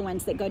States are the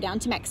ones that go down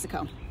to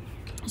Mexico.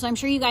 So I'm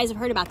sure you guys have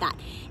heard about that.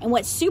 And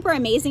what's super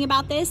amazing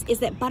about this is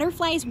that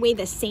butterflies weigh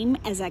the same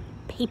as a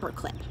paper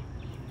clip.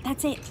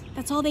 That's it.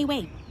 That's all they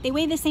weigh. They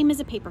weigh the same as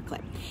a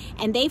paperclip.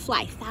 And they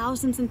fly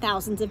thousands and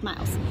thousands of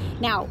miles.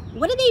 Now,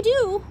 what do they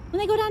do when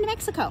they go down to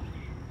Mexico?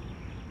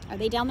 Are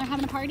they down there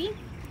having a party?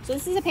 So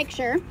this is a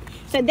picture.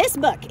 So this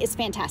book is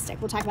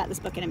fantastic. We'll talk about this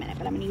book in a minute,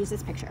 but I'm going to use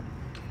this picture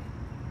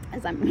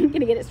as I'm going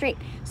to get it straight.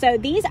 So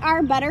these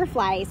are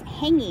butterflies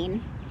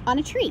hanging on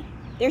a tree.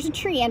 There's a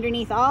tree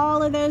underneath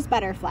all of those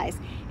butterflies.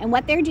 And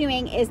what they're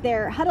doing is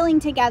they're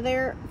huddling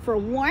together for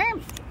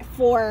warmth,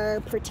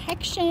 for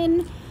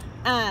protection,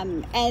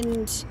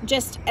 and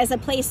just as a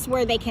place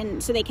where they can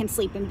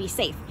sleep and be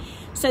safe.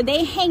 So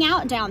they hang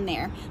out down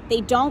there.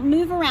 They don't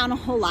move around a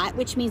whole lot,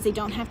 which means they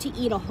don't have to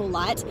eat a whole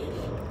lot,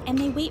 and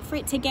they wait for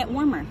it to get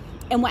warmer.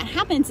 And what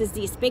happens is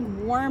these big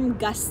warm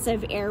gusts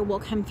of air will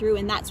come through,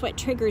 and that's what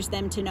triggers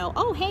them to know,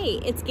 oh, hey,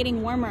 it's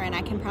getting warmer and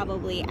I can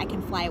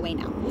fly away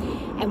now.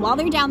 And while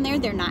they're down there,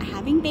 they're not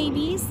having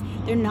babies.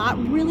 They're not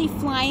really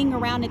flying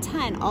around a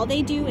ton. All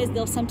they do is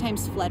they'll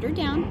sometimes flutter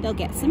down, they'll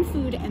get some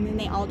food, and then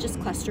they all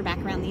just cluster back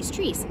around these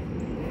trees.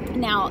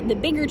 Now, the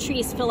bigger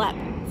trees fill up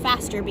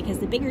faster because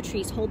the bigger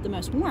trees hold the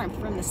most warmth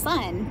from the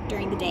sun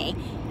during the day,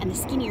 and the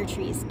skinnier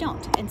trees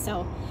don't. And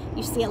so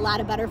you see a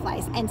lot of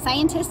butterflies. And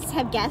scientists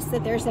have guessed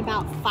that there's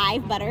about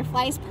 5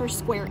 butterflies per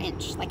square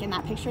inch. Like in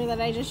that picture that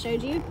I just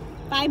showed you,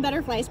 5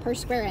 butterflies per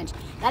square inch.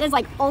 That is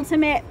like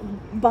ultimate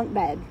bunk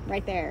bed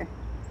right there.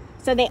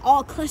 So they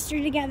all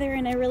cluster together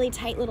in a really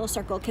tight little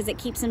circle because it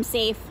keeps them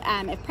safe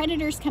if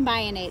predators come by,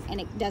 and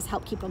it does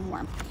help keep them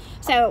warm.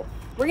 So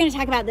we're going to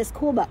talk about this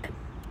cool book.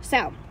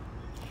 So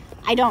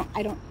I don't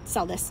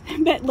sell this,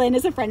 but Lynn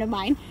is a friend of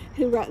mine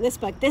who wrote this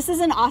book. This is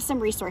an awesome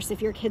resource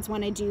if your kids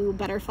want to do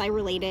butterfly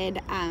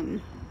related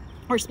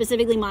or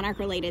specifically monarch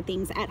related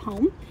things at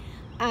home.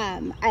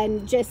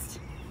 And just,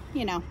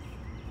 you know,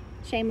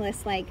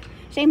 shameless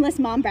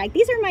mom brag.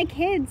 These are my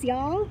kids,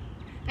 y'all.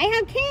 I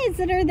have kids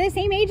that are the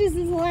same ages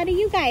as a lot of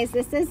you guys.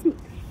 This is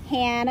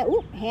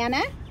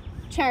Hannah,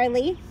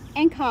 Charlie,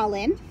 and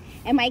Colin.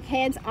 And my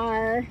kids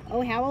are,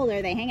 oh, how old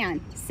are they? Hang on.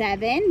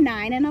 7,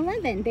 9, and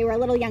 11. They were a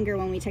little younger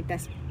when we took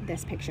this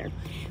picture.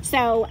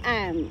 So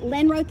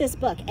Lynn wrote this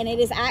book, and it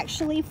is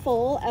actually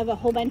full of a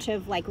whole bunch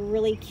of like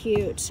really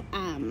cute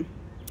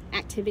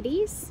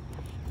activities.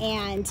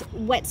 And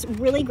what's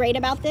really great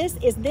about this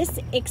is this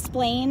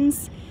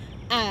explains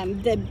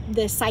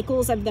the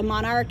cycles of the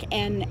monarch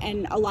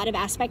and a lot of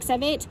aspects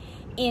of it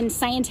in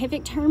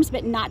scientific terms,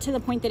 but not to the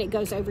point that it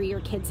goes over your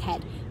kid's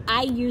head.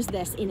 I use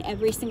this in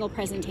every single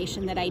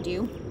presentation that I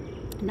do,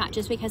 not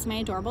just because my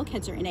adorable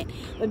kids are in it,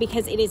 but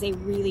because it is a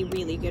really,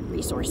 really good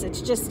resource.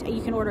 It's just,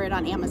 you can order it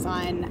on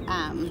Amazon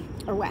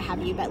or what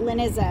have you. But Lynn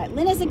is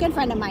a good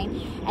friend of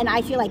mine, and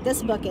I feel like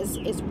this book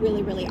is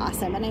really, really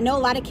awesome. And I know a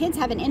lot of kids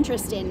have an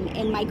interest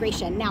in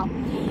migration. Now,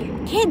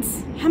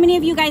 kids, how many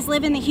of you guys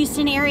live in the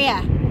Houston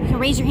area? You can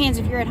raise your hands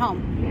if you're at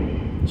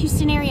home.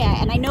 Houston area.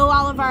 And I know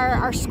all of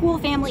our school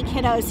family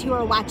kiddos who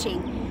are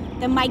watching.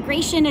 The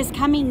migration is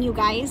coming, you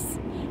guys.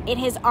 It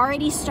has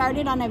already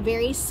started on a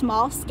very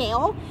small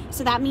scale.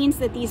 So that means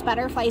that these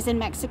butterflies in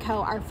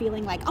Mexico are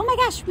feeling like, oh my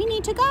gosh, we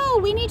need to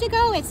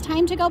go. It's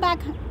time to go back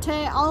to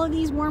all of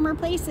these warmer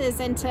places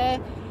and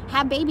to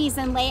have babies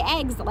and lay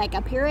eggs, like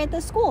up here at the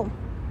school.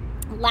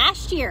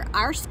 Last year,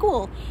 our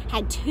school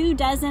had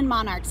 24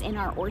 monarchs in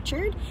our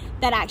orchard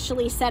that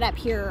actually set up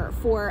here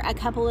for a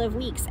couple of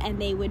weeks, and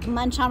they would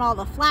munch on all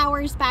the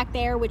flowers back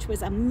there, which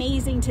was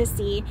amazing to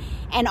see.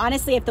 And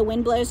honestly, if the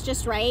wind blows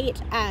just right,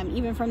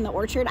 even from the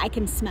orchard, I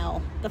can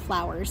smell the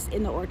flowers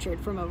in the orchard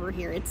from over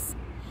here. It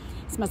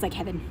smells like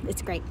heaven.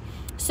 It's great.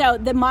 So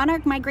the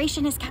monarch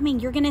migration is coming.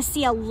 You're going to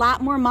see a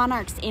lot more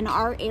monarchs in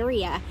our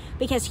area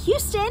because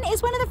Houston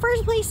is one of the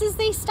first places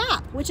they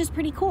stop, which is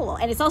pretty cool.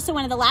 And it's also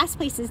one of the last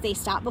places they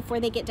stop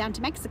before they get down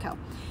to Mexico.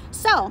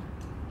 So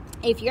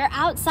if you're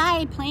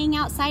outside, playing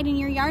outside in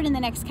your yard in the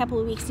next couple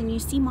of weeks and you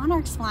see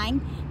monarchs flying,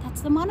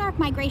 that's the monarch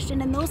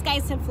migration. And those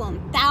guys have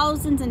flown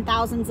thousands and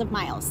thousands of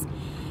miles.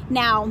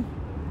 Now,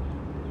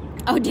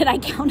 oh, did I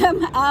count them?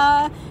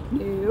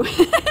 No.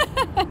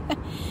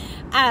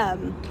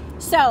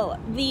 So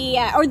the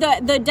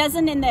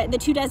dozen and the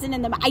 24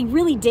 in them, I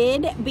really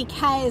did,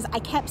 because I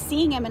kept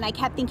seeing them and I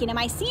kept thinking, am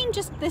I seeing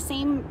just the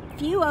same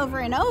few over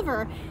and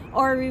over,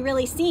 or are we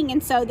really seeing?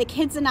 And so the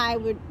kids and I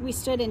we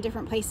stood in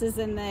different places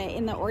in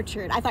the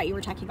orchard. I thought you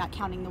were talking about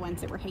counting the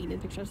ones that were hanging in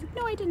the picture. I was like,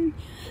 no, I didn't.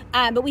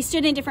 But we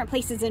stood in different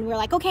places and we were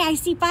like, okay, I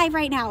see 5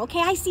 right now. Okay,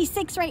 I see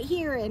 6 right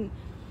here. And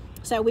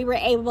so we were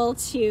able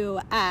to,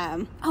 he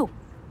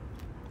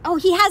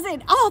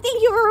hasn't. Oh,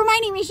 thank you for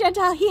reminding me,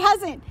 Chantal. He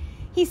hasn't.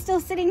 He's still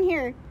sitting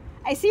here.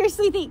 I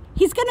seriously think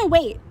he's going to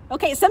wait.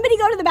 Okay, somebody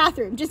go to the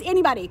bathroom. Just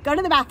anybody, go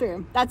to the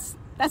bathroom. That's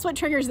what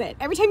triggers it.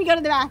 Every time you go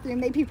to the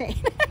bathroom, they pupate.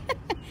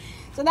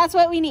 So that's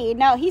what we need.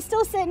 No, he's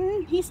still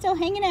sitting. He's still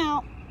hanging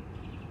out.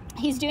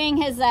 He's doing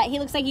his, he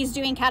looks like he's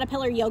doing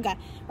caterpillar yoga.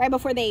 Right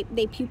before they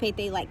pupate,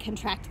 they like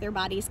contract their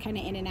bodies kind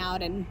of in and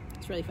out, and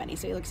it's really funny.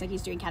 So he looks like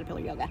he's doing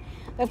caterpillar yoga.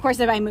 But of course,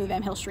 if I move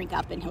him, he'll shrink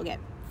up and he'll get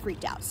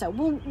freaked out. So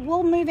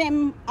we'll move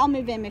him. I'll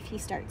move him if he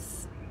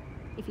starts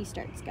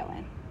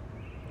going.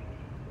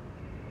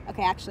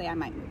 Okay, actually, I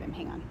might move him.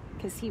 Hang on,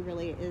 because he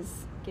really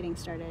is getting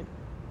started.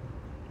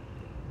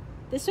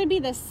 This would be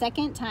the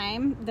second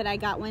time that I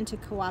got one to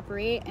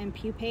cooperate and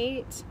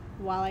pupate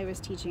while I was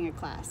teaching a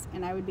class,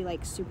 and I would be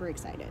like super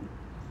excited.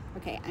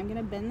 Okay, I'm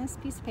gonna bend this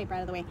piece of paper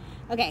out of the way.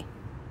 Okay,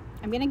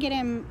 I'm gonna get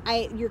him.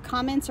 Your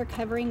comments are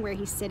covering where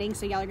he's sitting,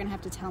 so y'all are gonna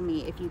have to tell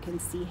me if you can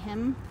see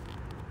him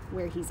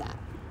where he's at.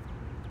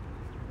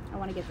 I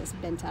want to get this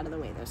bent out of the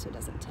way though, so it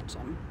doesn't touch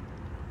him.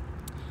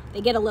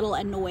 They get a little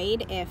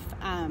annoyed if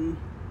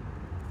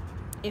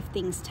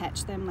things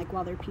touch them, like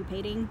while they're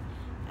pupating.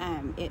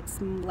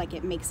 It's like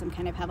it makes them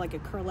kind of have like a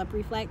curl up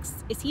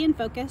reflex. Is he in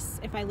focus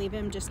if I leave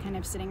him just kind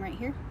of sitting right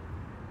here?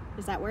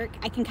 Does that work?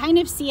 I can kind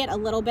of see it a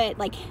little bit,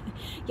 like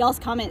y'all's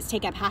comments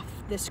take up half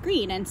the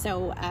screen, and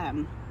so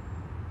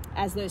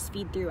as those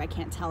feed through, I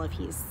can't tell if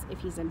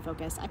he's in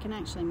focus. I can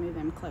actually move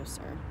him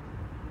closer,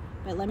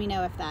 but let me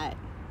know if that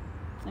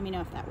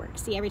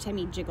works. See, every time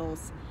he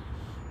jiggles,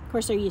 of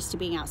course they're used to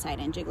being outside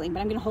and jiggling, but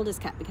I'm gonna hold his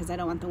cup because I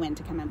don't want the wind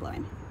to come and blow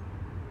him.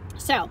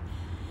 So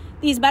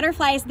these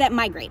butterflies that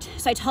migrate.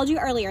 So I told you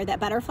earlier that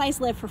butterflies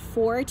live for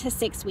 4 to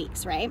 6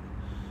 weeks, right?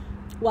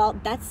 Well,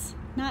 that's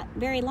not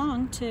very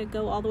long to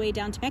go all the way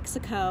down to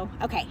Mexico.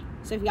 Okay,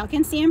 so if y'all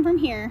can see him from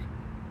here,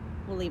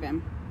 we'll leave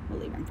him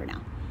for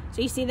now.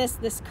 So you see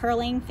this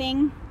curling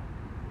thing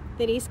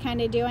that he's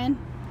kind of doing?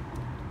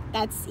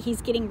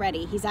 He's getting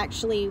ready. He's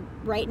actually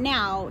right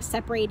now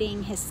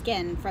separating his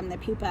skin from the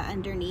pupa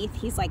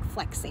underneath. He's like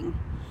flexing.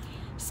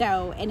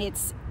 So, and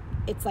it's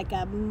like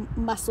a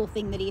muscle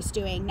thing that he's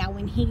doing. Now,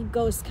 when he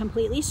goes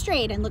completely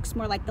straight and looks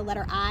more like the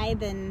letter I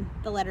than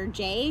the letter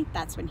J,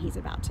 that's when he's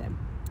about to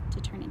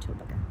turn into a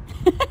booger.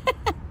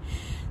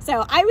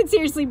 So I would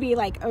seriously be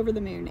like over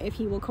the moon if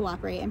he will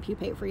cooperate and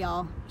pupate for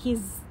y'all.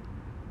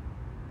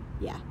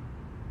 Yeah.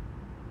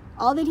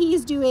 All that he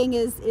is doing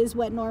is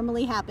what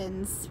normally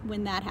happens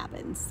when that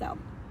happens. So,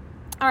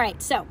 all right.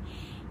 So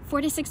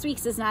 4 to 6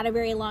 weeks is not a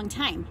very long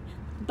time,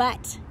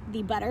 but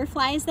the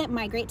butterflies that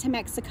migrate to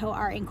Mexico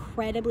are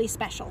incredibly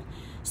special.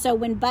 So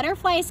when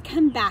butterflies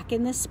come back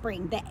in the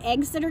spring, the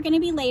eggs that are going to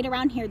be laid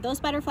around here, those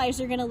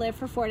butterflies are going to live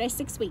for 4 to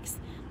 6 weeks.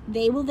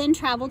 They will then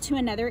travel to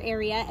another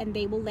area and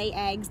they will lay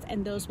eggs,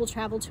 and those will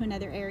travel to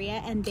another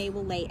area and they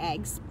will lay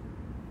eggs.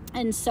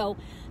 And so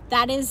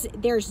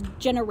there's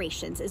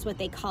generations is what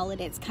they call it.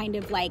 It's kind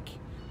of like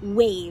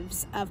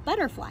waves of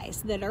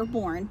butterflies that are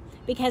born,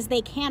 because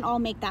they can't all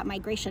make that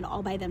migration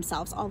all by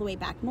themselves all the way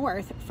back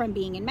north from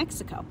being in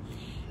Mexico.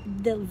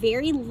 The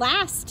very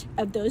last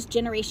of those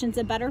generations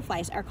of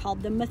butterflies are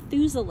called the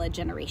Methuselah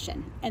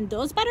generation. And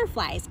those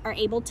butterflies are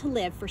able to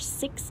live for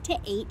 6 to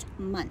 8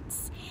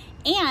 months.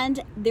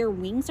 And their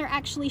wings are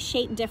actually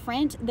shaped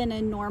different than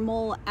a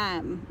normal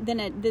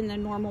than the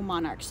normal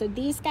monarch. So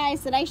these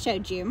guys that I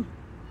showed you,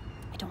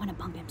 I don't want to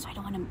bump him, so I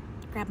don't want to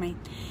grab my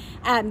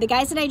the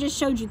guys that I just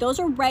showed you, those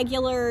are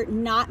regular,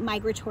 not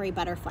migratory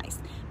butterflies.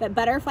 But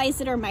butterflies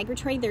that are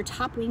migratory, their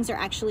top wings are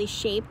actually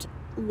shaped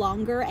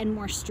longer and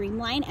more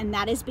streamlined, and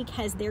that is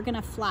because they're going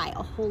to fly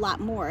a whole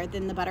lot more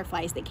than the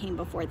butterflies that came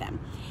before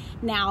them.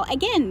 Now,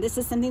 again, this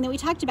is something that we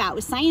talked about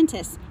with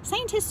scientists.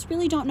 Scientists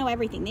really don't know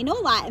everything. They know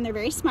a lot and they're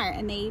very smart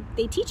and they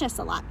teach us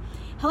a lot.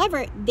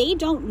 However, they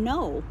don't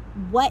know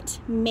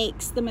what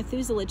makes the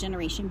Methuselah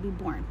generation be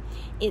born.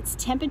 It's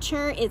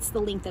temperature, it's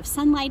the length of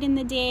sunlight in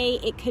the day,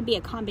 it could be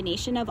a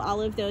combination of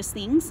all of those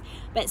things,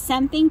 but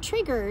something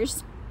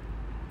triggers.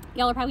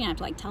 Y'all are probably gonna have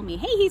to like tell me,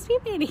 hey, he's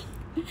pupating,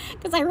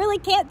 because I really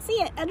can't see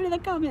it under the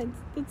comments.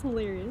 That's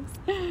hilarious.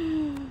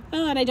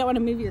 Oh, and I don't want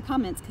to move your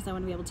comments because I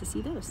want to be able to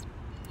see those.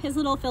 His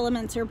little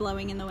filaments are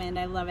blowing in the wind.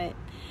 I love it.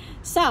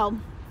 So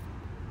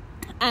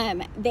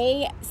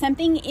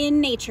something in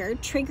nature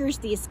triggers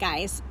these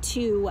guys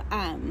to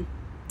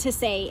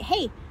say,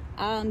 hey,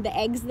 the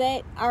eggs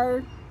that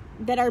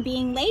are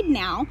being laid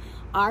now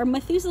are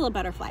Methuselah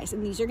butterflies,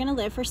 and these are going to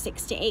live for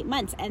 6 to 8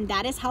 months, and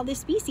that is how the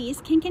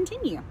species can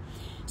continue.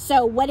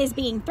 So what is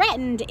being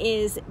threatened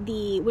is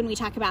when we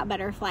talk about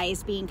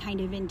butterflies being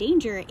kind of in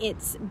danger,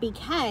 it's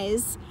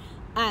because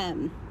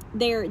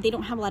they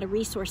don't have a lot of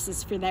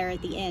resources for there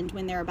at the end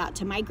when they're about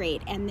to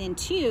migrate. And then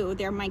 2,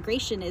 their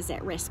migration is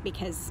at risk,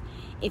 because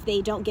if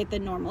they don't get the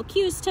normal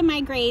cues to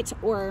migrate,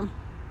 or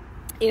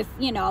if,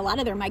 a lot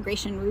of their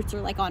migration routes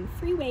are like on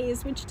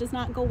freeways, which does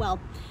not go well.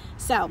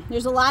 So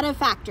there's a lot of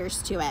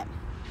factors to it.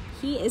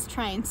 He is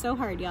trying so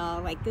hard,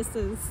 y'all. Like,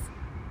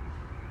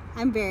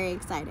 I'm very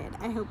excited.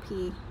 I hope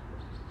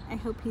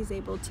he's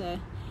able to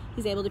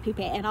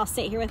pupate, and I'll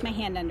sit here with my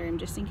hand under him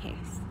just in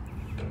case.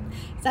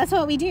 So that's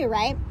what we do,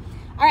 right?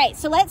 All right,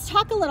 so let's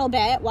talk a little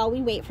bit while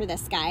we wait for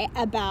this guy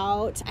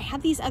about, I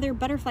have these other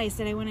butterflies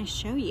that I want to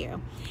show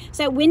you.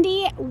 So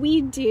Wendy,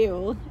 we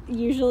do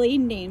usually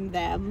name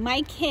them.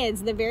 My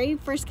kids, the very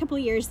first couple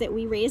years that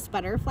we raised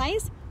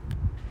butterflies,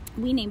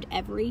 we named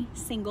every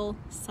single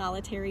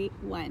solitary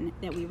one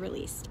that we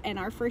released. And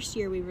our first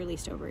year we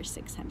released over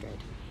 600.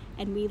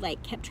 And we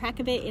kept track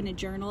of it in a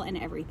journal and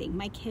everything.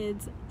 My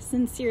kids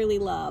sincerely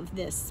love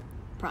this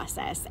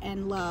process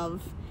and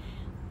love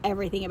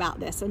everything about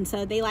this, and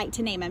so they like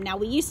to name them. Now,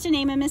 we used to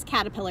name them as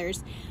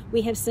caterpillars.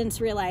 We have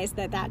since realized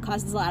that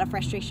causes a lot of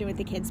frustration with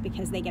the kids,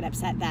 because they get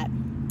upset that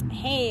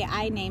hey,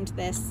 I named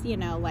this, you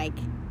know, like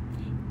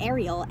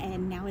Ariel,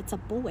 and now it's a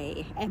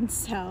boy. And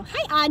so,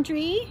 hi,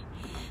 Audrey.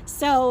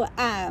 So,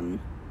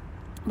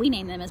 we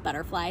name them as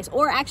butterflies,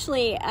 or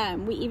actually,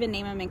 we even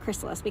name them in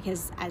chrysalis,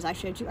 because as I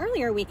showed you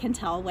earlier, we can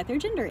tell what their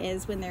gender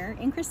is when they're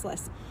in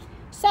chrysalis.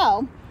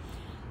 So,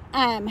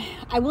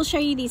 I will show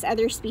you these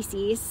other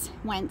species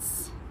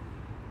once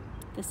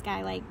this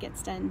guy like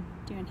gets done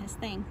doing his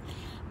thing.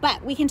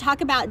 But we can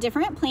talk about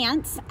different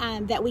plants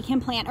that we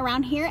can plant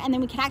around here, and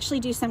then we can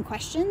actually do some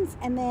questions,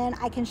 and then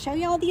I can show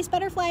you all these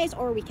butterflies,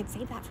 or we could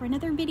save that for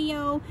another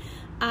video.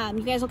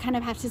 You guys will kind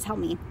of have to tell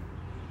me.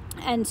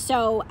 And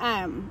so,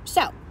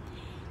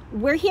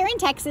 we're here in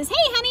Texas. Hey,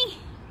 honey.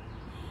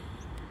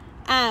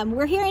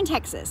 We're here in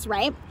Texas,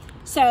 right?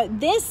 So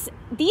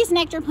these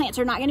nectar plants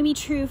are not going to be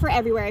true for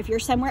everywhere. If you're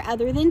somewhere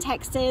other than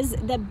Texas,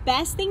 the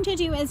best thing to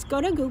do is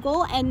go to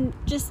Google and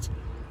just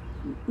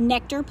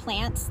nectar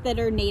plants that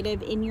are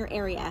native in your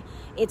area.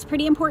 It's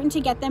pretty important to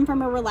get them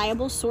from a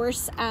reliable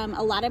source. A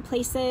lot of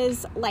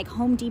places like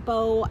Home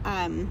Depot,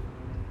 I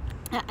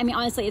mean,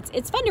 honestly,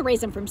 it's fun to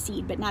raise them from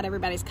seed, but not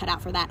everybody's cut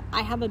out for that.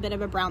 I have a bit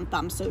of a brown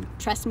thumb, so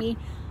trust me,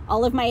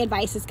 all of my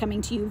advice is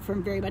coming to you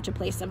from very much a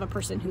place of a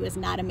person who is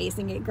not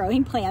amazing at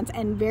growing plants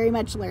and very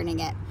much learning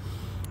it.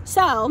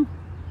 So,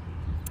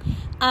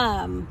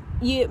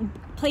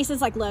 places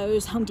like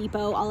Lowe's, Home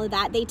Depot, all of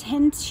that, they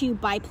tend to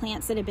buy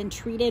plants that have been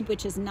treated,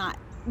 which is not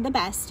the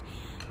best.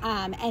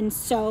 And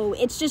so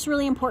it's just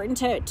really important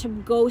to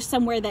go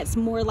somewhere that's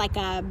more like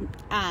a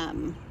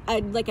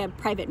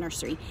private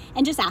nursery,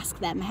 and just ask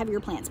them, have your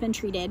plants been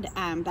treated?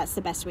 That's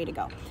the best way to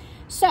go.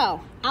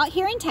 So out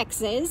here in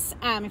Texas,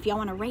 if y'all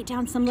want to write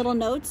down some little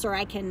notes, or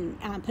I can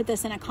put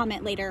this in a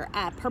comment later,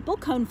 purple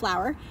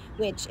coneflower,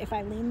 which if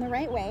I lean the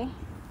right way,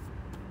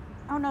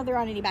 oh no, there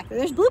aren't any back there.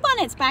 There's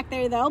bluebonnets back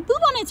there though.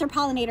 Bluebonnets are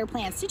pollinator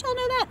plants. Did y'all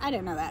know that? I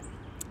didn't know that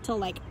till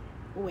like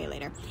way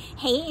later.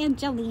 Hey,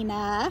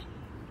 Angelina.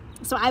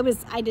 So I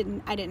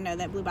didn't know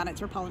that bluebonnets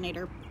were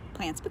pollinator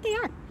plants, but they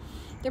are.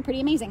 They're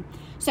pretty amazing.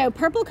 So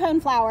purple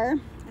coneflower,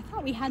 I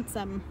thought we had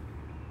some.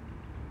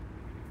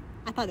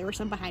 I thought there were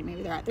some behind me.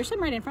 There's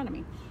some right in front of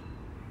me.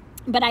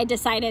 But I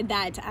decided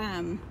that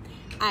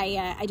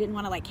I didn't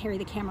want to like carry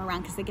the camera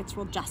around because it gets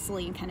real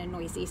jostly and kind of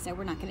noisy, so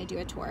we're not going to do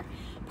a tour.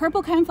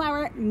 Purple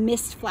coneflower,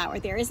 mist flower.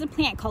 There is a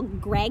plant called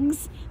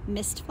Greg's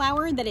mist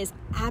flower that is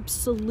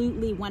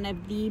absolutely one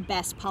of the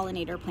best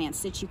pollinator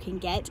plants that you can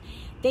get.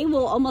 They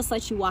will almost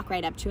let you walk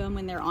right up to them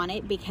when they're on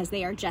it because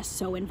they are just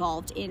so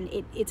involved in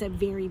it. It's a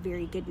very,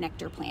 very good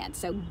nectar plant.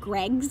 So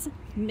Greg's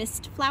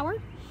mist flower.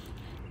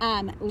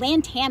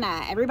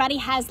 Lantana. Everybody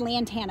has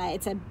lantana.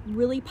 It's a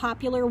really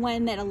popular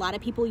one that a lot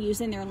of people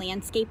use in their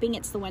landscaping.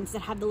 It's the ones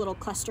that have the little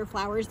cluster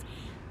flowers.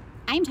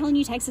 I'm telling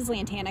you, Texas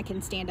lantana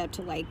can stand up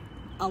to like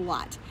a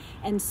lot.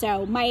 And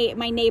so my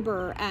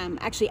neighbor,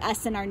 actually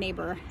us and our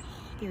neighbor,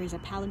 there is a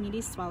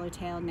Palamedes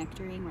swallowtail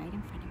nectaring right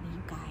in front of me,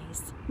 you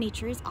guys.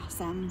 Nature is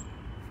awesome.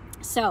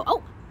 So,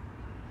 oh,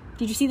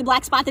 did you see the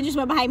black spot that just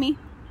went behind me?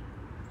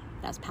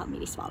 That was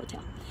Palamedes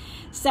swallowtail.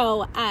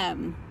 So,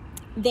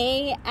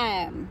 the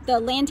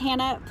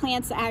lantana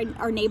plants,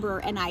 our neighbor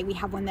and I, we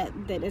have one that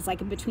is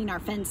like between our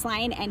fence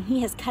line, and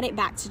he has cut it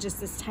back to just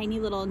this tiny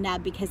little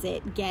nub because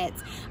it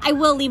gets, I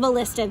will leave a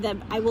list of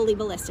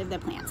the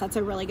plants. That's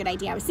a really good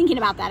idea. I was thinking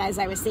about that as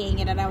I was saying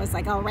it, and I was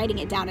like, oh, writing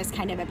it down is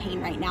kind of a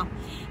pain right now.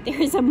 There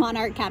is a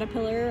monarch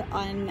caterpillar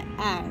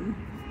on,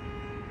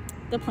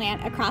 the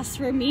plant across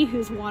from me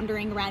who's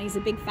wandering around. He's a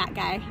big fat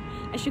guy.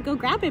 I should go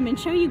grab him and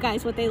show you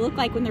guys what they look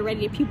like when they're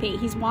ready to pupate.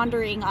 He's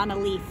wandering on a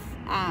leaf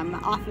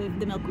off of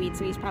the milkweed,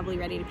 so he's probably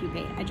ready to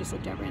pupate. I just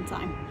looked over and saw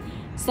him.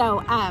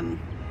 So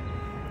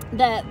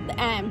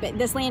but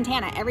this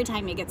lantana, every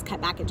time it gets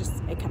cut back,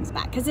 it comes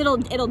back, because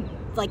it'll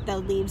like the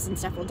leaves and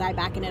stuff will die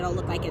back and it'll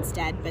look like it's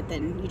dead, but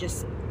then you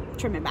just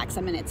trim it back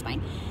some and it's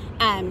fine.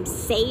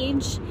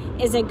 Sage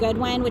is a good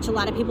one, which a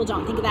lot of people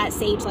don't think of that.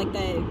 Sage, like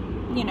the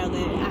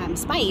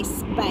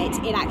spice, but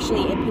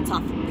it puts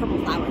off purple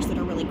flowers that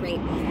are really great.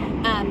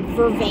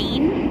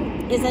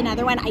 Vervain is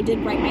another one. I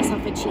did write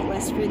myself a cheat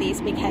list for these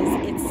because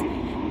it's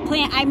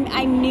plant.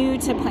 I'm new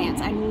to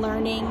plants. I'm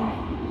learning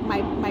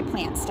my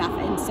plant stuff,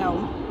 and so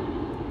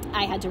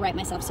I had to write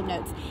myself some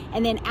notes.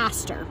 And then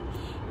aster.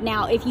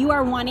 Now, if you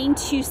are wanting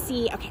to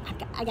see, okay,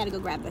 I gotta go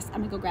grab this.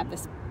 I'm gonna go grab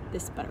this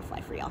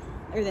butterfly for y'all,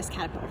 or this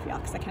caterpillar for y'all,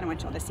 because I kind of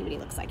want y'all to see what he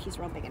looks like. He's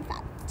real big and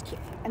fat. It's cute.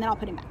 And then I'll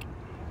put him back.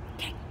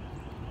 Okay.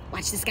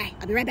 Watch this guy.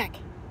 I'll be right back.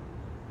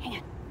 Hang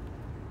on.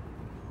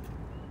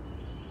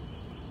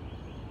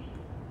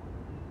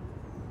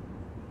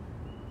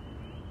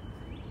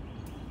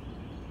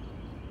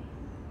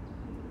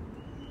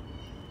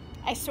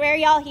 I swear,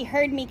 y'all, he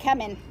heard me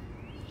coming.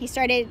 He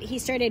started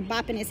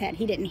bopping his head.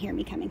 He didn't hear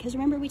me coming, because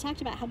remember we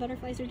talked about how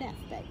butterflies are deaf.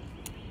 But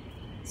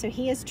so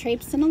he is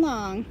traipsing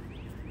along.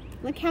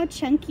 Look how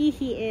chunky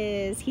he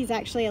is. He's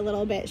actually a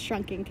little bit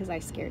shrunken because I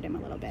scared him a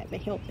little bit, but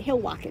he'll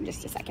walk in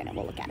just a second and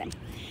we'll look at him.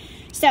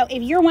 So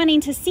if you're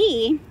wanting to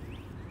see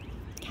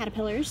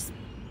caterpillars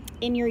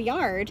in your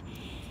yard,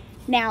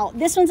 now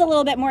this one's a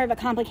little bit more of a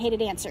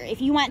complicated answer.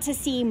 If you want to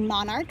see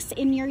monarchs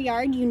in your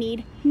yard, you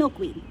need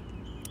milkweed.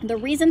 The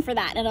reason for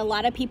that, and a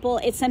lot of people,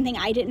 it's something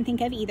I didn't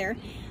think of either,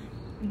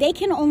 they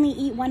can only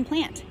eat one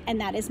plant, and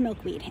that is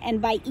milkweed.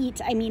 And by eat,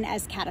 I mean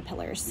as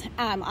caterpillars.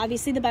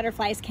 Obviously, the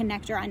butterflies can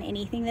nectar on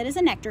anything that is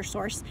a nectar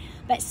source,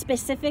 but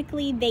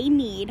specifically, they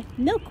need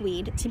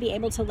milkweed to be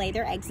able to lay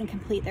their eggs and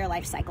complete their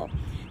life cycle.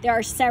 There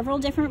are several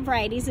different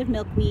varieties of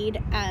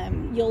milkweed.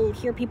 You'll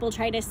hear people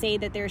try to say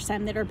that there's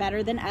some that are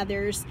better than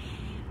others.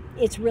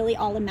 It's really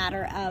all a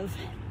matter of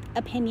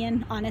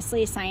opinion.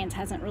 Honestly, science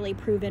hasn't really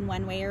proven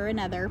one way or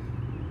another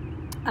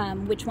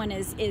which one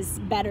is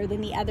better than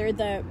the other.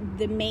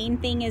 The main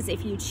thing is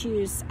if you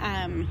choose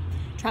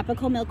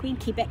tropical milkweed,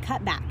 keep it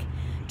cut back,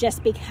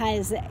 just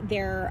because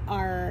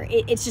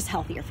it's just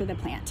healthier for the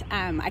plant.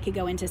 I could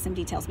go into some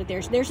details, but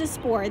there's a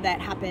spore that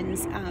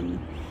happens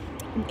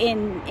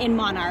in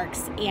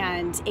monarchs,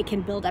 and it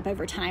can build up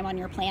over time on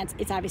your plants.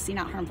 It's obviously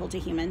not harmful to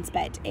humans,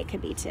 but it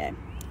could be to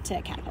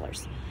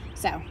caterpillars.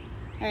 So,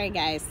 all right,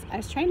 guys, I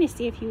was trying to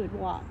see if he would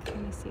walk. Let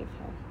me see if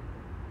he'll.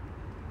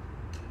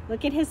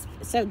 Look at his,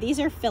 so these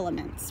are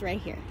filaments right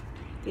here.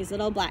 These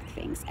little black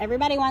things.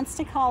 Everybody wants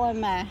to call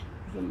them,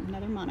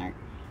 another monarch.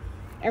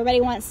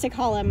 Everybody wants to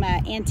call them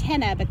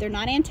antenna, but they're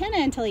not antenna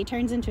until he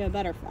turns into a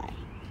butterfly.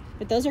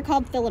 But those are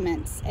called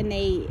filaments, and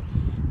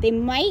they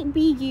might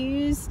be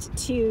used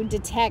to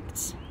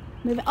detect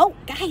movement. Oh,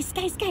 guys.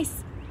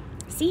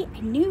 See, I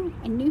knew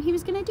he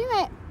was gonna do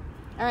it.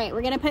 All right,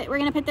 we're gonna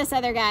put this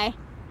other guy.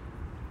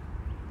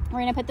 We're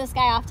gonna put this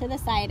guy off to the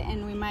side,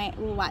 and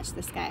we'll watch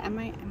this guy. I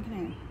might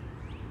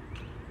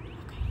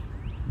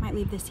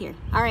leave this here.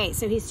 All right,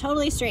 so he's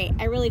totally straight.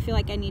 I really feel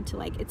like I need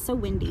to, it's so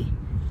windy.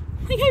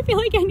 I feel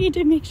like I need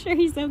to make sure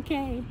he's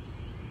okay.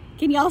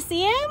 Can y'all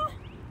see him?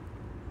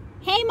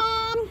 Hey,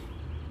 Mom.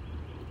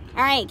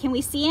 All right, can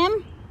we see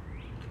him?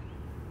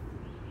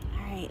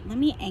 All right, let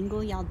me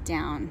angle y'all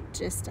down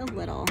just a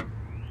little.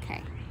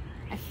 Okay,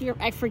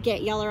 I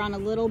forget y'all are on a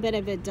little bit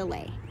of a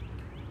delay.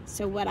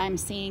 So what I'm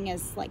seeing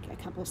is like a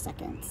couple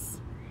seconds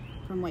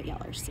from what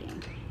y'all are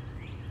seeing.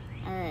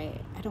 All right,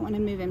 I don't want to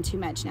move him too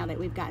much now that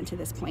we've gotten to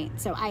this point.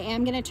 So I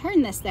am going to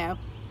turn this though,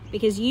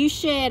 because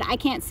I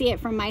can't see it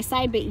from my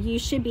side, but you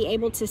should be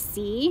able to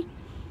see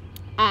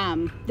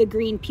the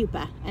green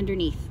pupa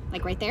underneath,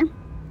 like right there.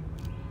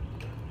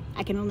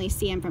 I can only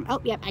see him from,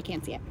 oh, yep, I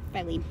can't see it if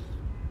I lean.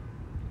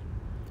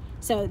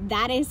 So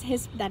that is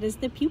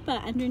the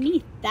pupa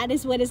underneath. That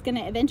is what is going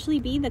to eventually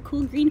be the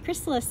cool green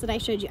chrysalis that I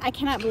showed you. I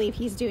cannot believe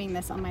he's doing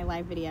this on my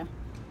live video.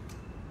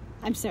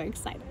 I'm so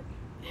excited.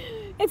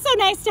 It's so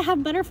nice to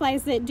have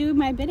butterflies that do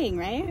my bidding,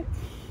 right?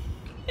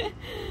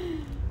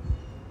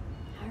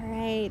 All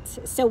right,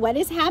 so what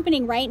is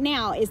happening right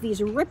now is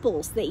these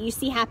ripples that you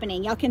see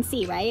happening. Y'all can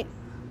see, right?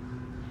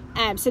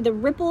 So the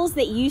ripples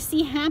that you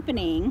see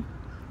happening,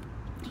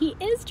 he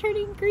is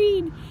turning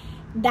green.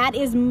 That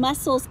is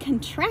muscles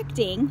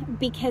contracting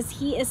because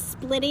he is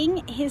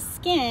splitting his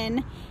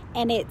skin,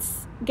 and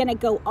it's gonna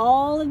go,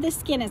 all of the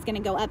skin is gonna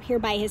go up here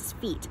by his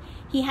feet.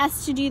 He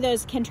has to do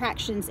those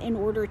contractions in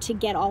order to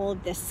get all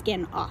of this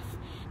skin off.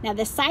 Now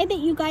the side that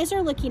you guys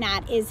are looking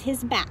at is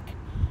his back.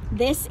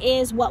 This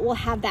is what will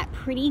have that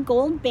pretty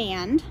gold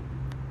band.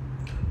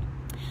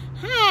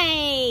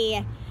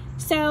 Hi!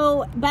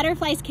 So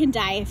butterflies can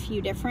die a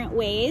few different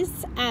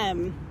ways.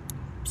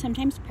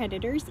 Sometimes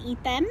predators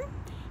eat them,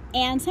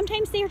 and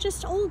sometimes they are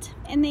just old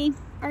and they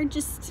are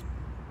just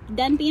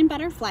done being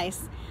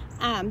butterflies.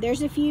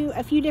 There's a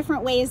few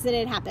different ways that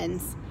it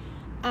happens.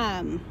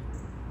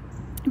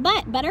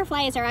 But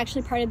butterflies are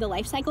actually part of the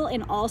life cycle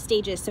in all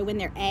stages. So when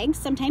they're eggs,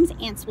 sometimes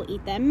ants will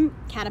eat them.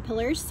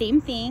 Caterpillars,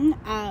 same thing.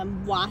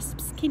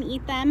 Wasps can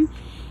eat them.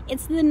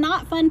 It's the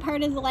not fun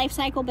part of the life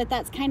cycle, but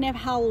that's kind of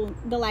how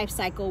the life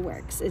cycle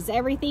works, is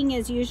everything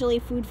is usually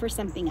food for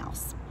something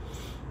else.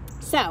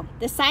 So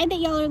the side that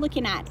y'all are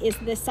looking at is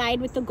the side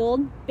with the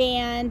gold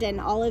band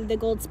and all of the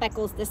gold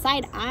speckles. The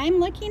side I'm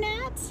looking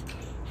at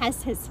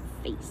has his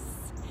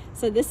face.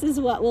 So this is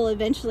what will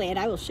eventually, and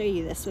I will show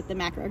you this with the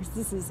macro, because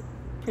this is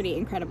pretty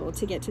incredible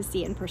to get to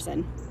see in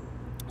person.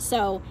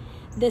 So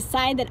the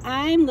side that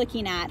I'm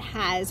looking at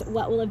has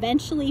what will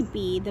eventually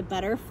be the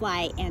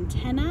butterfly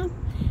antenna,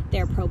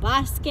 their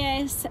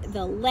proboscis,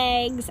 the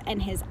legs,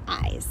 and his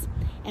eyes.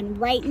 And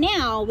right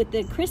now, with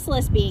the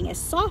chrysalis being as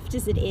soft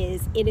as it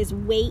is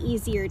way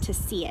easier to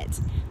see it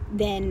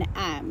than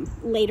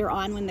later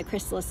on when the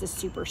chrysalis is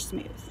super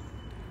smooth.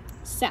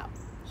 So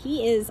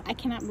he is, I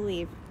cannot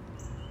believe,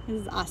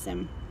 this is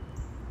awesome.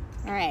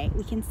 All right,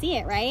 we can see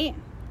it, right?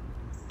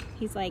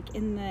 He's like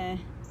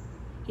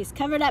he's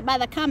covered up by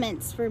the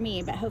comments for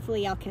me, but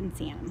hopefully y'all can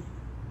see him.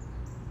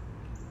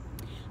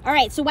 All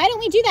right, so why don't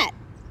we do that?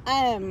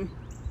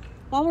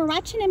 While we're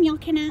watching him, y'all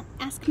can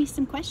ask me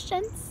some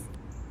questions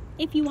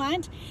if you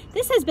want.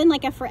 This has been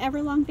like a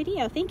forever long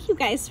video. Thank you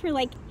guys for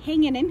like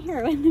hanging in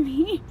here with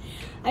me.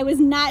 I was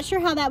not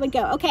sure how that would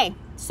go. Okay,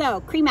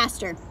 so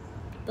Cremaster,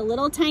 the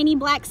little tiny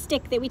black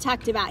stick that we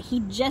talked about, he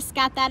just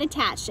got that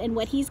attached, and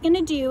what he's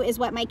gonna do is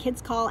what my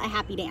kids call a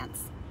happy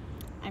dance.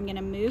 I'm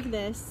gonna move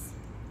this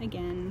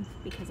again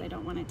because I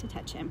don't want it to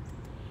touch him.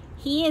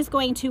 He is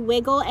going to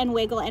wiggle and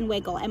wiggle and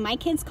wiggle, and my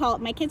kids call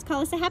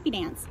us a happy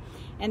dance.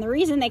 And the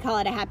reason they call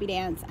it a happy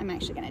dance, I'm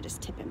actually going to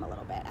just tip him a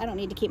little bit. I don't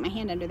need to keep my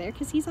hand under there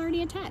because he's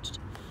already attached.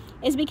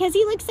 Is because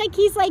he looks like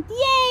he's like, yay,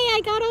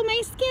 I got all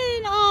my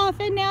skin off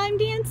and now I'm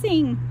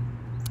dancing.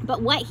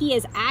 But what he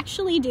is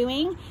actually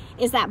doing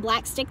is that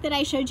black stick that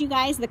I showed you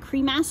guys, the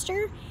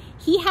Cremaster,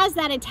 he has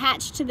that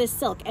attached to the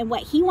silk. And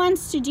what he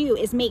wants to do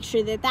is make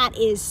sure that that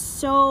is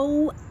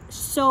so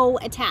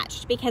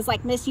attached. Because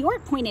like Miss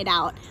York pointed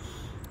out,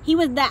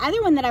 the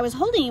other one that I was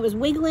holding, it was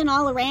wiggling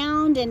all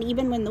around, and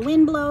even when the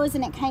wind blows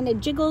and it kind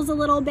of jiggles a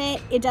little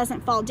bit, it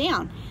doesn't fall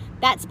down.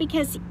 That's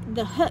because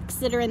the hooks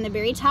that are in the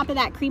very top of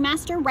that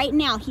Cremaster, right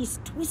now he's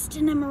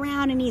twisting them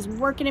around and he's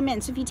working them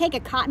in. So if you take a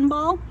cotton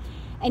ball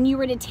and you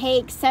were to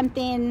take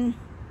something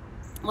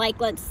like,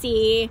 let's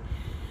see,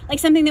 like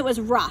something that was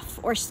rough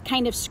or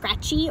kind of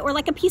scratchy, or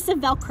like a piece of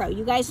Velcro.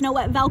 You guys know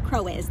what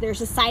Velcro is.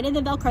 There's a side of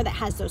the Velcro that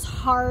has those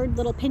hard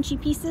little pinchy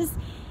pieces.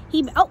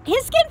 Oh,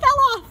 his skin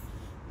fell off.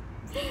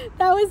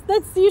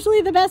 That's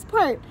usually the best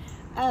part.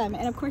 And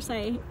of course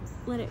I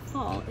let it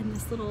fall in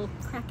this little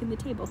crack in the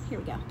table. Here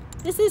we go.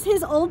 This is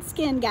his old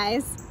skin,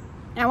 guys.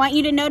 And I want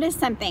you to notice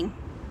something.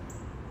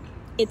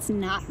 It's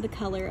not the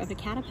color of a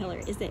caterpillar,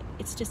 is it?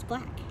 It's just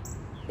black.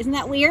 Isn't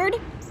that weird?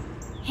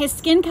 His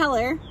skin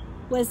color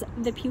was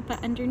the pupa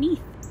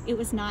underneath. It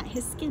was not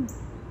his skin.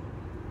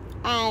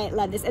 I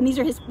love this. And these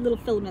are his little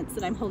filaments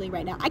that I'm holding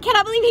right now. I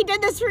cannot believe he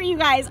did this for you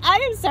guys. I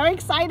am so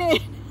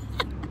excited.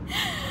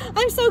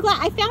 I'm so glad.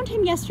 I found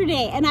him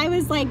yesterday and I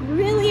was like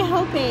really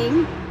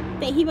hoping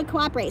that he would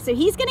cooperate. So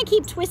he's gonna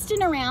keep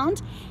twisting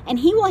around and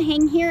he will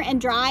hang here and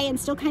dry and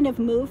still kind of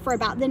move for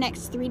about the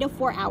next 3 to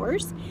 4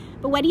 hours.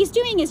 But what he's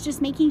doing is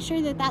just making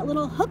sure that that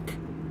little hook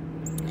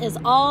is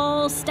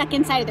all stuck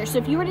inside of there. So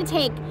if you were to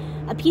take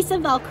a piece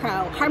of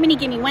Velcro, Harmony,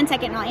 give me 1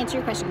 second and I'll answer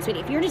your question,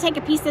 sweetie. If you were to take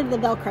a piece of the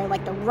Velcro,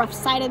 like the rough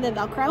side of the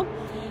Velcro,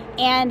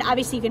 and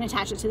obviously you can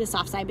attach it to the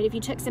soft side, but if you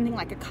took something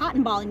like a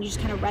cotton ball and you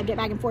just kind of rubbed it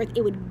back and forth,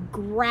 it would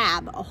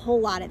grab a whole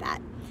lot of that.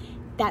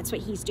 That's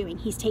what he's doing.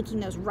 He's taking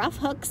those rough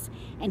hooks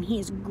and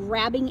he's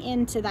grabbing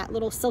into that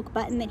little silk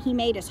button that he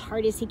made as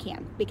hard as he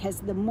can, because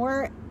the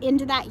more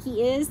into that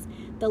he is,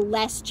 the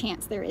less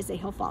chance there is that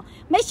he'll fall.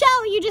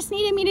 Michelle, you just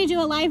needed me to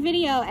do a live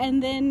video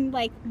and then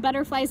like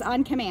butterflies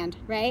on command,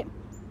 right?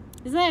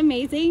 Isn't that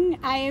amazing?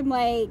 I am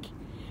like,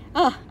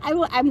 oh,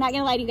 I'm not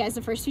gonna lie to you guys.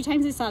 The first few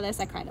times I saw this,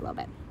 I cried a little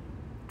bit.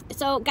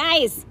 So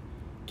guys,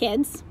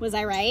 kids, was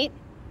I right?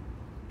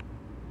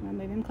 I'm gonna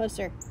move him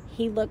closer.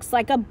 He looks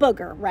like a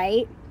booger,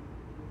 right?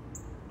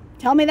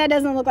 Tell me that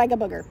doesn't look like a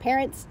booger.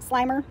 Parents,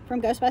 Slimer from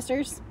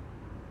Ghostbusters,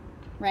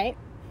 right?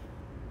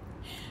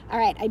 All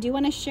right, I do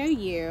want to show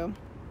you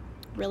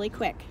really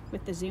quick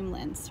with the zoom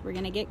lens. We're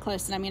gonna get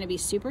close and I'm gonna be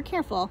super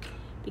careful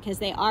because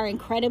they are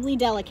incredibly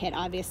delicate,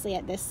 obviously,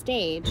 at this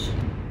stage.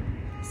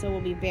 So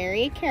we'll be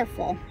very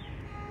careful.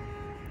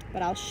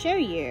 But I'll show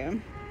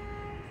you.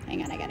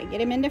 Hang on, I gotta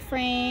get him into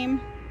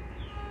frame.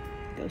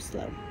 Go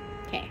slow.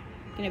 Okay,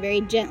 gonna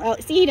very gently. Oh,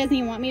 see, he doesn't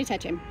even want me to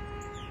touch him.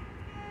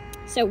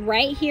 So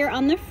right here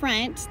on the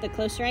front, the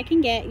closer I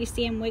can get, you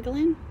see him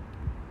wiggling?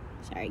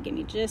 Sorry, give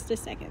me just a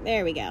second.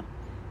 There we go.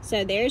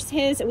 So there's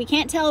his, we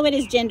can't tell what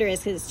his gender is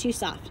because it's too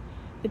soft.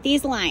 But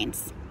these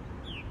lines,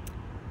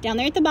 down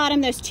there at the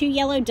bottom, those 2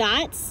 yellow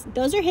dots,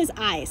 those are his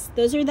eyes.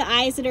 Those are the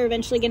eyes that are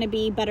eventually gonna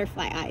be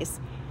butterfly eyes.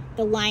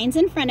 The lines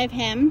in front of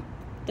him,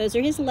 those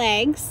are his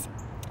legs.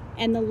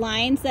 And the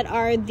lines that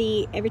are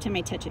the, every time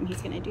I touch him,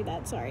 he's gonna do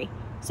that, sorry.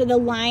 So the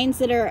lines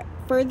that are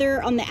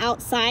further on the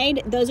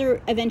outside, those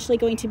are eventually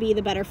going to be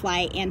the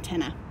butterfly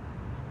antenna.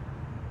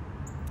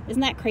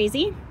 Isn't that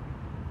crazy?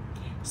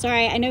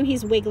 Sorry, I know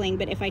he's wiggling,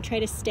 but if I try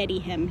to steady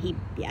him,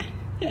 yeah.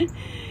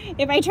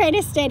 If I try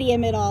to steady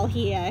him at all,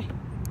 he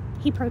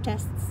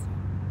protests.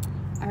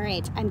 All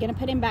right, I'm gonna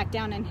put him back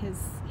down in his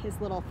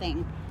little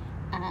thing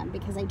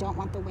because I don't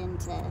want the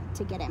wind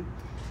to get him.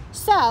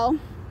 So,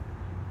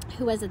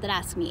 who was it that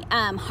asked me?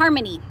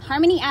 Harmony.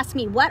 Harmony asked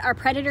me, what are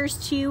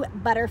predators to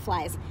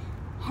butterflies?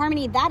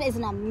 Harmony, that is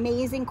an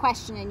amazing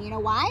question. And you know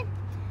why?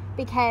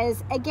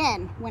 Because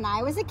again, when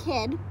I was a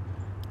kid,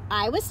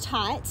 I was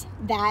taught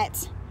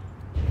that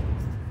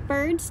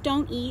birds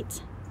don't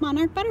eat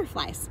monarch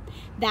butterflies,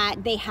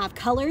 that they have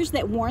colors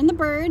that warn the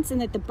birds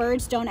and that the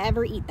birds don't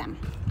ever eat them.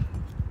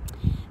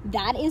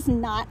 That is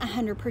not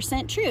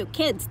 100% true.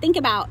 Kids, think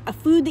about a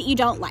food that you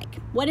don't like.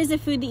 What is a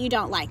food that you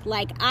don't like?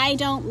 Like, I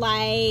don't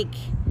like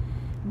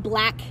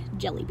black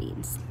jelly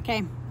beans,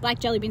 okay? Black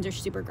jelly beans are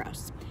super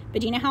gross. But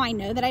do you know how I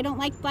know that I don't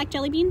like black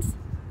jelly beans?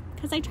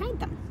 Because I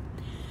tried them.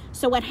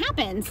 So what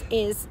happens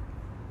is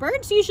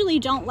birds usually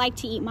don't like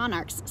to eat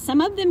monarchs. Some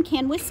of them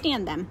can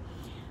withstand them.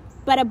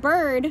 But a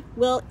bird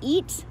will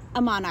eat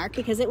a monarch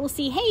because it will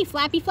see, hey,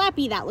 flappy,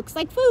 flappy, that looks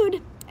like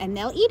food. And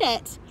they'll eat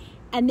it.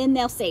 And then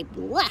they'll say,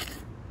 blech,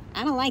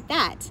 I don't like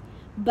that.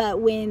 But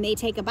when they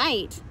take a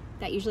bite,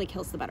 that usually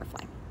kills the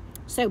butterfly.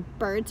 So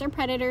birds are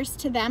predators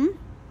to them.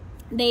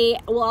 They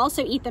will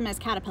also eat them as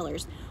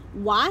caterpillars.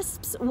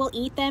 Wasps will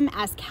eat them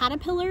as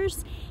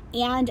caterpillars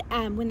and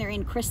when they're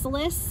in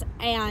chrysalis,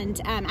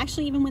 and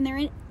actually even when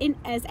they're in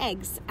as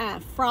eggs.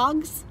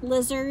 Frogs,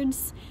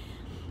 lizards,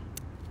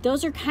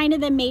 Those are kind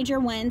of the major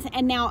ones.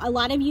 And now a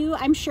lot of you,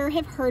 I'm sure,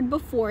 have heard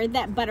before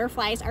that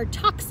butterflies are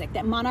toxic,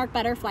 that monarch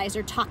butterflies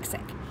are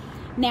toxic.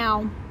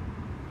 Now,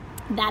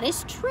 that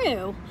is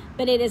true,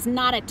 but it is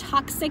not a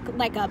toxic,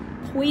 like a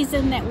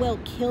poison that will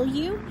kill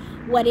you.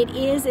 What it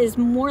is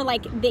more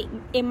like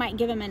it might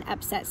give them an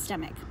upset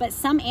stomach. But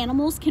some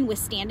animals can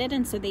withstand it,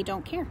 and so they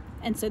don't care.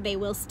 And so they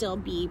will still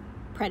be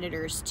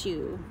predators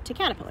to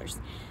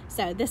caterpillars.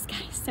 So this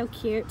guy is so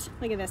cute.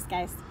 Look at this,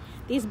 guys.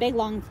 These big,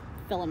 long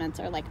filaments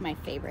are like my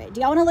favorite.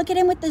 Do y'all want to look at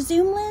him with the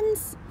zoom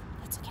lens?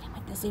 Let's look at him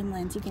with the zoom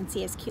lens. You can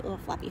see his cute little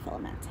floppy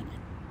filaments. Hang on.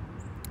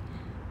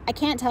 I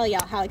can't tell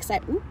y'all how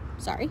excited,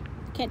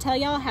 can't tell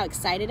y'all how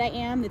excited I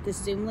am that this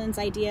zoom lens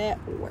idea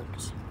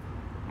worked.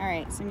 All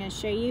right, so I'm going to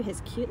show you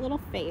his cute little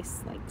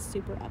face, like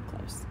super up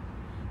close.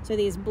 So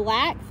these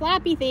black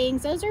floppy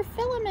things, those are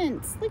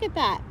filaments. Look at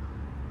that.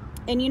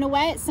 And you know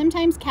what?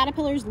 Sometimes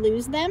caterpillars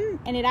lose them,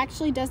 and it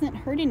actually doesn't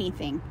hurt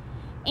anything.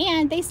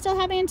 And they still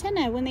have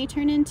antennae when they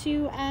turn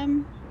into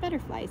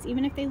butterflies,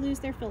 even if they lose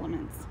their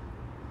filaments.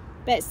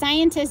 But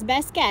scientists'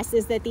 best guess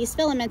is that these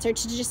filaments are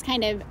to just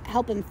kind of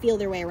help them feel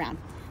their way around.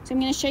 So I'm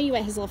going to show you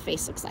what his little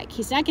face looks like.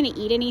 He's not going to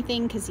eat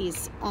anything because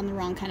he's on the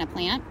wrong kind of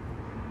plant.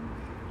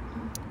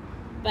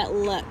 But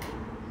look,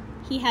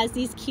 he has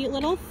these cute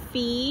little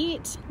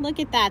feet. Look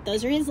at that.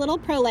 Those are his little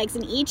prolegs,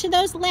 and each of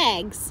those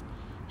legs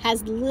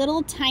has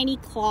little tiny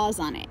claws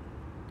on it.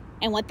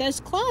 And what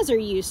those claws are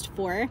used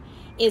for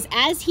is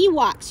as he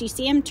walks, you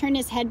see him turn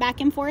his head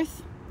back and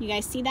forth? You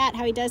guys see that,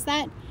 how he does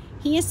that?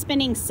 He is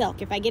spinning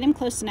silk. If I get him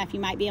close enough, you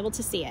might be able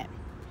to see it.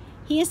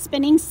 He is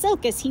spinning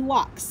silk as he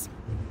walks.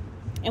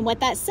 And what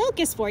that silk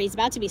is for, he's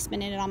about to be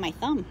spinning it on my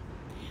thumb.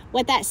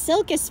 What that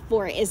silk is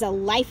for is a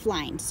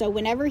lifeline. So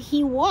whenever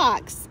he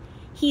walks,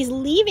 he's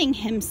leaving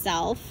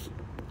himself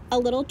a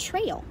little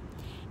trail.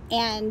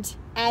 And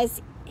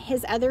as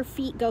his other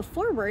feet go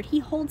forward, he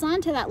holds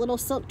on to that little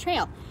silk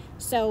trail.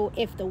 So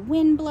if the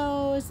wind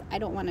blows, I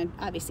don't want to,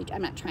 obviously,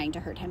 I'm not trying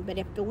to hurt him, but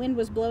if the wind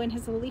was blowing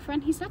his little leaf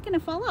around, he's not going to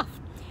fall off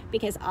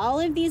because all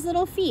of these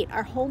little feet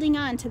are holding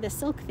on to the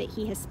silk that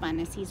he has spun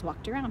as he's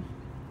walked around.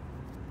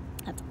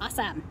 That's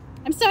awesome.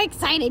 I'm so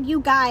excited, you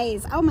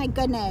guys. Oh my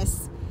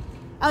goodness.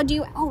 Oh,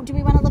 do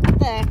we want to look at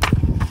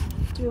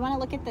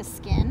the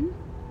skin?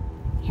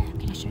 Here, I'm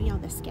going to show y'all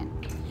the skin.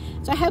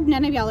 So I hope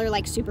none of y'all are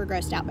like super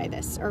grossed out by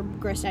this or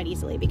grossed out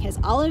easily, because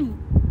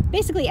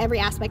basically every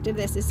aspect of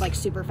this is like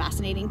super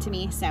fascinating to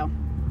me. So,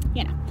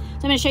 you know. So I'm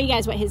going to show you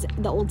guys what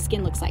the old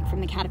skin looks like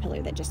from the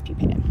caterpillar that just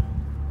pupated.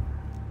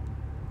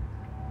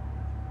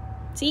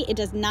 See, it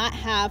does not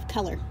have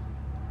color.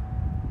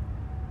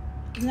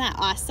 Isn't that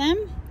awesome?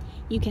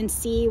 You can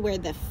see where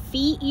the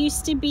feet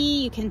used to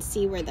be. You can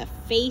see where the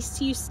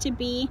face used to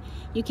be.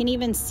 You can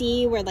even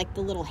see where like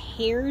the little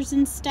hairs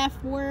and stuff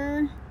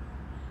were.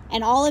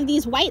 And all of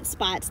these white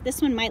spots,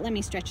 this one might let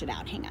me stretch it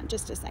out. Hang on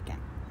just a second.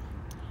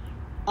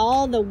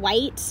 All the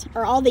white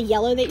or all the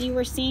yellow that you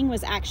were seeing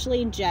was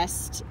actually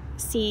just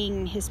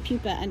seeing his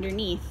pupa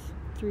underneath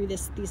through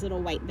these little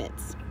white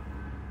bits.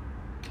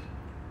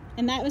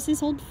 And that was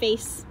his old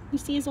face. You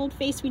see his old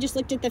face? We just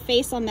looked at the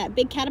face on that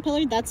big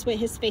caterpillar. That's what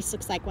his face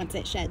looks like once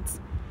it sheds.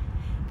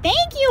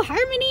 Thank you,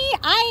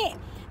 Harmony.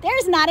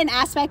 There's not an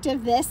aspect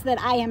of this that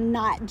I am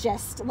not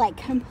just like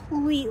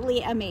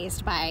completely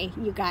amazed by,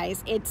 you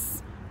guys.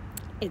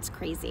 It's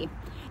crazy.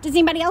 Does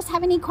anybody else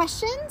have any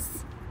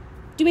questions?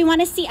 Do we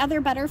want to see other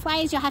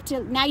butterflies?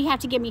 Now you have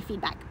to give me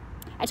feedback.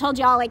 I told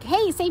y'all like,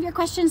 hey, save your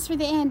questions for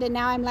the end. And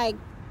now I'm like,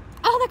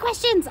 all the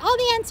questions, all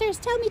the answers.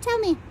 Tell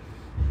me.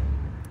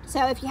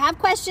 So if you have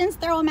questions,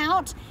 throw them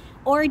out.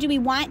 Or do we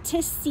want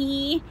to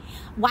see,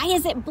 why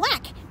is it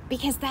black?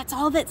 Because that's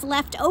all that's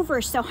left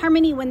over. So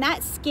Harmony, when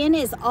that skin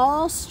is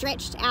all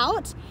stretched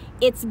out,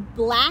 it's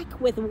black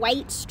with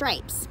white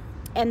stripes,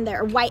 and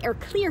they're white or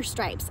clear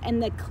stripes.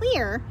 And the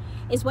clear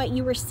is what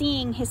you were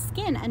seeing his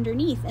skin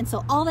underneath. And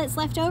so all that's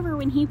left over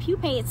when he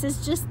pupates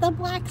is just the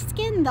black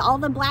skin, all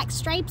the black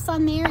stripes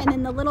on there, and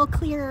then the little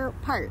clear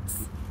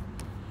parts.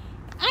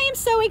 I am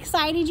so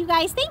excited, you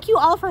guys. Thank you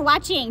all for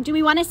watching. Do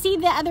we want to see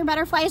the other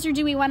butterflies, or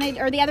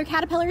the other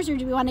caterpillars, or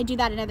do we want to do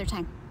that another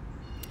time?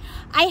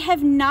 I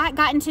have not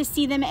gotten to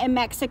see them in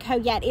Mexico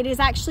yet. It is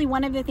actually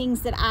one of the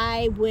things that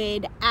I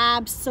would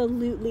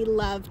absolutely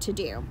love to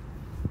do.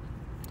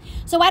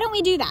 So why don't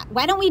we do that?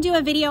 Why don't we do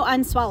a video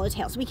on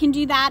swallowtails? We can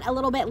do that a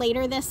little bit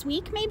later this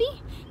week, maybe,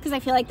 because I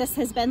feel like this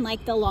has been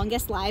like the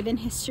longest live in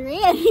history,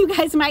 and you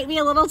guys might be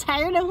a little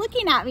tired of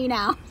looking at me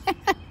now.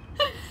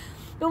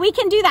 But we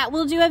can do that.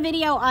 We'll do a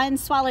video on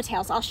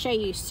swallowtails. I'll show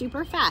you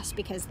super fast,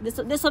 because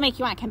this will make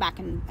you want to come back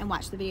and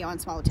watch the video on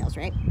swallowtails,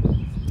 right?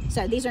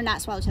 So these are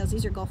not swallowtails.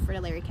 These are Gulf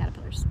fritillary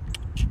caterpillars.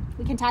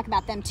 We can talk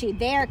about them too.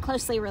 They are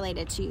closely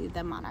related to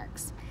the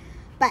monarchs.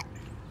 But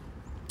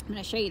I'm going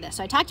to show you this.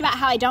 So I talked about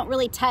how I don't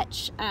really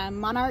touch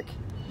monarch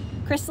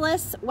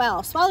chrysalis.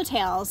 Well,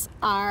 swallowtails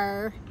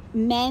are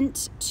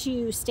meant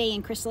to stay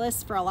in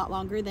chrysalis for a lot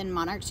longer than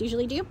monarchs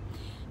usually do.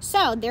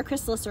 So their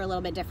chrysalis are a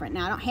little bit different.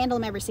 Now, I don't handle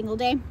them every single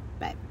day,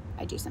 but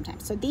I do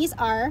sometimes. So these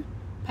are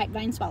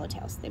pipevine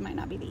swallowtails. They might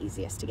not be the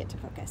easiest to get to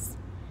focus.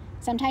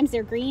 Sometimes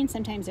they're green,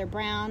 sometimes they're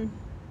brown.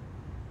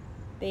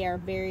 They're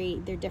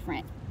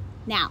different.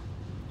 Now,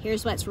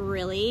 here's what's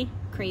really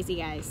crazy,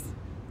 guys.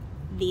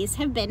 These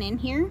have been in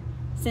here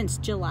since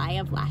July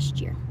of last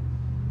year.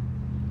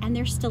 And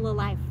they're still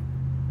alive.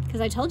 Because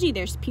I told you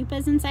there's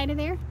pupas inside of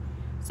there.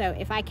 So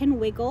if I can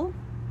wiggle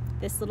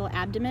this little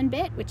abdomen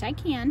bit, which I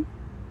can,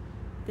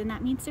 then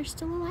that means they're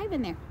still alive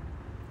in there.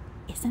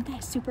 Isn't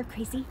that super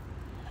crazy?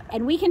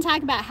 And we can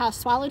talk about how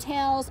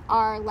swallowtails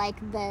are like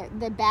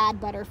the bad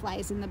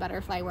butterflies in the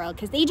butterfly world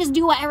because they just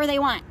do whatever they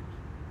want.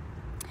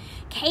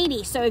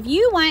 Katie, so if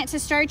you want to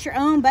start your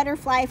own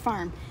butterfly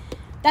farm,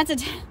 that's a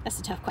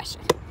tough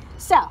question.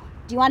 So,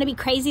 do you want to be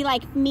crazy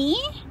like me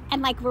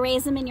and like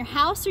raise them in your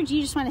house, or do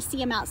you just want to see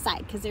them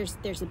outside? Because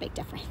there's a big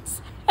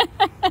difference.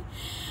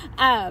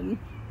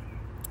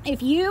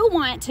 If you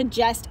want to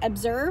just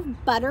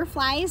observe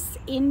butterflies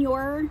in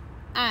your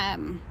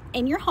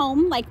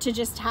home, like to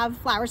just have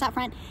flowers out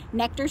front,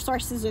 nectar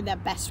sources are the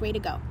best way to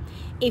go.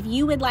 If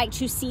you would like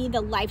to see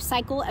the life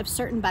cycle of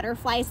certain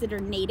butterflies that are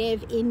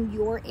native in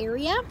your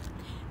area,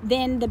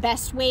 then the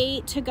best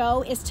way to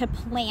go is to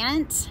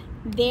plant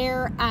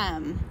their,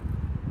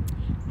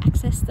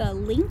 access the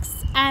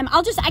links.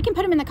 I can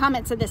put them in the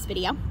comments of this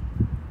video.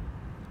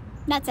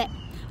 That's it.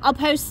 I'll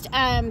post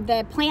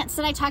the plants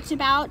that I talked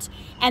about,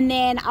 and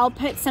then I'll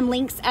put some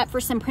links up for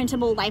some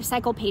printable life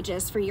cycle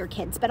pages for your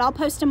kids. But I'll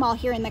post them all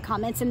here in the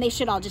comments, and they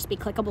should all just be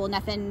clickable,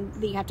 nothing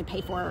that you have to pay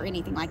for or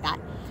anything like that.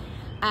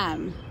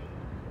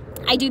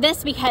 I do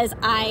this because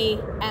I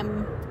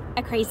am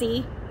a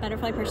crazy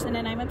butterfly person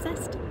and I'm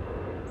obsessed.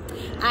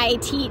 I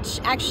teach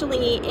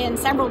actually in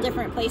several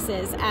different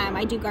places.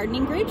 I do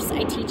gardening groups,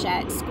 I teach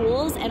at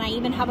schools, and I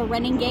even have a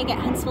running gig at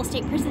Huntsville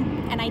State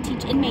Prison, and I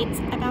teach inmates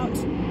about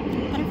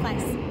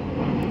butterflies.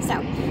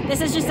 So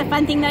this is just a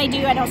fun thing that I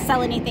do. I don't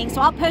sell anything.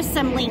 So I'll post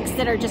some links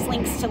that are just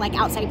links to like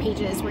outside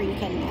pages where you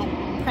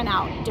can print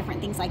out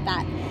different things like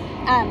that.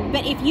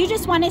 But if you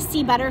just want to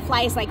see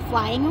butterflies like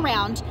flying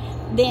around,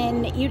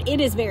 then it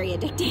is very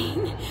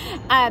addicting.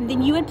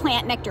 Then you would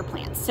plant nectar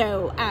plants.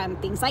 So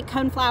things like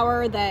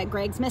coneflower, the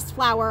Greg's mist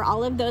flower,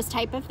 all of those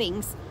type of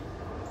things.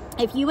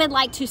 If you would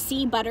like to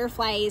see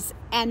butterflies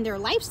and their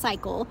life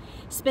cycle,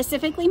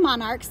 specifically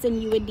monarchs,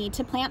 then you would need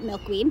to plant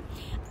milkweed.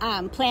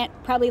 Plant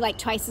probably like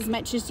twice as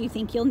much as you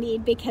think you'll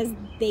need because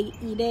they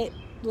eat it.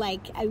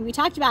 Like we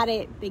talked about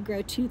it, they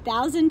grow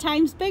 2,000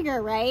 times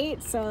bigger,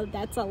 right? So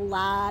that's a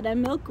lot of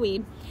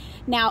milkweed.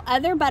 Now,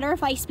 other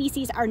butterfly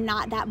species are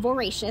not that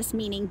voracious,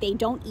 meaning they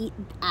don't eat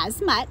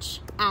as much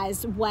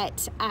as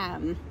what,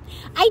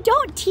 I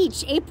don't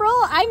teach, April.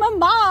 I'm a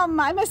mom.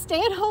 I'm a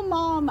stay-at-home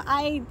mom.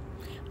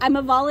 I'm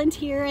a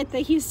volunteer at the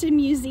Houston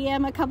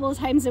Museum a couple of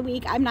times a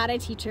week. I'm not a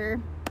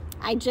teacher.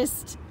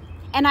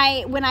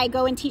 When I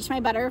go and teach my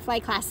butterfly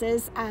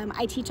classes,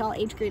 I teach all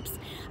age groups.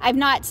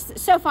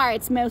 So far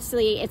it's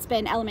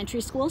been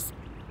elementary schools,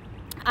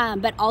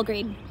 but all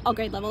grade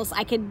levels.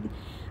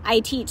 I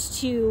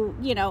teach to,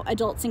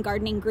 adults in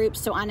gardening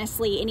groups. So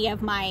honestly, any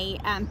of my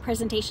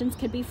presentations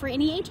could be for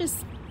any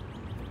ages.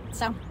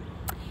 So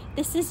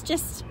this is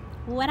just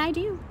what I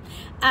do.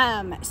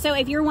 So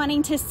if you're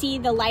wanting to see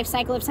the life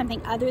cycle of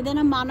something other than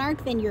a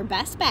monarch, then your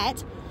best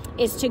bet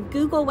is to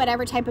Google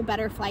whatever type of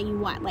butterfly you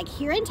want. Like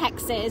here in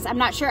Texas, I'm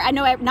not sure, I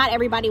know not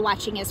everybody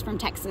watching is from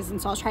Texas,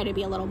 and so I'll try to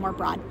be a little more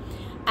broad.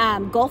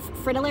 Gulf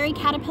fritillary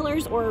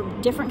caterpillars or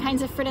different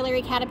kinds of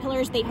fritillary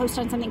caterpillars, they host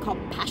on something called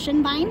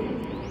passion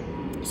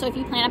vine. So if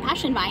you plant a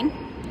passion vine,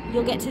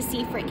 you'll get to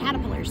see frit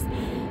caterpillars.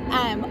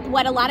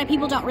 What a lot of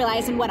people don't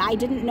realize, and what I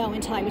didn't know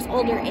until I was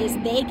older, is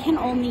they can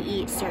only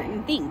eat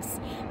certain things.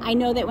 I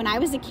know that when I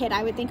was a kid,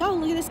 I would think, oh,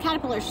 look at this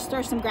caterpillar, just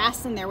throw some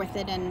grass in there with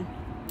it and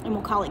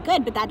we'll call it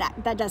good, but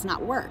that does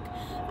not work.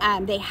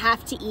 They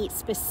have to eat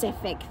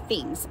specific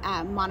things.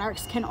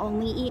 Monarchs can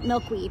only eat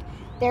milkweed.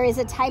 There is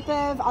a type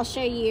of, I'll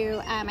show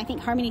you, I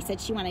think Harmony said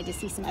she wanted to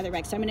see some other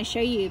regs, so I'm going to show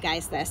you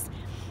guys this.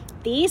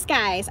 These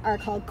guys are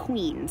called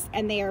queens,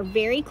 and they are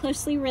very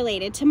closely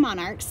related to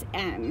monarchs,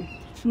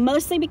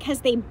 mostly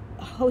because they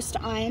host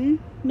on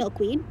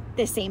milkweed,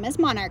 the same as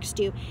monarchs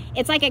do.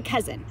 It's like a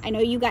cousin. I know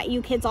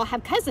you kids all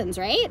have cousins,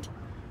 right?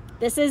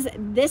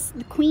 This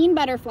queen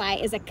butterfly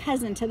is a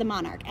cousin to the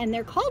monarch, and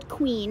they're called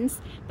queens,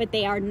 but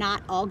they are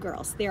not all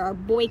girls. There are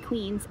boy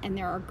queens and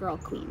there are girl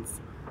queens.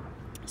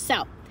 So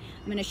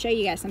I'm going to show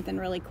you guys something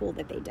really cool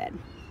that they did.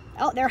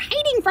 Oh, they're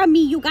hiding from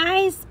me, you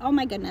guys. Oh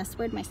my goodness.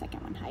 Where'd my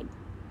second one hide?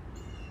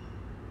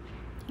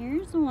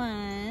 Here's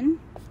one.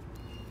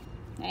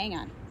 Hang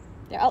on.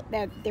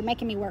 They're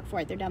making me work for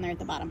it. They're down there at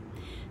the bottom.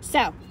 So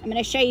I'm going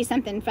to show you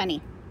something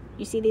funny.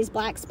 You see these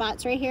black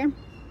spots right here?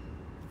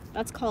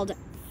 That's called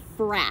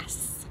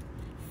frass.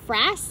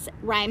 Frass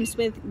rhymes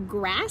with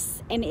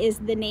grass and is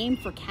the name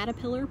for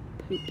caterpillar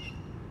poop.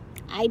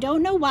 I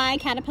don't know why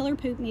caterpillar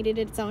poop needed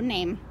its own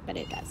name, but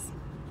it does.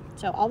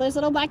 So all those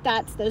little black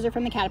dots, those are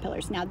from the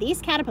caterpillars. Now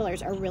these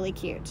caterpillars are really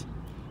cute.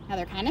 Now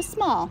they're kind of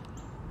small.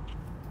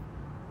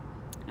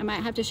 I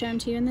might have to show them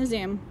to you in the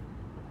Zoom.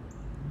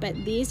 But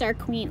these are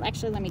queen,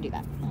 actually let me do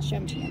that. I'll show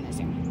them to you in the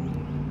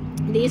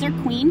Zoom. These are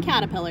queen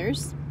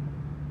caterpillars.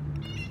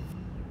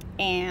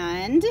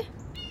 And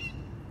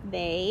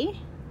they,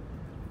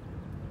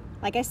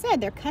 like I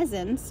said, they're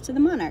cousins to the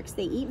monarchs.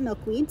 They eat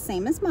milkweed,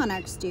 same as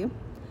monarchs do.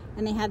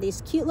 And they have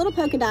these cute little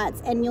polka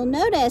dots. And you'll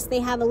notice they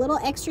have a little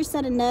extra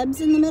set of nubs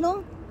in the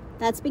middle.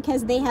 That's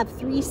because they have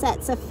 3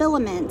 sets of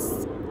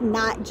filaments,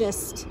 not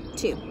just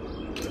 2.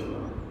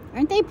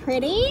 Aren't they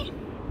pretty?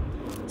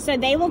 So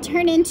they will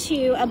turn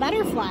into a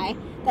butterfly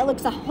that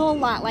looks a whole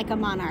lot like a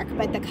monarch,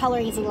 but the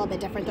coloring is a little bit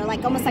different. They're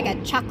like almost like a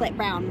chocolate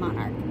brown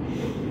monarch.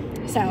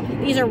 So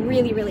these are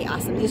really, really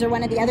awesome. These are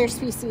one of the other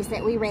species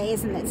that we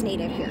raise and that's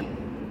native here.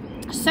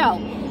 So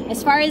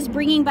as far as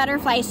bringing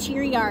butterflies to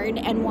your yard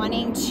and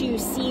wanting to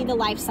see the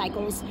life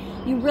cycles,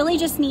 you really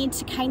just need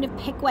to kind of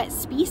pick what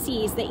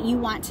species that you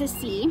want to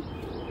see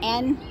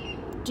and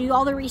do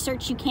all the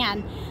research you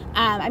can.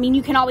 I mean,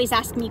 you can always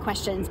ask me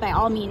questions by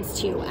all means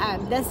too.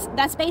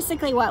 That's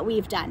basically what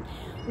we've done.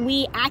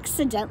 We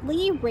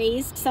accidentally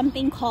raised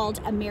something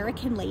called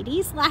American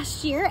Ladies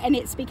last year, and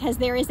it's because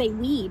there is a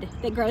weed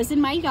that grows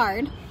in my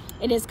yard.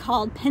 It is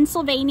called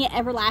Pennsylvania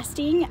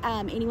Everlasting.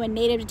 Anyone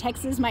native to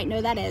Texas might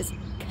know that as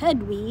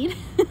cudweed.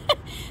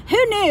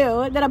 Who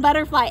knew that a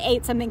butterfly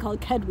ate something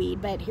called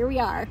cudweed, but here we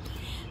are.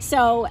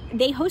 So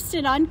they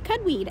hosted on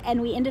cudweed,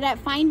 and we ended up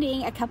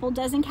finding a couple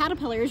dozen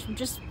caterpillars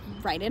just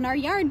right in our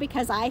yard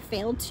because I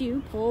failed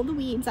to pull the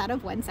weeds out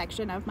of one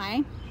section of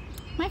my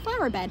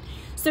flower bed.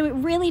 So it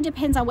really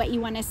depends on what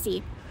you want to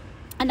see.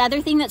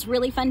 Another thing that's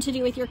really fun to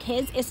do with your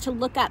kids is to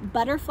look up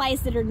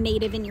butterflies that are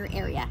native in your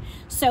area.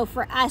 So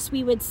for us,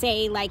 we would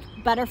say like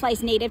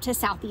butterflies native to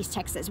Southeast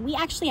Texas. We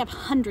actually have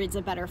hundreds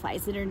of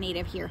butterflies that are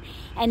native here.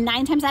 And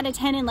 9 times out of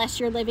 10, unless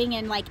you're living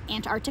in like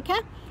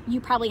Antarctica,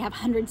 you probably have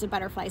hundreds of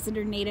butterflies that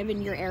are native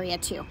in your area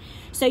too.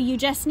 So you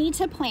just need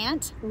to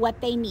plant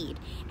what they need.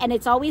 And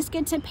it's always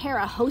good to pair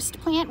a host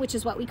plant, which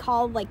is what we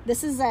call like,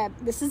 this is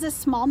a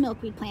small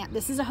milkweed plant.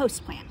 This is a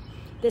host plant.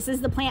 This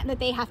is the plant that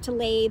they have to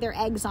lay their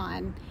eggs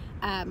on,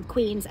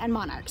 queens and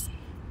monarchs.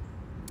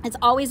 It's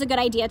always a good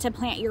idea to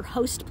plant your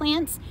host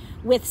plants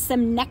with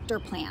some nectar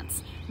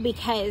plants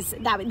because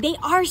they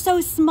are so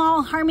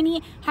small.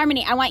 Harmony,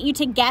 I want you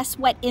to guess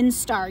what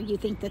instar you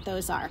think that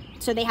those are.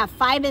 So they have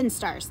 5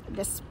 instars.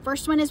 This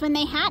first one is when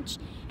they hatch,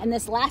 and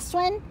this last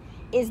one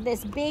is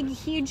this big,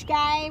 huge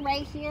guy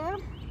right here.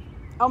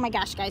 Oh my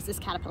gosh, guys, this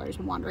caterpillar is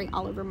wandering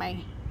all over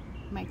my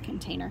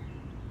container.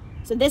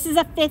 So this is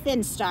a 5th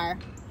instar,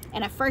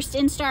 and a first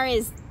instar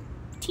is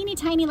teeny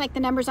tiny like the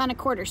numbers on a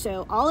quarter.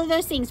 So all of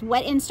those things,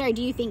 what instar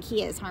do you think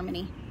he is,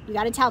 Harmony? You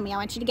got to tell me. I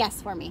want you to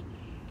guess for me.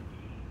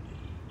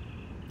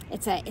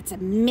 It's a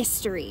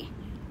mystery.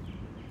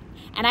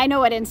 And I know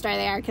what instar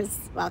they are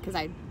because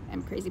I am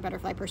a crazy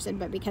butterfly person,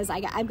 but because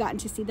I've gotten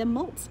to see them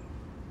molt.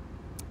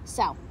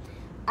 So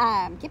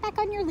get back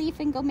on your leaf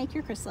and go make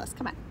your chrysalis.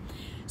 Come on.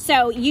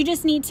 So you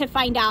just need to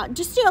find out,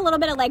 just do a little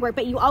bit of legwork,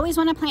 but you always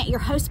want to plant your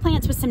host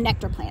plants with some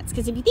nectar plants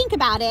because if you think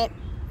about it,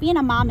 being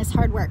a mom is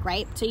hard work,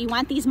 right? So you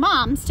want these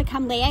moms to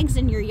come lay eggs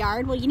in your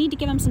yard. Well, you need to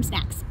give them some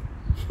snacks.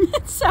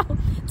 So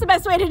it's the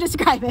best way to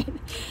describe it.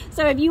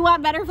 So if you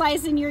want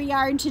butterflies in your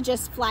yard to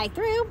just fly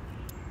through,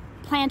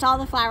 plant all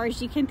the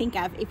flowers you can think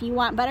of. If you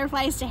want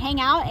butterflies to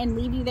hang out and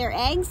leave you their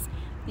eggs,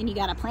 then you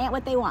got to plant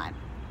what they want.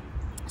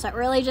 So it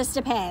really just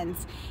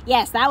depends.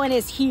 Yes, that one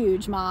is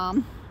huge,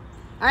 Mom.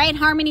 All right,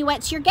 Harmony,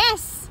 what's your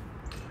guess?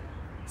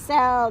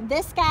 So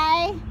this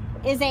guy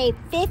is a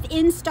 5th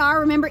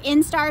instar. Remember,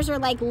 instars are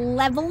like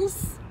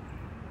levels.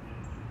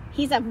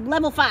 He's a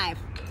level 5.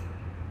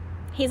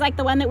 He's like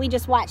the one that we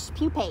just watched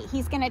pupate.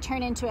 He's going to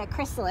turn into a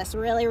chrysalis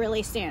really,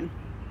 really soon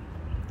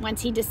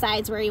once he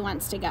decides where he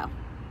wants to go.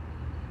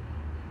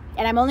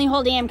 And I'm only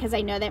holding him because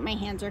I know that my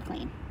hands are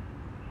clean.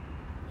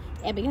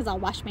 And because I'll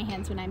wash my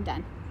hands when I'm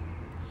done.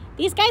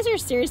 These guys are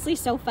seriously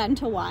so fun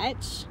to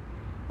watch.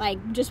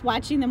 Like, just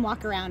watching them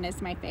walk around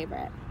is my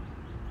favorite.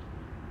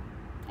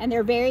 And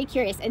they're very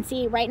curious. And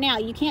see, right now,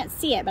 you can't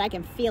see it, but I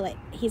can feel it.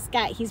 He's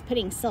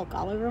putting silk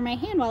all over my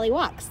hand while he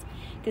walks.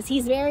 Because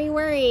he's very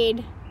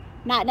worried,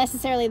 not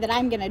necessarily that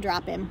I'm going to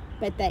drop him,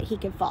 but that he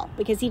could fall.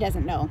 Because he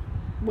doesn't know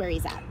where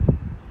he's at.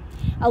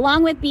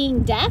 Along with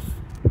being deaf,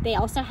 they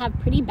also have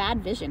pretty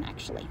bad vision,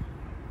 actually.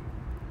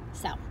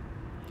 So,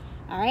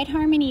 all right,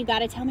 Harmony, you got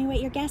to tell me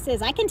what your guess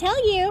is. I can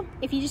tell you,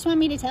 if you just want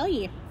me to tell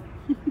you.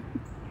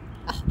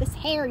 Oh, this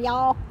hair,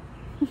 y'all.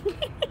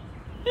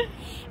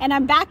 And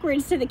I'm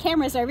backwards to the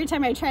camera, so every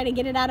time I try to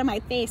get it out of my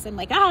face, I'm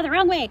like, oh, the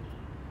wrong way.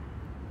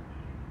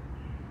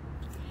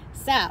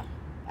 So,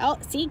 oh,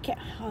 see,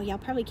 oh, y'all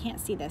probably can't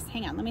see this.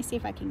 Hang on, let me see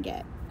if I can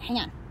get, hang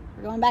on.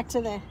 We're going back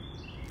to the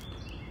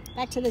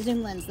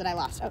zoom lens that I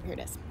lost. Oh, here it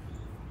is.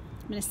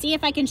 I'm going to see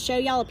if I can show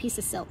y'all a piece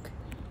of silk,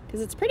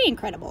 because it's pretty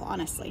incredible,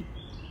 honestly.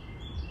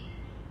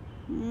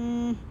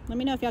 Let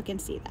me know if y'all can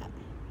see that.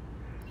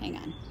 Hang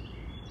on.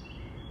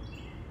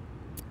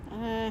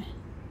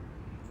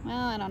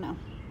 Well, I don't know.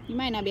 You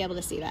might not be able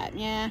to see that.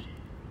 Yeah.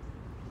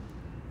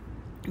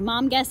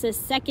 Mom guesses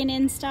 2nd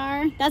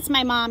instar. That's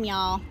my mom,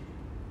 y'all.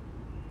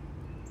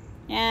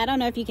 Yeah, I don't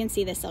know if you can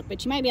see the silk,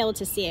 but you might be able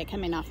to see it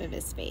coming off of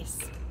his face.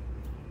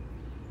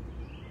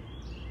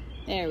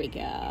 There we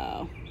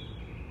go.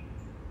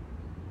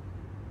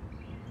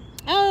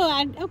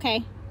 Oh,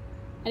 okay.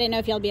 I didn't know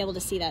if y'all be able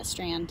to see that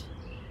strand.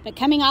 But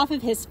coming off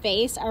of his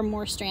face are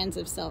more strands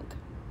of silk.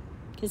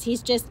 Because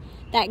he's just,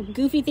 that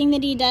goofy thing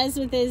that he does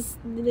with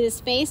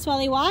his face while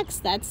he walks,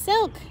 that's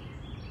silk.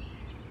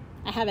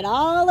 I have it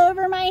all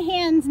over my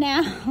hands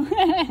now.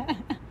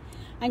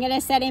 I'm going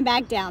to set him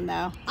back down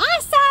though.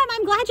 Awesome!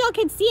 I'm glad y'all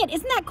could see it.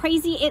 Isn't that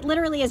crazy? It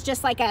literally is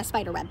just like a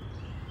spider web.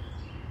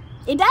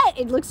 It does.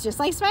 It looks just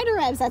like spider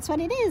webs. That's what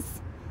it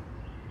is.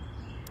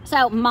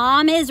 So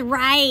mom is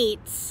right.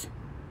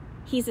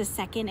 He's a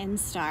second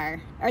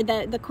instar. Or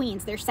the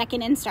queens, they're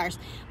second instars.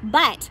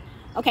 But,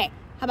 okay,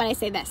 how about I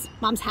say this?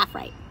 Mom's half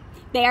right.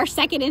 They are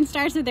second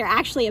instars, so they're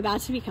actually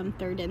about to become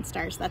third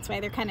instars. That's why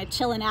they're kind of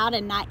chilling out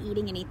and not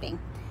eating anything.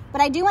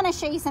 But I do want to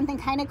show you something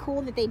kind of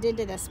cool that they did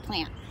to this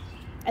plant.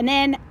 And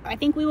then I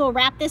think we will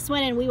wrap this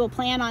one and we will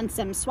plan on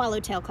some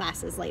swallowtail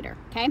classes later.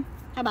 Okay?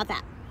 How about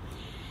that?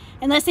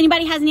 Unless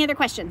anybody has any other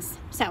questions.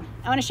 So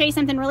I want to show you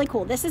something really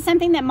cool. This is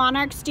something that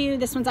monarchs do.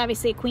 This one's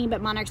obviously a queen,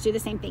 but monarchs do the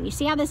same thing. You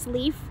see how this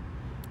leaf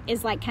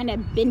is like kind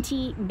of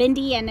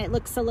bendy and it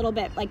looks a little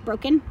bit like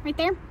broken right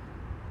there?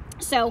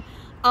 So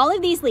all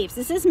of these leaves,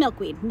 this is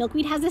milkweed.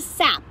 Milkweed has a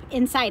sap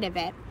inside of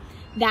it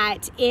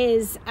that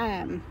is,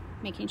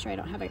 making sure I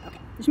don't have a, okay.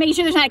 Just making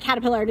sure there's not a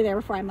caterpillar under there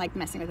before I'm like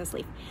messing with this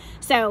leaf.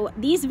 So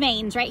these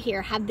veins right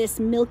here have this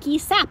milky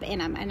sap in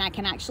them, and I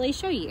can actually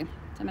show you.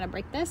 So I'm gonna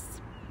break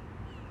this.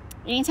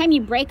 Anytime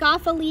you break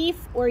off a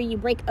leaf or you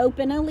break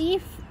open a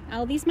leaf,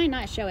 oh, these might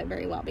not show it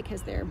very well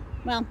because they're,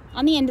 well,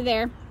 on the end of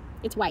there,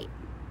 it's white.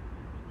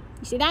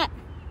 You see that?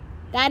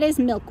 That is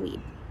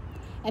milkweed.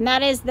 And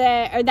that is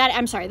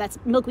that's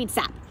milkweed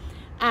sap.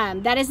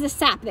 That is the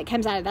sap that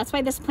comes out of it. That's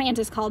why this plant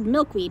is called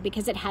milkweed,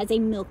 because it has a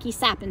milky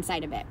sap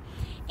inside of it.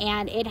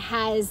 And it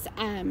has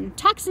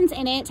toxins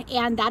in it,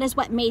 and that is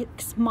what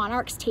makes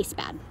monarchs taste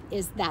bad,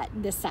 is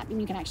this sap.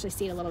 And you can actually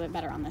see it a little bit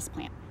better on this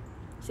plant.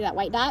 See that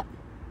white dot?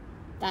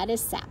 That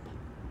is sap.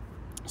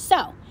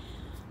 So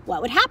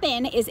what would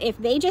happen is if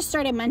they just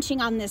started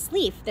munching on this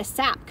leaf, the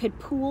sap could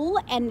pool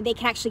and they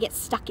could actually get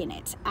stuck in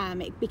it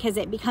because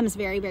it becomes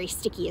very, very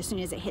sticky as soon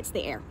as it hits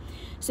the air.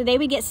 So they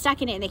would get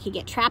stuck in it and they could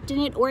get trapped in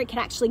it, or it could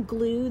actually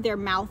glue their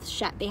mouth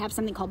shut. They have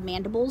something called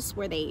mandibles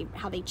where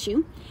how they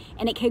chew,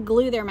 and it could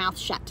glue their mouth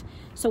shut.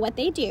 So what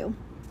they do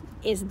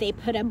is they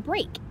put a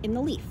break in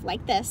the leaf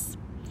like this.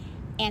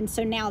 And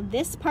so now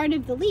this part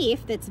of the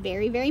leaf that's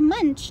very, very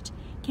munched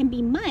can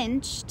be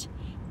munched,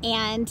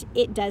 and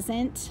it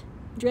doesn't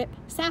drip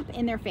sap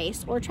in their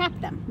face or trap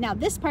them. Now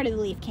this part of the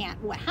leaf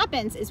can't. What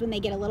happens is when they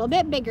get a little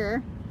bit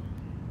bigger,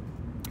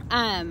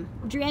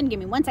 Drian, give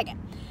me 1 second.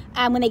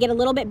 When they get a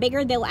little bit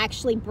bigger, they'll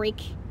actually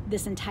break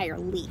this entire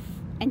leaf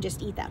and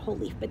just eat that whole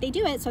leaf. But they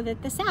do it so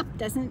that the sap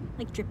doesn't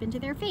like drip into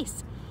their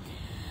face.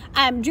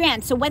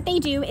 Drian, so what they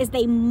do is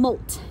they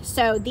molt.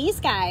 So these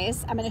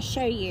guys, I'm going to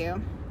show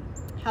you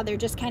how they're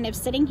just kind of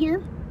sitting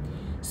here.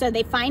 So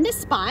they find a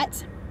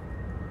spot.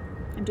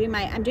 I'm doing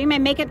my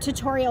makeup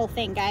tutorial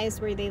thing,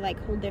 guys, where they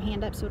like hold their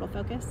hand up so it'll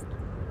focus.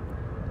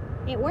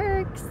 It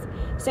works.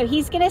 So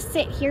he's gonna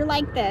sit here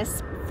like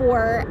this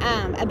for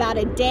about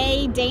a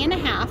day and a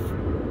half.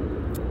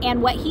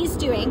 And what he's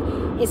doing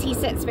is he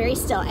sits very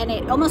still, and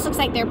it almost looks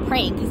like they're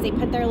praying because they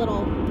put their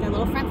little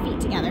front feet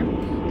together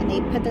and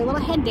they put their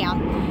little head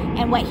down.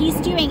 And what he's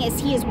doing is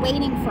he is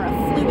waiting for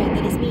a fluid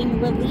that is being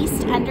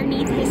released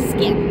underneath his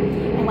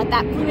skin. And what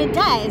that fluid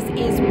does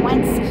is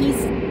once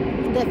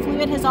the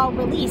fluid has all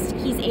released,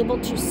 he's able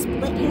to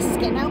split his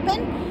skin open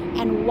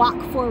and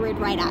walk forward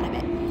right out of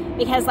it.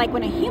 Because like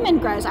when a human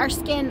grows, our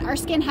skin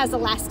has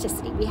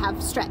elasticity. We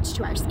have stretch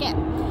to our skin.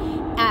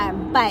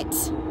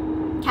 But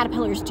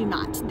caterpillars do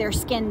not. Their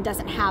skin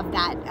doesn't have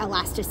that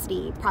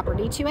elasticity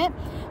property to it.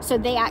 So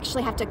they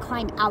actually have to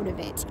climb out of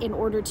it in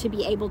order to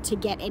be able to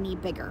get any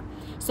bigger.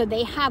 So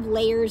they have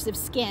layers of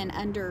skin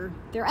under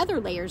their other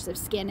layers of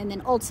skin. And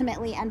then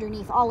ultimately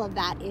underneath all of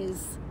that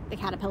is the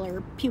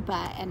caterpillar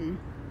pupa and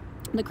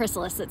the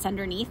chrysalis that's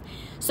underneath.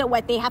 So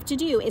what they have to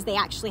do is they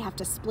actually have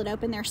to split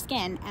open their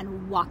skin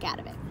and walk out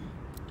of it,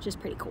 which is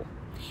pretty cool.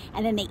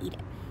 And then they eat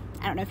it.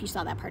 I don't know if you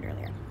saw that part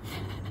earlier.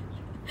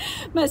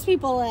 Most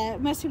people are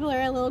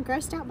a little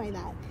grossed out by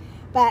that.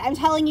 But I'm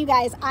telling you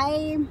guys,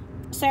 I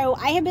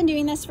have been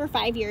doing this for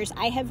 5 years.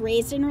 I have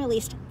raised and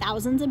released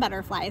thousands of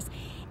butterflies,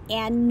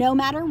 and no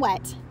matter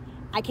what,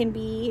 I can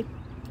be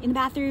in the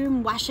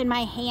bathroom, washing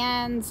my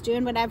hands,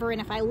 doing whatever,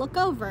 and if I look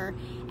over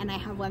and I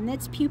have one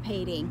that's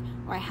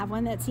pupating or I have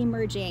one that's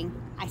emerging,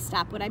 I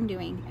stop what I'm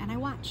doing and I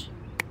watch,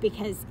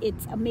 because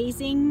it's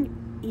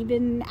amazing.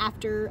 Even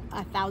after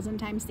 1,000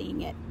 times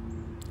seeing it,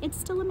 it's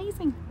still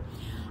amazing.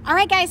 All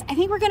right, guys, I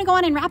think we're gonna go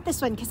on and wrap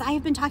this one because I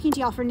have been talking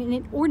to y'all for an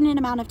inordinate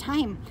amount of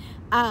time.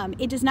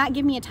 It does not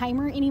give me a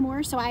timer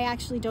anymore, so I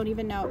actually don't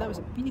even know. That was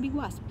a really big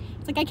wasp.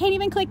 It's like I can't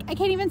even click. I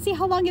can't even see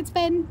how long it's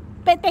been.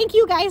 But thank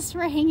you guys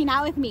for hanging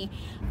out with me.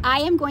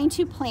 I am going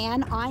to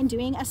plan on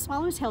doing a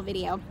swallowtail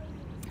video.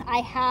 I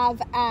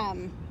have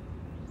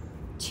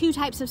 2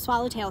 types of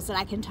swallowtails that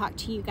I can talk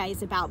to you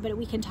guys about, but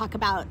we can talk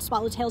about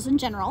swallowtails in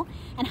general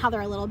and how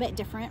they're a little bit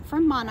different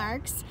from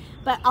monarchs.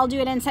 But I'll do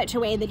it in such a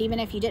way that even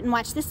if you didn't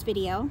watch this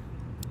video,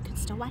 you could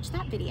still watch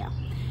that video.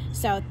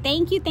 So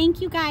thank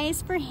you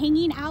guys for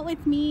hanging out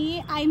with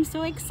me. I'm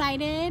so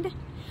excited.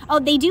 Oh,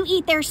 they do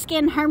eat their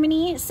skin,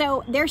 Harmony.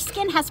 So their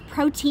skin has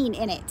protein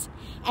in it,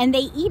 and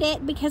they eat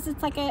it because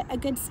it's like a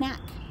good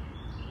snack.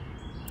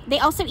 They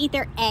also eat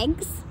their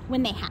eggs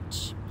when they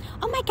hatch.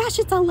 Oh my gosh,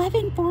 it's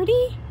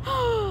 11:40.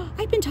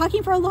 I've been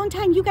talking for a long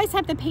time. You guys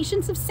have the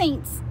patience of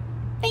saints.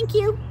 Thank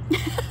you.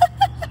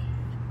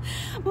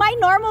 My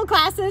normal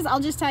classes, I'll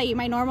just tell you,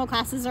 my normal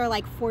classes are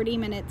like 40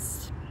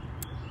 minutes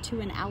to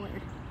an hour.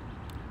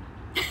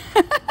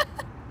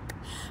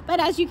 But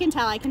as you can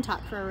tell, I can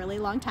talk for a really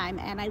long time,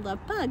 and I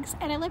love bugs,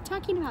 and I love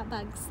talking about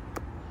bugs.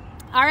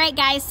 All right,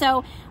 guys,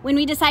 so when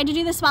we decide to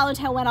do the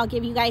swallowtail one, I'll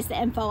give you guys the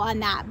info on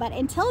that. But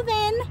until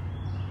then,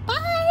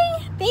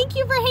 bye. Thank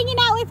you for hanging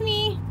out with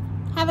me.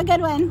 Have a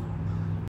good one.